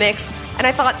margarita mix. And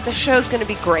I thought, the show's going to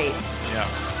be great. Yeah.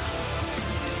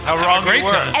 How wrong great you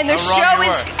were. time. And the How wrong show you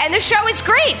is were. and the show is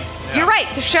great. Yeah. You're right.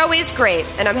 The show is great.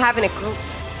 And I'm having an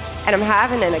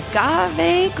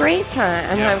agave great time.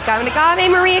 I'm having an agave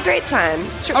Maria great time.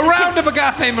 A round of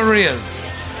Agave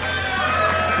Marias.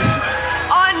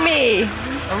 On me.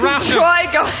 A round Troy,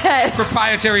 go ahead. of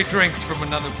proprietary drinks from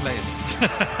another place.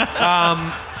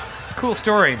 Cool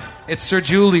story. It's Sir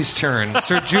Julie's turn.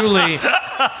 Sir Julie,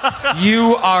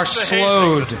 you are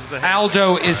slowed.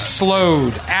 Aldo is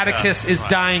slowed. Atticus is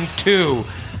dying too.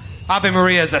 Ave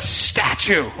Maria is a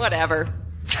statue. Whatever.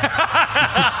 See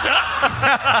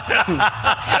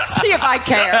if I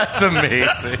care. That's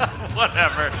amazing.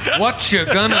 Whatever. What you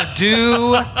gonna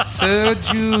do, Sir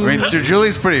Julie? I mean, Sir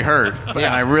Julie's pretty hurt, and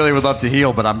I really would love to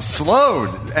heal, but I'm slowed,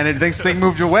 and this thing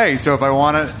moved away, so if I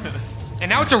want to... And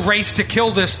now it's a race to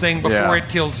kill this thing before Yeah. it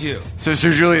kills you. So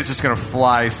Sir Julie is just going to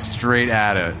fly straight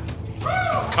at it.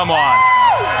 Come on.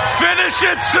 Finish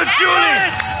it, Sir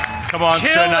Julie. Come on,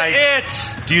 Kill Sir Knight.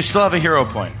 it. Do you still have a hero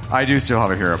point? I do still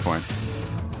have a hero point.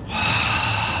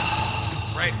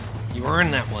 That's right. You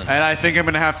earned that one. And I think I'm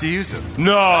going to have to use it.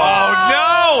 No.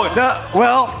 Oh, no.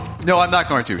 No, I'm not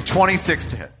going to. 26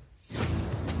 to hit.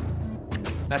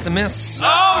 That's a miss.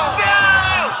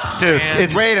 Oh, Dude,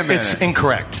 And- Wait a minute. It's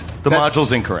incorrect. The That's-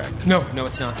 module's incorrect. No,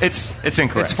 it's not. It's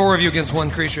incorrect. It's 4 of you against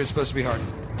 1 creature. It's supposed to be hard.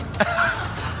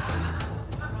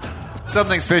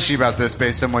 Something's fishy about this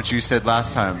based on what you said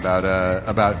last time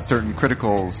about certain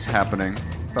criticals happening.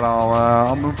 But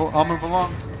I'll move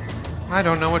along. I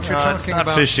don't know what you're It's talking not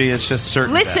about. fishy. It's just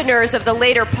certain. Listeners of the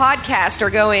later podcast are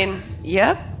going,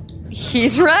 yep,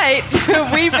 he's right.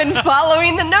 We've been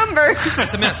following the numbers.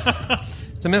 It's a myth.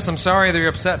 It's a myth. I'm sorry that you're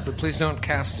upset, but please don't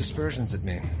cast dispersions at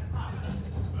me.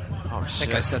 I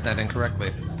think I said that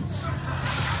incorrectly.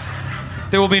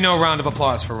 There will be no round of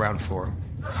applause for round 4.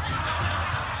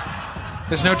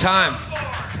 There's no time.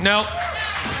 No.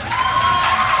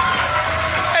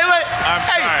 I'm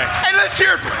sorry. Hey, let's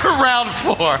hear it for round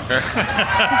 4.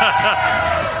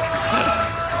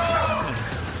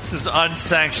 This is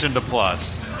unsanctioned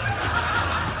applause.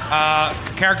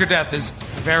 Character death is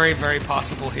very, very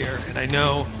possible here, and I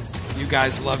know you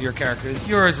guys love your characters.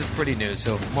 Yours is pretty new,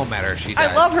 so it won't matter if she dies.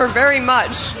 I love her very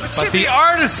much. But the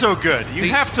art is so good. You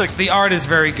have to. The art is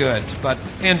very good, but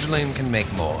Angeline can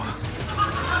make more.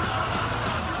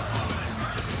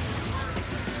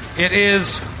 It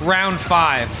is round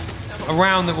 5, a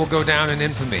round that will go down in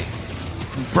infamy.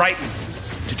 From Brighton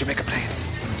to Jamaica Plains.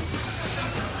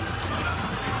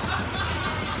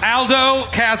 Aldo,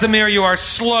 Casimir, you are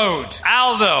slowed.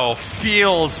 Aldo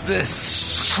feels this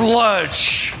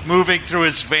sludge moving through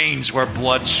his veins where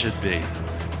blood should be.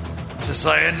 It's just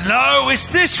like, no, is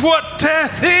this what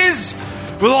death is?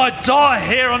 Will I die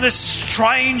here on this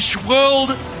strange world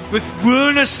with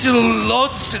Werner still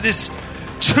lodged in this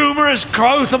tumorous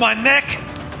growth on my neck?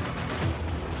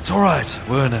 It's all right,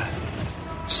 Werner.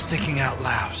 Just thinking out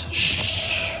loud.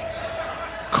 Shh.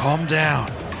 Calm down.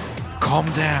 Calm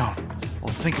down. I'll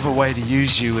think of a way to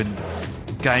use you in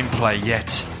gameplay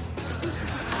yet.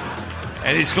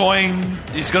 And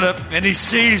he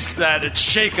sees that it's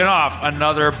shaken off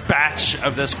another batch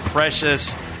of this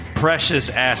precious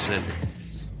acid.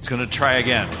 It's going to try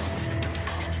again.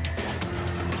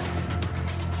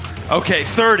 Okay,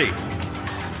 30.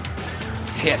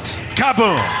 Hit.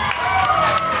 Kaboom!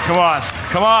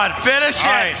 Come on, finish it.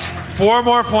 All right, 4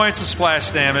 more points of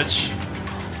splash damage.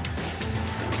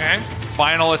 Okay.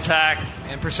 Final attack.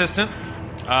 And persistent.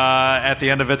 At the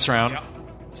end of its round. Yep.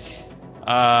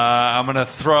 I'm going to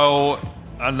throw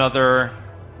another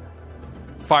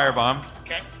firebomb.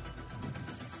 Okay.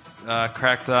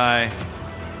 Cracked die.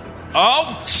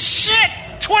 Oh, shit!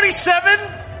 27?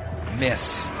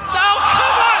 Miss. Oh,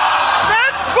 come on!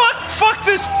 Fuck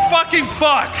this fucking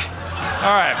fuck!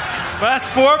 Alright. But that's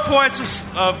 4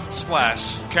 points of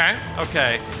splash.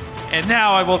 Okay. And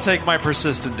now I will take my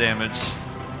persistent damage.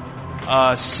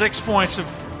 6 points of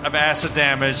acid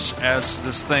damage as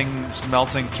this thing's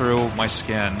melting through my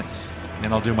skin.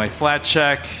 And I'll do my flat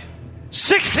check.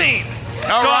 16!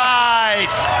 All right.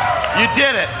 You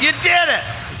did it.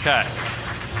 Okay.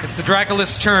 It's the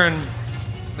Draculus' turn.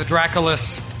 The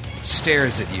Draculus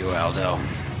stares at you, Aldo.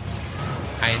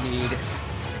 I need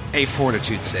a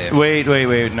fortitude save. Wait.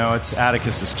 No, it's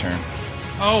Atticus's turn.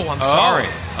 Oh, I'm sorry.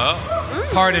 Oh.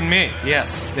 Pardon me.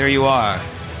 Yes, there you are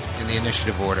in the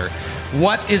initiative order.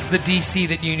 What is the DC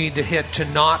that you need to hit to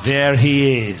not... There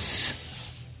he is.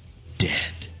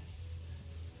 Dead.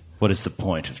 What is the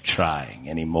point of trying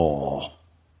anymore?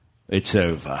 It's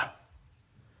over.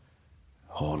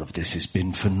 All of this has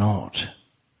been for naught.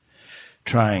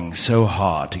 Trying so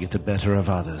hard to get the better of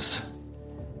others.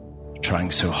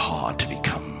 Trying so hard to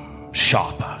become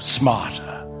sharper,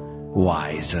 smarter,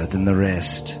 wiser than the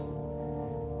rest.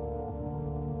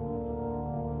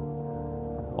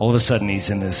 All of a sudden he's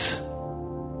in this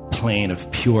plane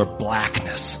of pure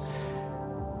blackness.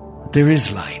 There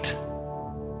is light.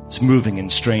 It's moving in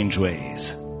strange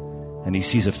ways. And he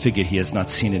sees a figure he has not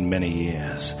seen in many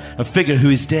years. A figure who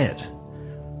is dead.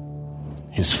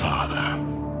 His father.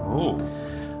 Oh.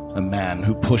 A man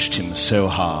who pushed him so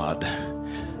hard.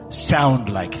 Sound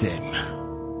like them.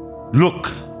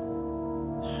 Look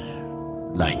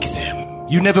like them.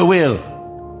 You never will.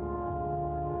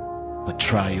 But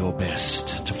try your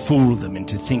best to fool them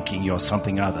into thinking you're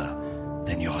something other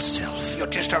than yourself. You're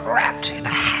just a rat in a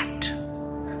hat.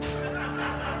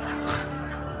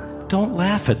 Don't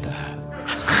laugh at that.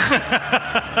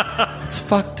 It's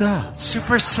fucked up.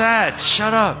 Super sad.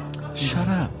 Shut up. Shut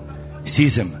up. He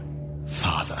sees him.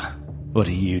 Father, what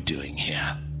are you doing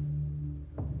here?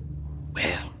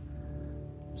 Well,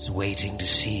 I was waiting to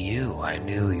see you. I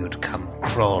knew you'd come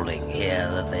crawling here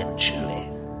eventually.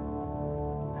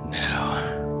 Now,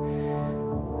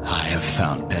 I have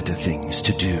found better things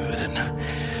to do than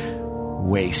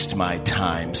waste my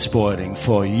time spoiling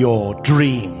for your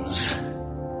dreams.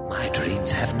 My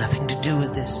dreams have nothing to do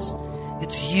with this.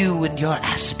 It's you and your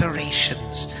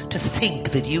aspirations to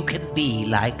think that you can be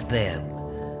like them.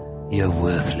 You're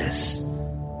worthless,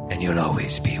 and you'll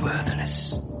always be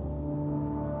worthless.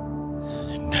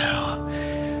 No,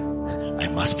 I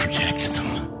must protect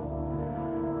them.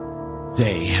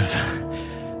 They have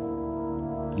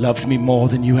loved me more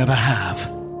than you ever have.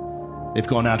 They've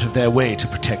gone out of their way to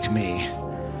protect me.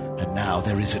 And now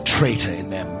there is a traitor in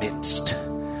their midst.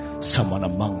 Someone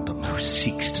among them who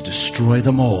seeks to destroy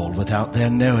them all without their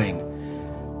knowing.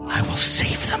 I will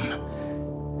save them.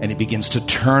 And he begins to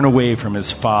turn away from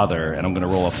his father, and I'm going to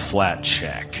roll a flat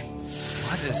check.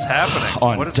 What is happening?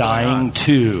 On what is dying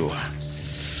 2.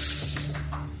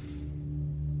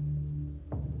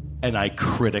 And I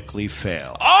critically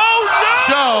fail. Oh,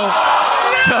 no!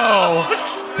 So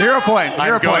Hero point.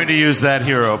 I'm going to use that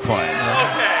hero point. Okay.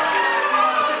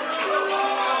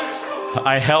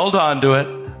 I held on to it.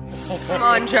 Come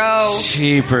on, Joe.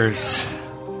 Jeepers.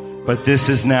 But this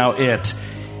is now it.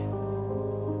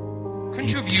 Couldn't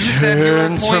you have used that hero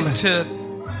turns point to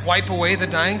wipe away the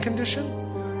dying condition?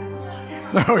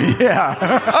 Oh, yeah.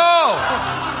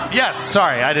 Oh! Yes,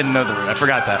 sorry, I didn't know the word. I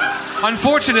forgot that.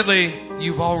 Unfortunately,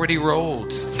 you've already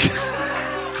rolled.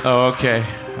 Oh, okay.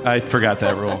 I forgot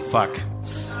that rule. Fuck.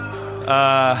 It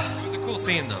was a cool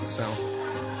scene, though, so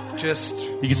just...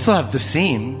 You can still have the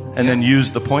scene and then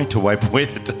use the point to wipe away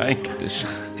the dying condition.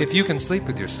 If you can sleep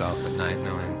with yourself at night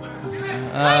knowing...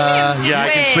 Yeah, I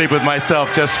can sleep with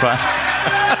myself just fine.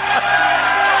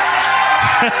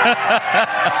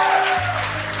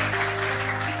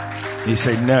 You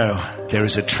say, no, there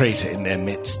is a traitor in their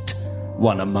midst,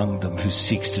 one among them who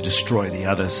seeks to destroy the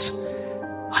others.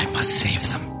 I must save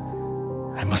them.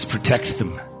 I must protect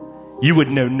them. You would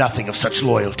know nothing of such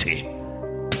loyalty.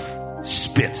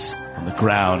 Spits on the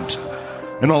ground.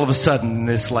 And all of a sudden,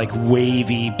 this like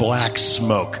wavy black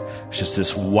smoke, just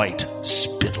this white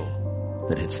spittle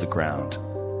that hits the ground.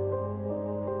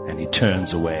 And he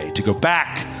turns away to go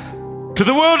back to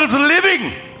the world of the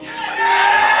living.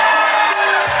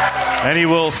 And he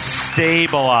will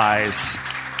stabilize.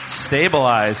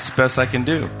 Stabilize, best I can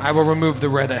do. I will remove the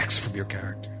red X from your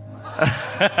character.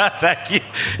 Thank you.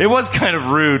 It was kind of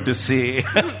rude to see.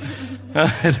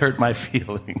 It hurt my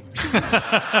feelings.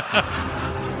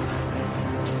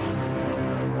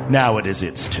 Now it is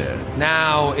its turn.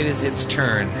 Now it is its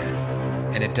turn,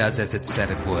 and it does as it said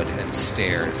it would and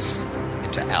stares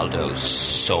into Aldo's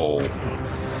soul.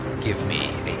 Give me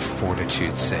a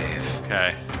fortitude save.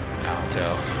 Okay.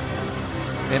 Aldo.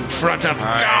 In front of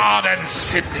God and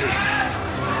Sydney.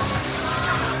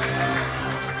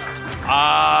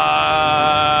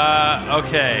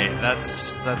 Okay.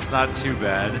 That's not too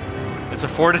bad. It's a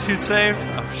fortitude save?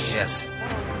 Oh, shit. Yes.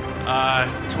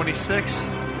 26?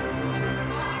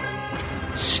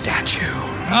 Statue.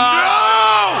 No!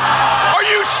 Are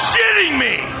you shitting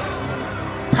me?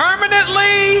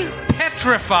 Permanently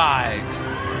petrified.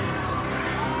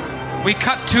 We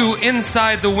cut to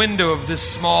inside the window of this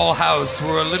small house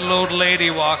where a little old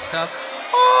lady walks out.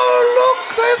 Oh,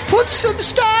 look, they've put some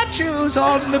statues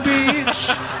on the beach.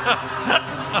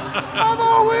 I've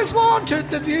always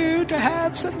wanted the view to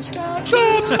have some statues.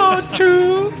 I've got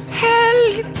to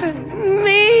Help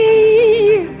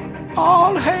me.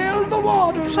 all hail the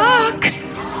water. Fuck.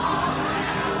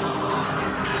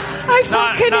 I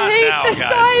fucking hate now, the guys.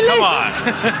 silence.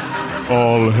 Come on.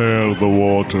 All hail the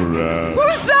water rat.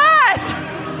 Who's that?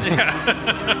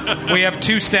 We have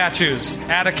two statues.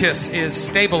 Atticus is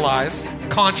stabilized,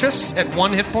 conscious at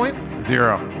 1 hit point,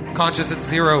 0. conscious at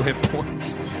 0 hit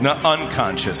points. No,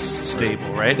 unconscious,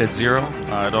 stable, right? At 0?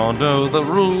 I don't know the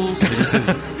rules.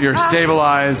 You're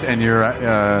stabilized, and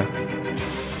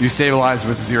you stabilize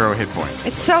with 0 hit points.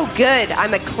 It's so good.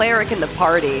 I'm a cleric in the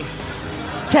party.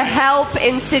 To help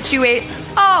in situate.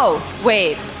 Oh,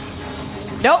 wait.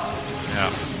 Nope.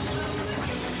 Yeah.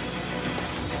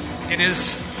 It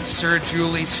is Sir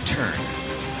Julie's turn.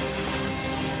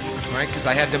 Right, because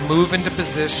I had to move into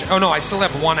position. Oh no, I still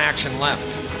have 1 action left.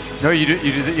 No, you did.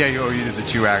 You did the, yeah, you did the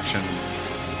 2 action.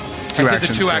 I did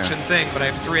the 2 action thing, but I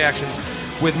have 3 actions.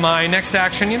 With my next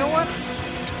action, you know what?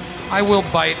 I will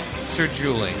bite Sir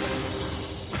Julie.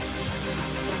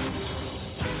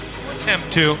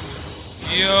 Attempt to.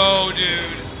 Yo, dude.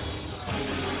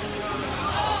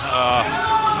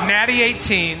 Natty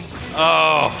 18.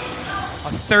 Oh. A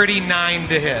 39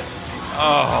 to hit.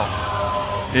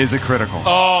 Is a critical.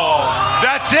 Oh,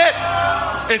 that's it.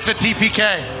 It's a TPK.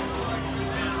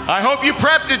 I hope you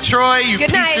prepped it, Troy, you Good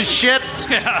piece night. of shit.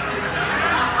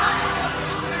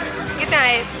 Good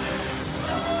night.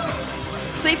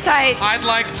 Sleep tight. I'd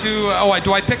like to.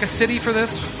 Do I pick a city for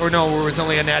this? Or no, it was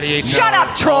only a Natty 18. Shut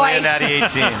up, Troy. Only a natty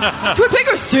 18. Do I pick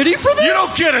a city for this? You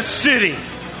don't get a city.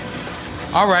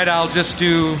 All right, I'll just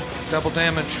do double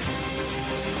damage.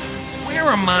 Where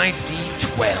are my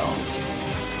D12s?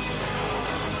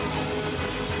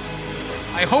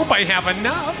 I hope I have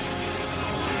enough.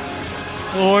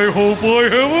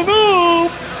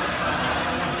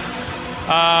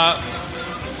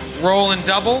 roll and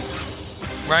double,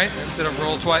 right? Instead of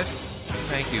roll twice.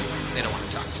 Thank you. They don't want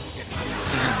to talk to me.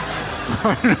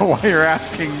 I don't know why you're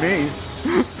asking me.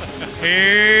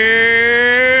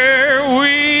 Here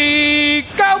we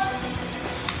go.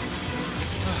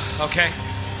 Okay.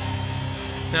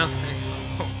 No.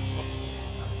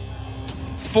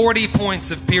 40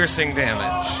 points of piercing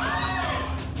damage.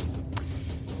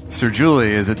 Sir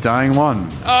Julie is a dying 1.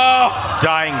 Oh!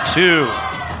 Dying 2.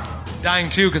 Dying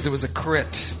 2 because it was a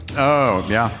crit. Oh,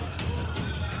 yeah.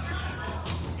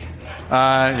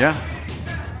 Yeah.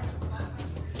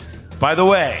 By the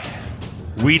way,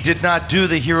 we did not do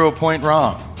the hero point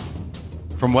wrong,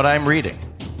 from what I'm reading.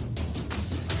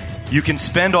 You can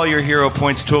spend all your hero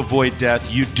points to avoid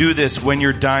death. You do this when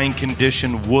your dying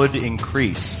condition would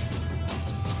increase.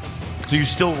 So you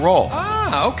still roll.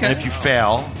 Ah, okay. And if you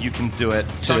fail, you can do it.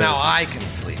 So now I can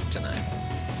sleep tonight.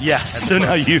 Yes, so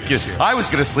now you can. I was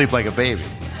going to sleep like a baby.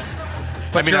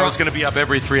 But I was going to be up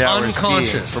every 3 hours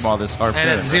unconscious from all this harpoon. and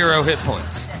at 0 hit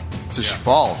points. So she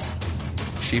falls.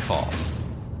 She falls.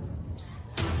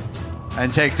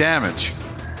 And take damage.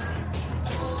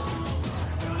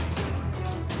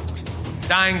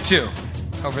 Dying 2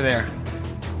 over there.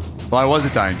 Well, I was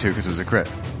a dying 2 because it was a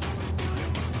crit.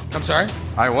 I'm sorry?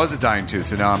 I was a dying 2,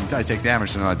 so now I take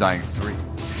damage, so now I'm dying 3.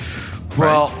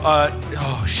 Well,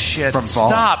 oh shit. From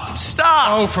falling.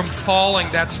 Stop! Oh, from falling,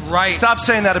 that's right. Stop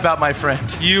saying that about my friend.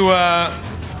 You,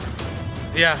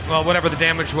 yeah, well, whatever the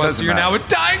damage was, Doesn't you're now matter. at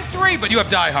dying 3, but you have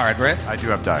Die Hard, right? I do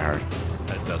have Die Hard.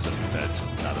 That's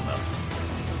not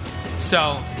enough.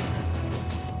 So,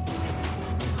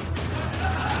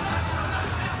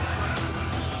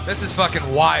 this is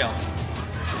fucking wild.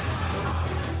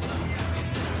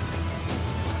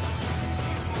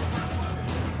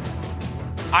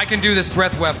 I can do this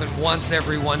breath weapon once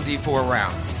every 1d4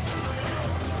 rounds.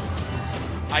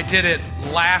 I did it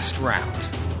last round.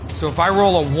 So if I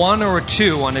roll a 1 or a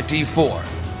 2 on a d4,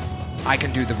 I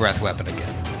can do the breath weapon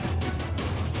again.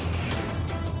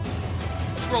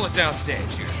 Let's roll it downstage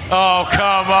here. Oh,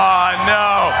 come on.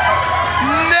 No.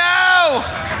 No!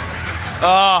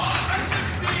 Oh.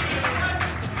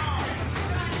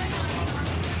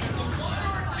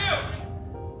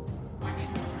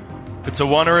 If it's a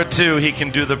 1 or a 2, he can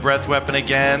do the breath weapon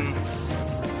again.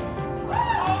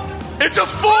 It's a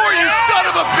 4, you son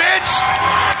of a bitch!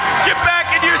 Get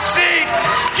back in your seat!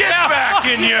 Get back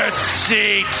in your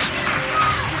seat!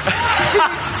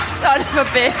 Son of a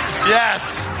bitch.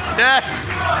 Yes. Yes.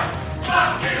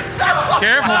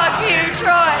 Careful. Fuck you,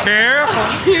 Troy. Careful.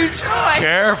 Fuck you, Troy.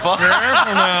 Careful.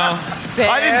 Careful now. Fair.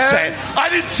 I didn't say it. I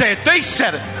didn't say it. They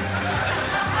said it.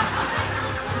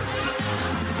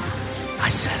 I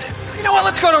said it. You know what?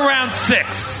 Let's go to round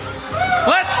 6.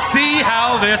 Let's see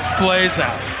how this plays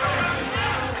out.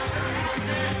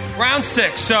 Round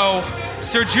 6. So,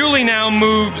 Sir Julie now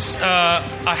moves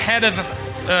ahead of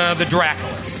the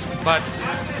Draculus. But,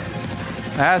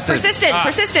 Acid. Persistent.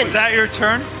 Is that your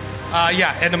turn?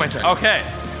 yeah, end of my turn. Okay.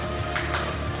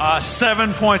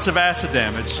 7 points of acid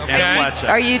damage and a flat check.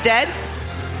 Are you dead?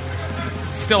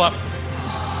 Still up.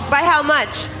 By how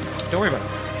much? Don't worry about it.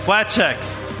 Flat check.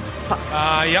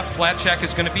 Yep, flat check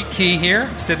is going to be key here.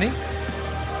 Sydney,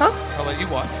 Huh? I'll let you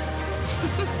watch.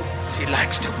 She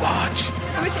likes to watch.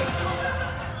 Let me see.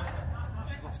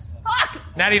 Fuck!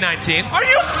 Natty 19. Are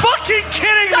you fucking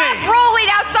kidding Stop me? rolling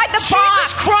outside the Jesus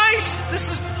box! Christ!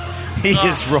 This is He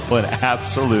is rolling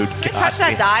absolute. Can I touch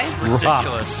that die?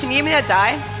 ridiculous. Can you give me that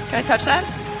die? Can I touch that?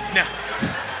 No.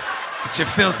 Get your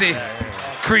filthy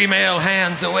cream ale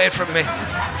hands away from me.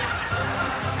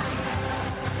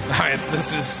 All right,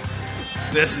 this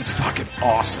is fucking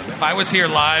awesome. If I was here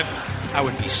live, I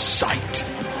would be psyched.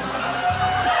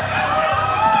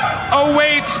 Oh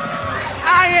wait,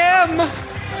 I am.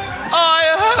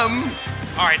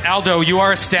 All right, Aldo, you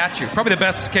are a statue. Probably the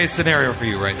best case scenario for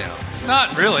you right now.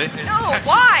 Not really. No,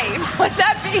 why? What'd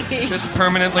that be? Just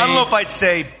permanently. I don't know if I'd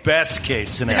say best case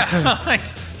scenario. Like,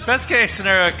 best case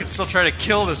scenario, I could still try to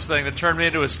kill this thing that turned me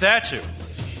into a statue.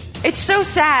 It's so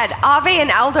sad. Ave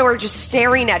and Aldo are just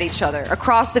staring at each other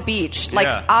across the beach. Like,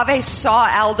 Yeah. Ave saw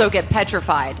Aldo get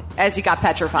petrified as he got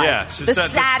petrified. Yeah, she the said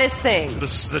saddest thing.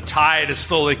 The tide is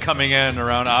slowly coming in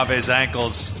around Ave's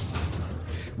ankles.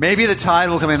 Maybe the tide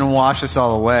will come in and wash us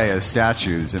all away as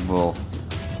statues, and we'll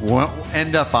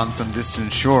end up on some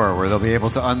distant shore where they'll be able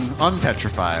to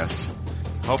unpetrify us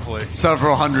Hopefully.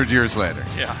 several hundred years later.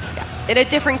 Yeah. In a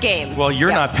different game. Well, you're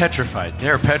Yeah. not petrified.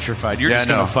 They're petrified. You're Yeah, just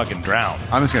going to no. fucking drown.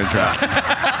 I'm just going to drown.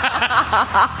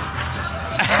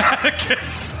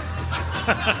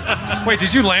 Wait,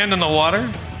 did you land in the water?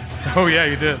 Oh yeah,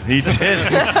 you did. He did.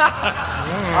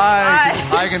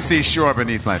 I can see shore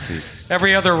beneath my feet.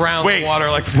 Every other round, the water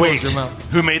fills your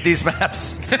mouth. Who made these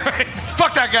maps?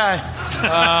 Fuck that guy.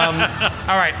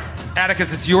 All right,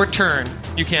 Atticus, it's your turn.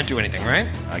 You can't do anything, right?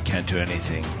 I can't do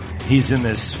anything. He's in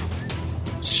this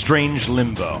strange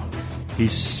limbo.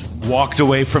 He's walked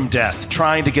away from death,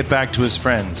 trying to get back to his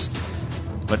friends,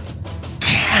 but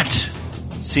can't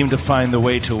seem to find the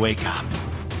way to wake up.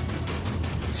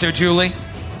 Sir Julie,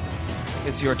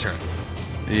 it's your turn.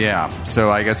 Yeah. So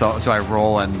I guess I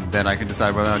roll and then I can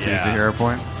decide whether or not to use the hero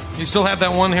point. You still have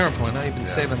that one hero point. Now you've been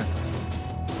saving it.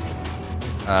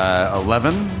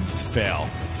 11. Fail.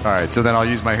 All right. So then I'll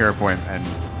use my hero point and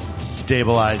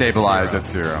Stabilize at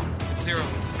 0. 0.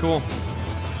 Cool.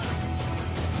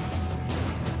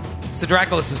 It's the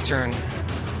Draculus' turn.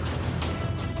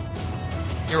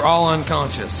 You're all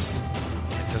unconscious.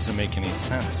 It doesn't make any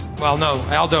sense. Well, no,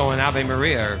 Aldo and Ave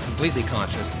Maria are completely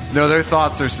conscious. No, their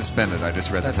thoughts are suspended. I just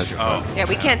read That's the true. Yeah,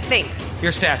 we can't think.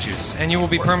 You're statues, and you will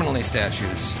be permanently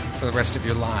statues for the rest of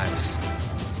your lives.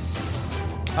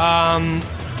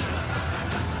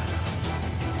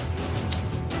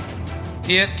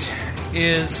 It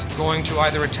is going to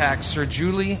either attack Sir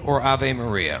Julie or Ave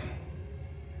Maria.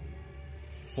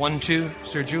 1, 2,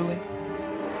 Sir Julie.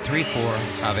 3, 4,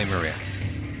 Ave Maria.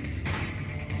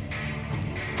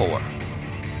 4.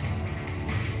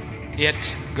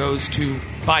 It goes to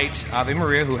bite Ave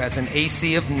Maria, who has an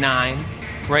AC of 9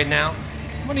 right now.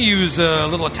 I'm going to use a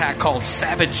little attack called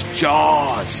Savage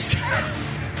Jaws.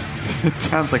 It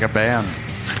sounds like a band.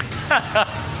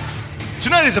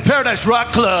 Tonight at the Paradise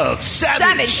Rock Club,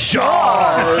 Savage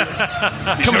Jaws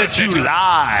coming at you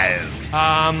live.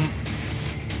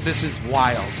 This is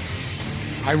wild.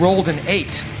 I rolled an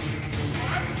 8,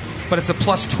 but it's a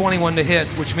plus 21 to hit,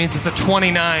 which means it's a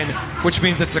 29, which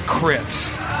means it's a crit.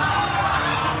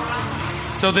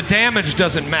 So the damage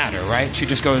doesn't matter, right? She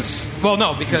just goes... Well,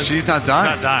 no, because... She's not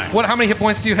dying. Not dying. How many hit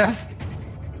points do you have?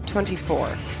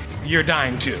 24. You're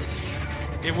dying, too.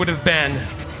 It would have been...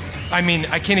 I mean,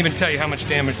 I can't even tell you how much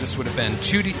damage this would have been.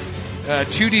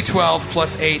 2d12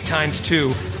 plus 8 times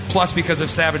 2, plus because of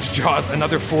Savage Jaws,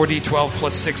 another 4d12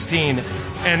 plus 16.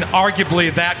 And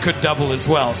arguably that could double as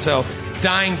well. So,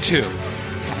 dying 2.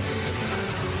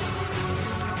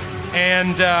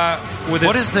 And with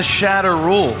What is the shatter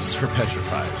rules for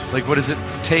petrified? Like, what does it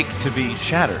take to be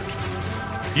shattered?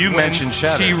 You mentioned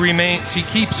shatter. She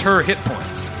keeps her hit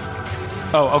points.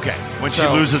 Oh, okay. When she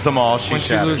loses them all, she's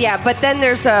shattered. Yeah, but then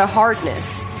there's a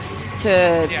hardness to...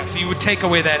 Yeah, so you would take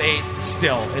away that 8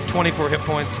 still. At 24 hit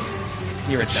points,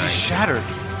 you're at dying. She's shattered.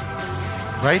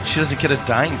 Right? She doesn't get a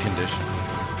dying condition.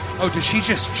 Oh, does she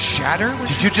just shatter?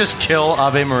 Did you just kill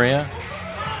Ave Maria?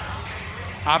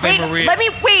 Ave Maria. Let me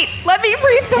read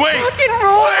the fucking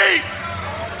rule.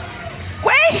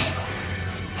 Wait!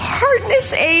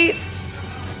 Hardness 8.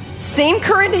 Same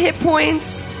current hit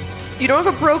points. You don't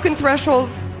have a broken threshold.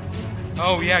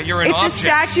 Oh, yeah, you're an object. object. If the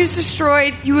statue's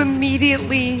destroyed, you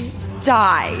immediately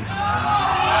die.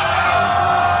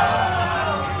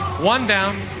 1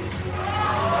 down.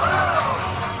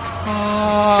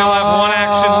 Still have 1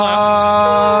 action left.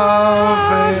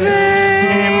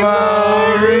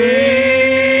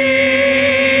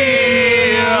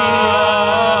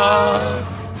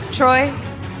 Troy?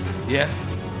 Yeah?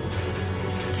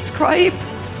 Describe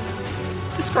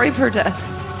her death.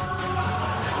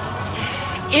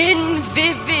 In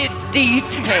vivid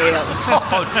detail.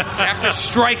 After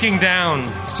striking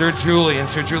down Sir Julie and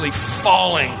Sir Julie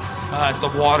falling as the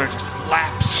water just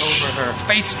laps over her,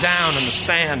 face down in the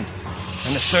sand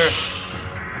and the surf,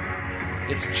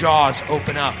 its jaws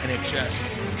open up and it just...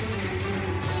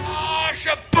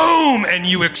 shaboom! And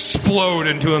you explode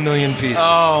into a million pieces.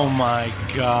 Oh my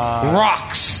God.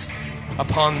 Rocks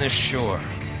upon this shore.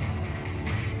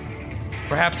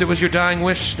 Perhaps it was your dying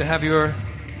wish to have your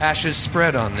ashes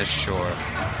spread on this shore.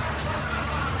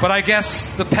 But I guess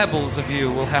the pebbles of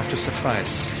you will have to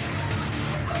suffice.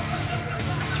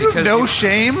 Because no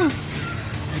shame?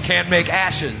 You can't make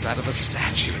ashes out of a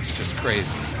statue. It's just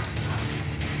crazy.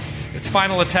 Its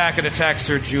final attack, it attacks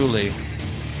Sir Julie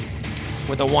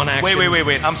with a 1 action.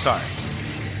 Wait. I'm sorry.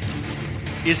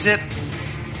 Is it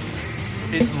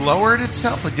lowered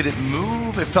itself? Like, did it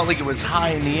move? It felt like it was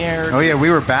high in the air. Oh, yeah, we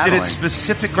were battling. Did it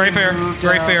specifically Very fair. move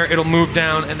Very down? fair. It'll move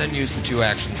down and then use the 2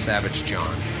 action Savage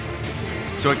John.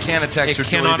 So it can't attack It Sir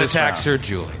Julie cannot this attack round. Sir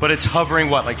Julie. But it's hovering,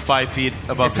 5 feet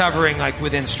above? It's hovering like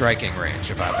within striking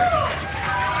range of Ave.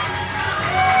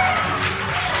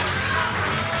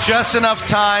 Just enough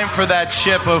time for that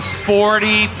ship of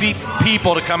 40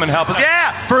 people to come and help us.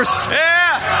 Yeah! First.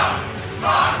 Yeah!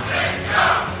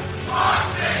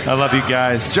 I love you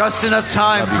guys. Just enough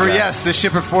time Love you for, guys. yes, the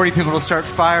ship of 40 people to start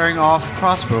firing off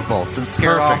crossbow bolts and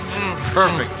scare Perfect. off.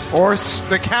 Perfect. Or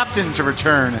the captain to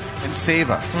return and save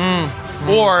us.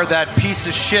 Or that piece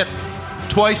of shit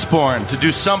Twiceborn to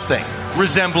do something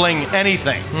resembling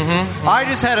anything. I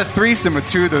just had a threesome with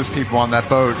 2 of those people on that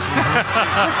boat.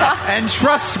 And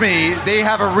trust me, they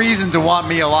have a reason to want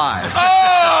me alive.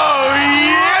 Oh,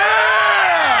 yeah!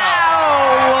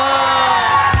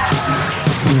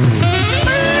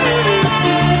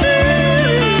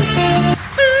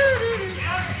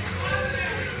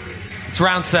 It's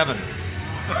round 7.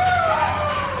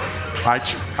 I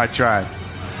tried.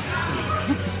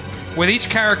 With each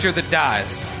character that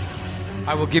dies,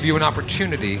 I will give you an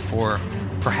opportunity for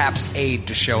perhaps aid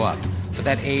to show up. But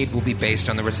that aid will be based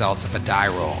on the results of a die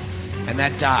roll. And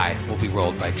that die will be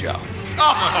rolled by Joe. What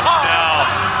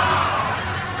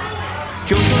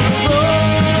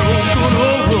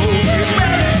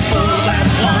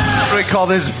do we call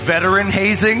this? Veteran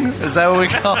hazing? Is that what we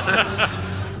call this?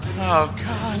 Oh,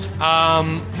 God.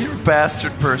 You're a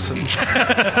bastard person.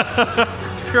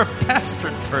 You're a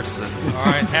bastard person. All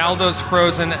right, Aldo's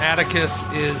frozen. Atticus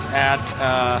is at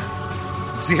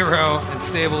 0 and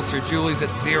stable. Sir Julie's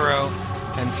at 0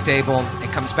 and stable.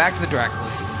 It comes back to the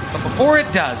Draculas. But before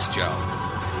it does, Joe.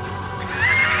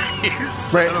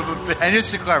 Right. And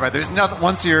just to clarify, there's no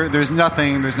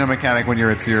mechanic when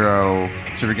you're at 0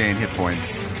 to regain hit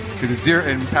points. Because at 0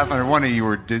 in Pathfinder 1 you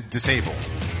were disabled,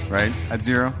 right? At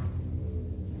 0?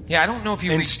 Yeah, I don't know if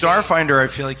you... In Starfinder, I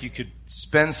feel like you could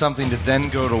spend something to then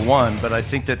go to 1, but I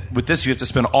think that with this you have to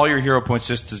spend all your hero points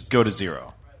just to go to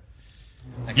 0.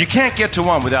 You can't get to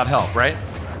 1 without help, right?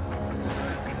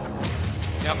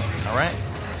 Yep. All right.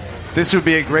 This would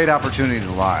be a great opportunity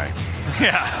to lie.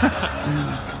 Yeah.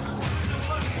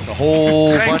 It's a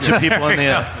whole bunch of people in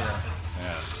the...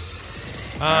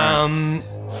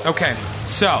 Okay,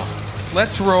 so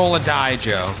let's roll a die,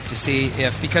 Joe, to see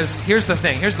if... Because here's the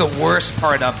thing. Here's the worst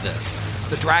part of this.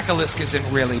 The Dracolisk is in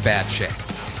really bad shape.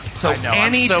 So I know,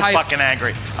 any I'm so type... fucking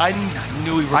angry. I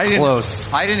knew we were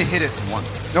close. I didn't hit it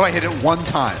once. No, I hit it one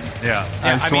time. Yeah.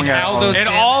 I mean, Aldo's... And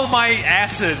all my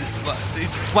acid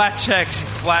flat checks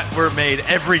were made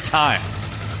every time.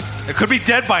 It could be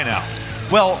dead by now.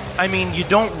 Well, I mean, you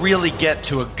don't really get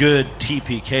to a good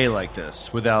TPK like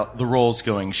this without the rolls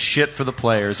going shit for the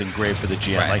players and great for the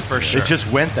GM. Right, like, for sure. It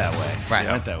just went that way. Right.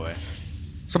 It went that way.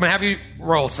 So I'm going to have you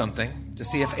roll something to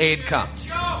see if aid comes.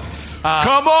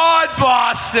 Come on,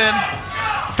 Boston!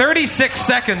 36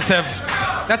 seconds have...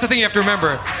 That's the thing you have to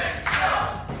remember.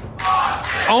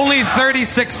 Only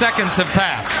 36 seconds have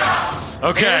passed.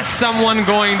 Okay. Is someone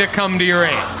going to come to your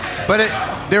aid? But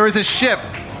there was a ship.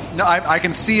 No, I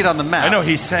can see it on the map. I know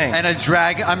he's saying. And a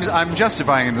dragon. I'm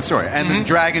justifying in the story. And the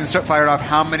dragon fired off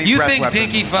how many You breath think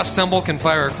weapons? Dinky Fustumble can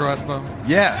fire a crossbow?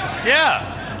 Yes.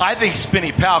 Yeah. I think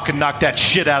Spinny Pal could knock that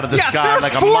shit out of the Yes, sky there are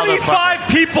like a 45 motherfucker.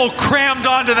 people crammed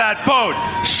onto that boat.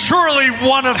 Surely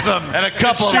one of them. And a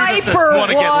couple of Diaper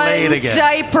want to get laid 1, again.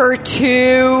 diaper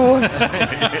 2.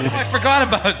 I forgot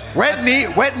about... Wet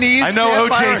knees. I know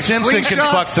can't fire O.J. a Simpson can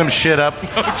slingshot. fuck some shit up.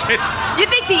 You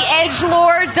think the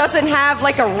Edgelord doesn't have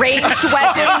like a ranged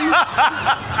weapon?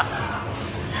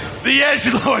 The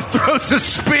Edgelord throws a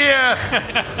spear.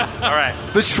 All right.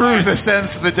 The truth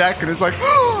ascends to the deck and is like,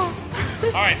 All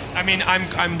right. I mean,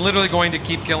 I'm literally going to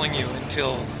keep killing you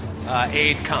until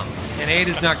aid comes. And aid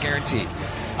is not guaranteed.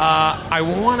 I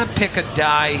want to pick a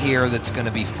die here that's going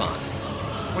to be fun.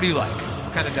 What do you like?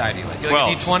 What kind of die do you like? Do you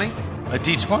like a 12s. D20? A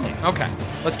D20. Okay.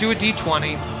 Let's do a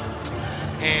D20.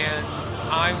 And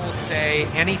I will say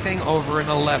anything over an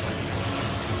 11.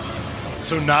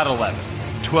 So not 11.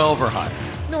 12 or higher.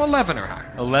 No, 11 or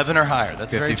higher. 11 or higher.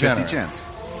 That's very 50-50 generous. chance.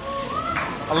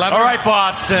 11. All right,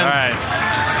 Boston. All right.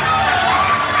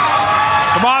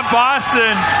 Come on,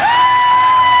 Boston.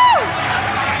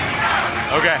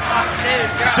 Okay.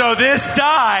 So this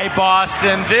die,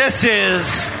 Boston, this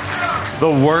is the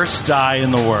worst die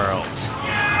in the world.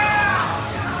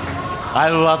 I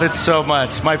love it so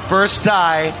much. My first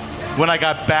die, when I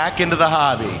got back into the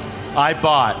hobby, I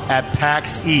bought at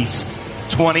PAX East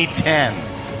 2010.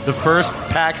 The first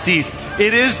PAX East.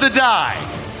 It is the die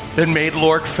that made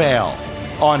Lork fail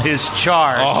on his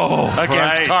charge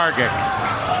against Kargik.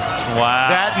 Wow.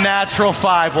 That natural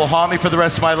 5 will haunt me for the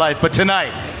rest of my life. But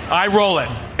tonight, I roll it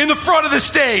in the front of the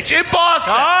stage in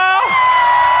Boston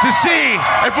to see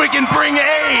if we can bring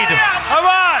aid. Come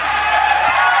on.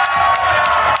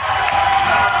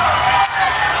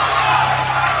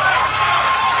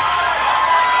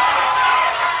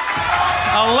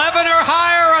 $11 or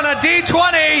higher on a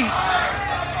D20.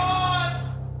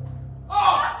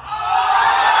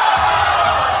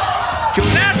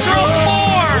 Natural 4.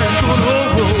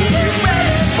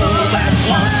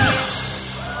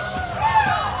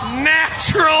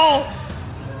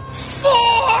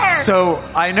 So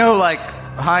I know, like,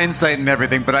 hindsight and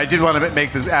everything, but I did want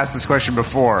to ask this question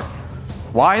before.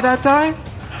 Why that die?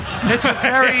 It's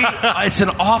it's an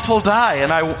awful die,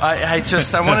 and I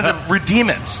wanted to redeem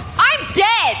it. I'm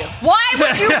dead. Why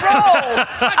would you roll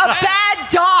a bad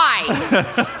die?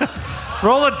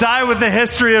 Roll a die with the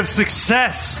history of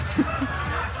success.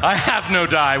 I have no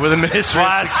die with a history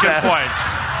of success.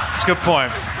 That's a good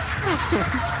point.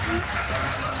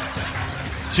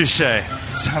 Touche.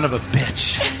 Son of a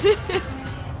bitch.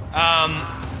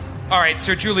 All right,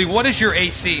 Sir Julie, what is your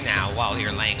AC now while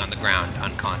you're laying on the ground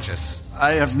unconscious?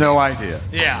 I have no idea.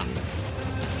 Yeah.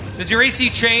 Does your AC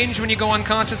change when you go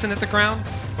unconscious and hit the ground?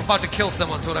 I'm about to kill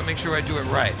someone, so I make sure I do it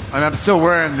right. And I'm still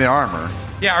wearing the armor.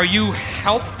 Yeah, are you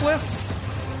helpless?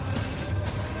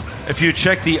 If you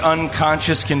check the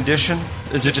unconscious condition,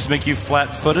 does it just make you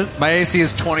flat-footed? My AC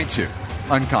is 22.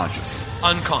 Unconscious.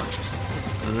 Unconscious.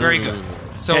 Very good.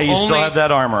 So you still have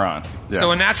that armor on. Yeah.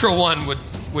 So a natural 1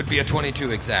 would be a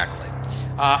 22 exactly.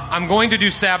 I'm going to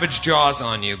do Savage Jaws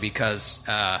on you because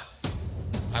I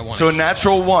want. So a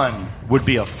natural 1 would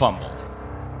be a fumble.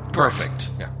 Perfect.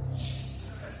 Yeah.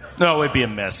 No, it'd be a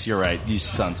miss. You're right. You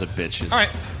sons of bitches. All right.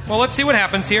 Well, let's see what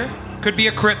happens here. Could be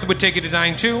a crit that would take you to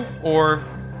dying 2, or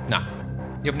not.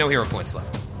 You have no hero points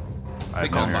left. I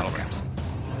have no hero points.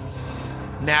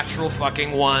 Natural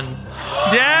fucking 1.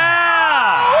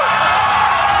 Yeah!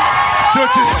 So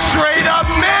it's a straight up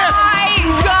miss.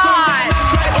 My God!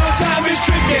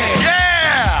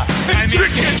 Yeah!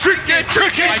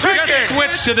 Tricky. I just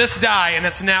switched to this die, and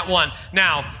it's nat 1.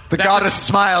 Now, The goddess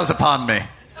smiles upon me.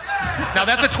 now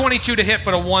that's a 22 to hit,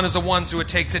 but a 1 is a 1, so it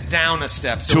takes it down a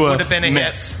step. So To it a would have been a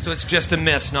miss. hit. So it's just a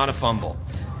miss, not a fumble.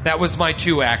 That was my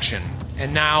 2 action.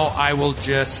 And now I will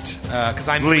just, because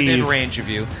I'm within range of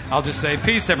you, I'll just say,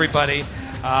 peace, everybody.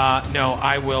 No,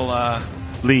 I will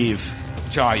Leave.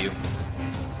 jaw you.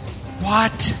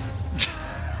 What?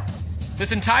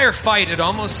 This entire fight, it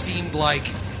almost seemed like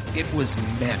it was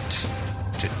meant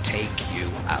to take you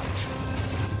out.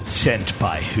 Sent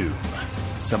by whom?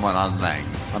 Someone on Lang.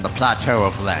 On the plateau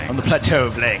of Lang. On the plateau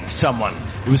of Lang, someone.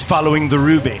 It was following the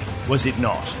ruby, was it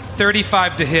not?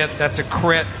 35 to hit, that's a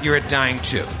crit. You're at dying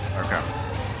 2. Okay.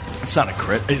 It's not a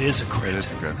crit. It is a crit. It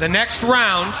is a crit. The next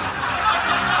round,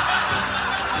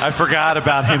 I forgot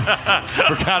about him.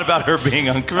 Forgot about her being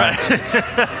unconscious.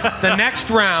 the next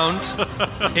round,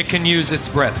 it can use its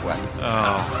breath weapon.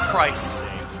 Oh, Christ.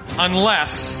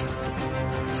 Unless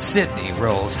Sydney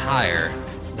rolls higher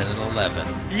than an 11.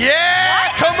 Yeah!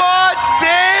 Come on,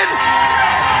 Sid!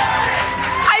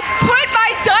 I put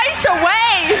my dice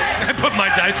away! I put my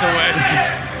dice away.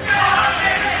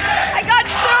 I got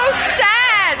so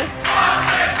sad!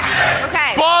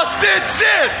 Okay. Boston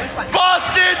Sid!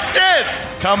 Boston Sid!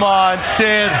 Come on,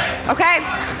 Sid. Okay.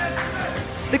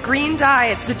 It's the green die.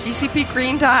 It's the GCP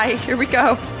green die. Here we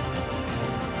go.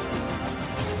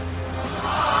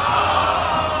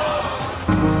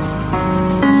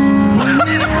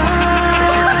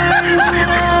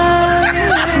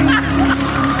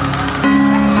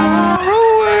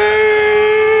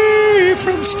 Away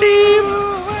from Steve.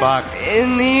 Fuck.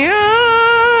 In the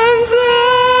arms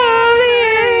of the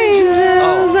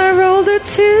angels, I rolled a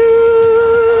 2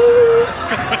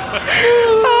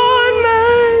 on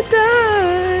my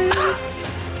die.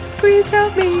 Please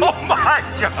help me. Oh my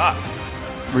God.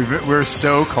 We're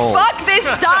so cold. Fuck this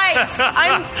dice.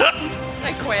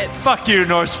 I quit. Fuck you,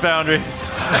 Norse Foundry.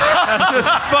 That's a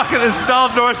fucking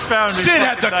installed Norse Foundry. Sid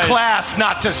had the Fucking nice. class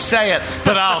not to say it,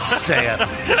 but I'll say it.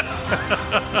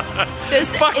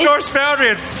 Fuck Norse Foundry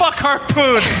and fuck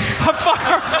Harpoon. Fuck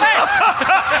Harpoon.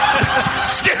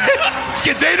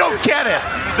 Skid, they don't get it.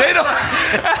 They don't.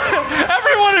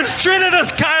 Everyone who's treated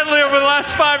us kindly over the last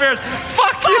 5 years.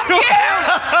 Fuck you.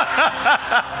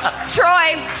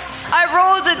 Troy, I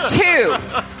rolled a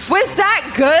 2. Was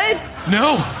that good?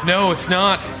 No, it's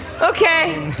not.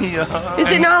 Okay. Is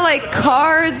it not like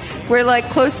cards where like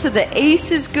close to the ace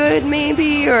is good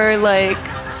maybe? Or like...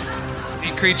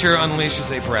 The creature unleashes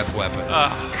a breath weapon.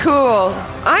 Cool.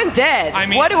 I'm dead. I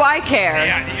mean- what do I care?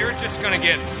 Yeah, you're just going to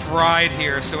get fried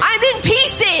here. So I'm in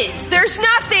pieces. There's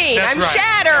nothing. That's I'm right.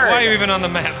 shattered. Why are you even on the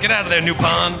map? Get out of there, new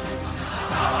pawn.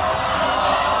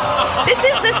 This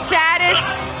is the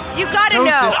saddest. You gotta So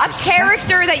know a disrespectful.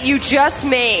 character that you just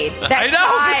made. That I know,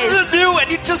 dies. this is a new, and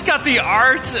you just got the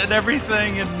art and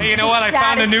everything. And Hey, you know what? I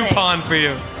found a new saddest thing. pawn for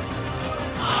you.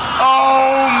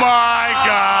 Oh my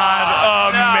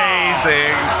God.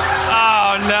 Amazing.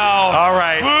 oh no! All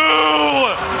right.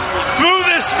 Boo! Boo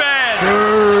this man!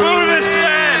 Boo this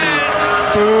man!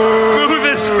 Boo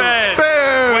this man!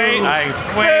 Wait!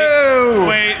 Boo!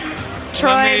 Wait!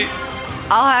 Troy.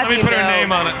 I'll have Let me you put know. her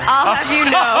name on it. I'll have you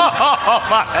know. Oh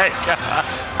my God.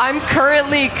 I'm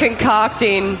currently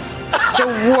concocting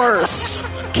the worst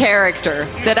character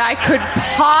that I could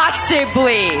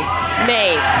possibly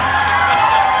make.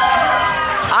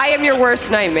 I am your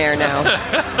worst nightmare now.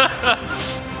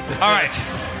 All right.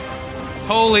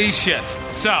 Holy shit.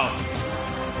 So,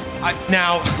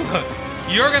 now,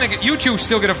 you two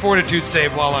still get a fortitude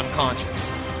save while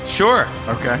unconscious. Sure.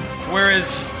 Okay. Whereas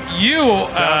you,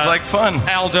 Sounds like fun.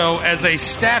 Aldo, as a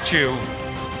statue,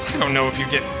 I don't know if you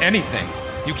get anything.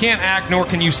 You can't act, nor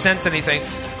can you sense anything.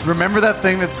 Remember that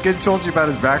thing that Skid told you about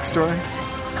his backstory?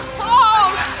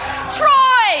 Oh,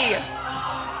 Troy!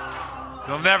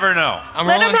 You'll never know.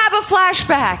 Let him have a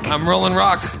flashback. I'm rolling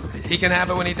rocks. He can have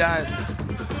it when he dies.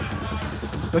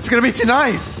 That's going to be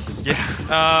tonight.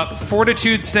 Yeah.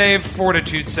 Fortitude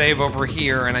save over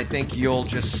here, and I think you'll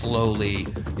just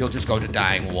go to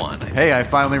dying 1. Hey, I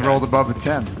finally rolled above a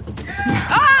 10.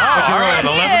 What'd you roll, an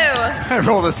 11? I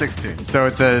rolled a 16, so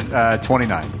it's a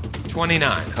 29.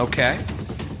 29, okay.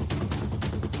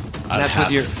 I'll That's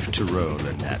have with to roll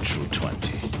a natural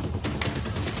 20.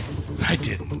 I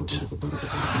didn't.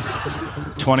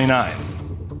 29.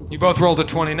 You both rolled a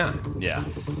 29. Yeah.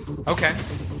 Okay.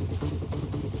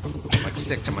 I'm like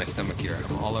sick to my stomach here.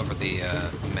 I'm all over the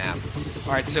map.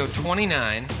 All right, so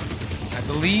 29. I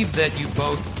believe that you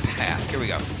both passed. Here we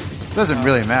go. Doesn't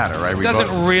really matter, right? It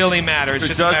doesn't really matter. It's It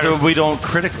just a matter does, of, we don't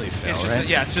critically fail, it's just right?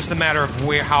 it's just a matter of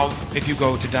if you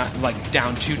go to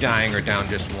down 2 dying or down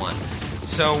just 1.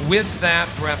 So with that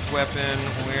breath weapon,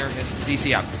 where is the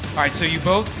DC up? All right, so you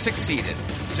both succeeded.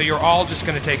 So you're all just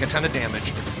going to take a ton of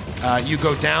damage. You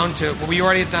go down to... Were you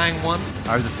already at dying 1?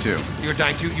 I was at 2. You were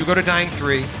dying 2. You go to dying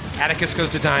 3. Atticus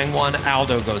goes to dying 1.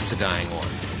 Aldo goes to dying 1.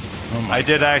 I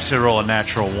did actually roll a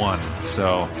natural 1,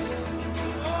 so...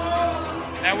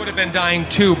 That would have been dying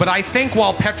 2, but I think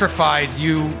while petrified,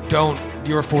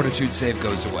 your fortitude save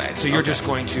goes away. So you're just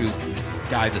going to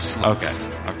die the slowest.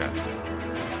 Okay.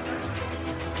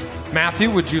 Matthew,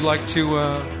 would you like to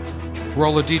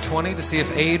roll a d20 to see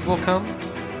if aid will come?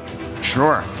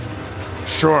 Sure.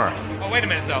 Oh, wait a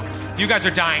minute, though. You guys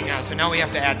are dying now, so now we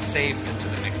have to add saves into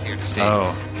the mix here to see.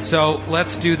 Oh. So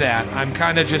let's do that. I'm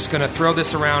kind of just going to throw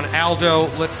this around. Aldo,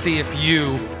 let's see if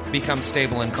you become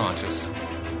stable and conscious.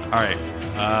 All right.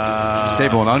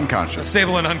 Stable and unconscious.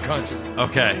 Stable and unconscious.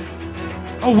 Okay.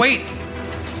 Oh, wait.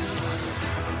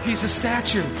 He's a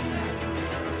statue.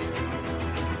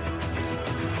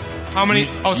 How many?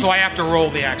 Oh, so I have to roll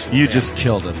the actual You damage. just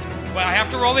killed him. Well, I have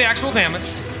to roll the actual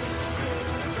damage.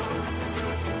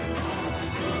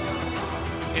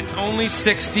 It's only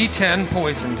 6d10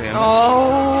 poison damage.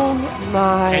 Oh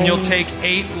my! And you'll take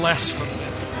 8 less from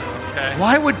this. Okay.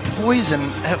 Why would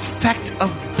poison affect a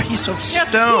piece of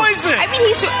stone? Poison! I mean,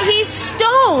 he's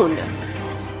stone.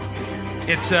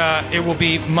 It will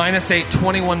be -8,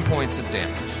 21 points of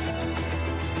damage.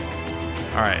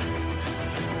 All right.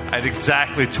 I had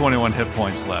exactly 21 hit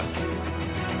points left. So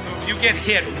if you get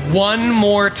hit one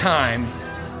more time,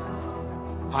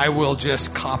 I will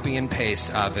just copy and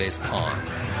paste Ave's pawn.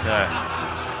 Okay.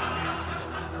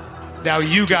 Now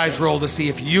you guys roll to see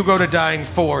if you go to dying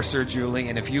 4, Sir Julie,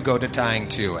 and if you go to dying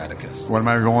 2, Atticus. What am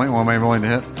I rolling? What am I rolling to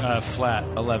hit? Flat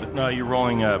 11. No, you're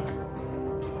rolling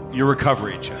your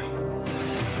recovery check.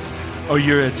 Oh,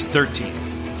 it's 13.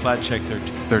 Flat check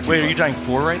 13. 13. Wait, are you dying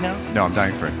 4 right now? No, I'm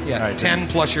dying 3. Yeah, All right, 10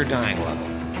 plus your dying level.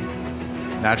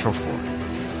 Natural 4.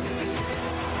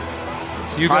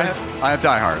 So you go I have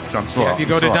die hard, so I'm slow. if you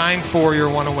go I'm to slow. dying 4, you're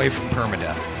 1 away from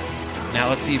permadeath. Now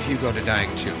let's see if you go to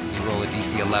dying 2. You roll a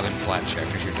DC 11 flat check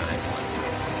as you're dying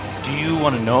 1. Do you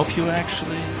want to know if you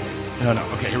actually... No.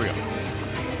 Okay, here we go.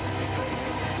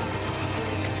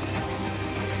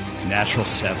 Natural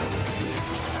 7.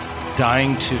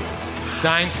 Dying 2.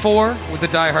 Dying 4 with the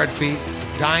die hard feat.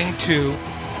 Dying 2,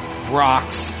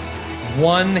 rocks.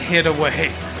 1 hit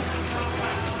away.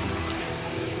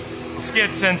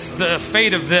 Skid, since the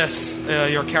fate of this,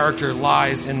 your character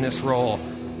lies in this roll,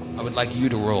 I would like you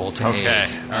to roll to Okay, aid.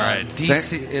 all right.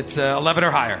 DC, it's 11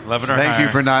 or higher. 11 or Thank higher. you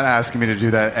for not asking me to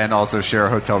do that and also share a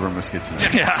hotel room with Skid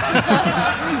tonight.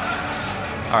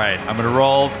 All right. I'm going to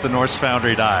roll the Norse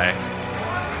Foundry die.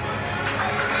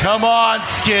 Come on,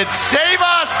 Skid, save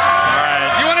us! All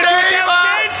right. You want to do it down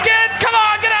Skid? Come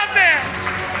on, get out there!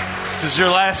 This is your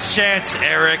last chance,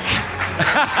 Eric.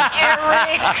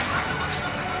 Eric.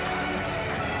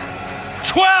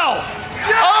 12!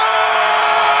 Oh!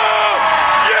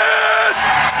 Yes!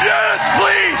 Yes,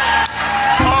 please!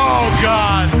 Oh,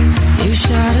 God. You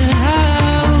shot it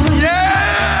out.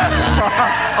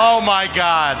 Yeah! Oh, my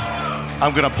God.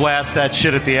 I'm going to blast that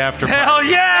shit at the after party. Hell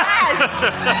yeah!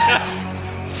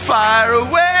 Fire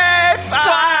away,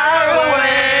 fire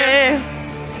away.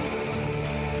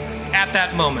 At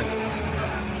that moment,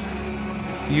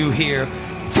 you hear...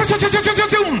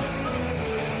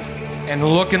 And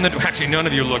look in the... Actually, none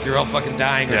of you look. You're all fucking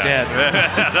dying or dead.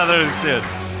 Another shit.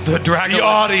 The Draculus... The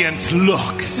audience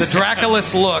looks. The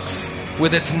Draculus looks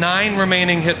with its 9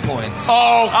 remaining hit points.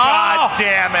 Oh, God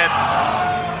damn it.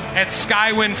 At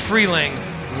Skywind Freeling,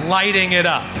 lighting it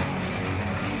up.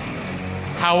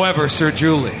 However, Sir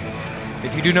Julie,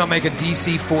 if you do not make a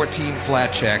DC 14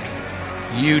 flat check,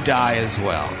 you die as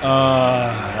well.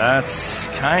 That's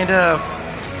kind of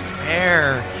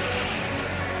fair.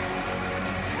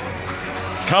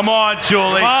 Come on,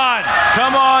 Julie. Come on.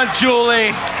 Come on,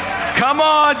 Julie. Come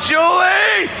on,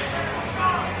 Julie.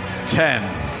 10.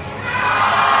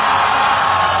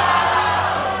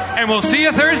 And we'll see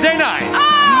you Thursday night. No!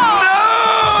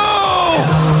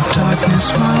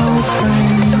 Darkness, my old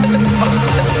friend.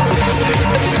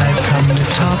 I've come to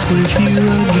talk with you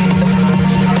again.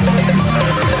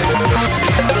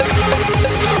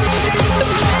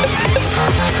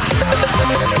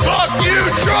 Fuck you,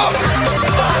 Trump!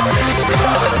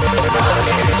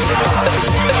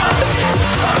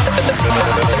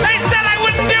 They said I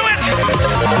wouldn't do it!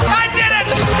 I did it!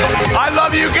 I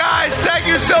love you guys. Thank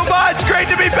you so much. Great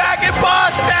to be back in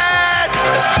Boston.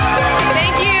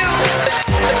 Thank you.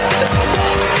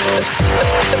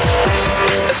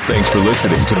 Thanks for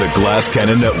listening to the Glass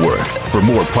Cannon Network. For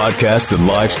more podcasts and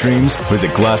live streams, visit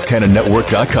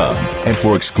glasscannonnetwork.com. And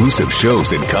for exclusive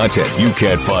shows and content you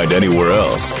can't find anywhere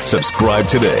else, subscribe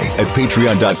today at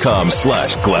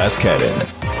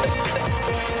patreon.com/glasscannon.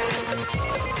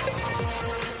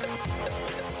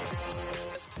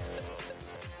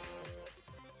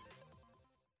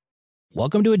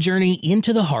 Welcome to a journey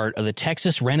into the heart of the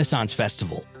Texas Renaissance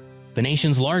Festival, the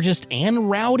nation's largest and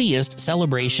rowdiest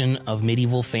celebration of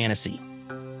medieval fantasy.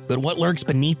 But what lurks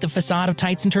beneath the facade of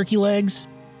tights and turkey legs?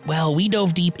 Well, we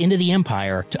dove deep into the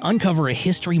empire to uncover a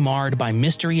history marred by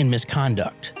mystery and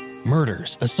misconduct,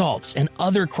 murders, assaults, and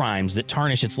other crimes that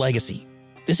tarnish its legacy.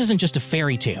 This isn't just a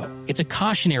fairy tale, it's a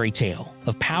cautionary tale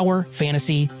of power,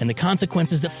 fantasy, and the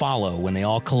consequences that follow when they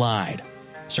all collide.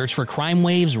 Search for Crime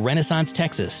Waves Renaissance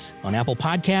Texas on Apple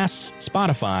Podcasts,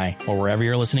 Spotify, or wherever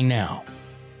you're listening now.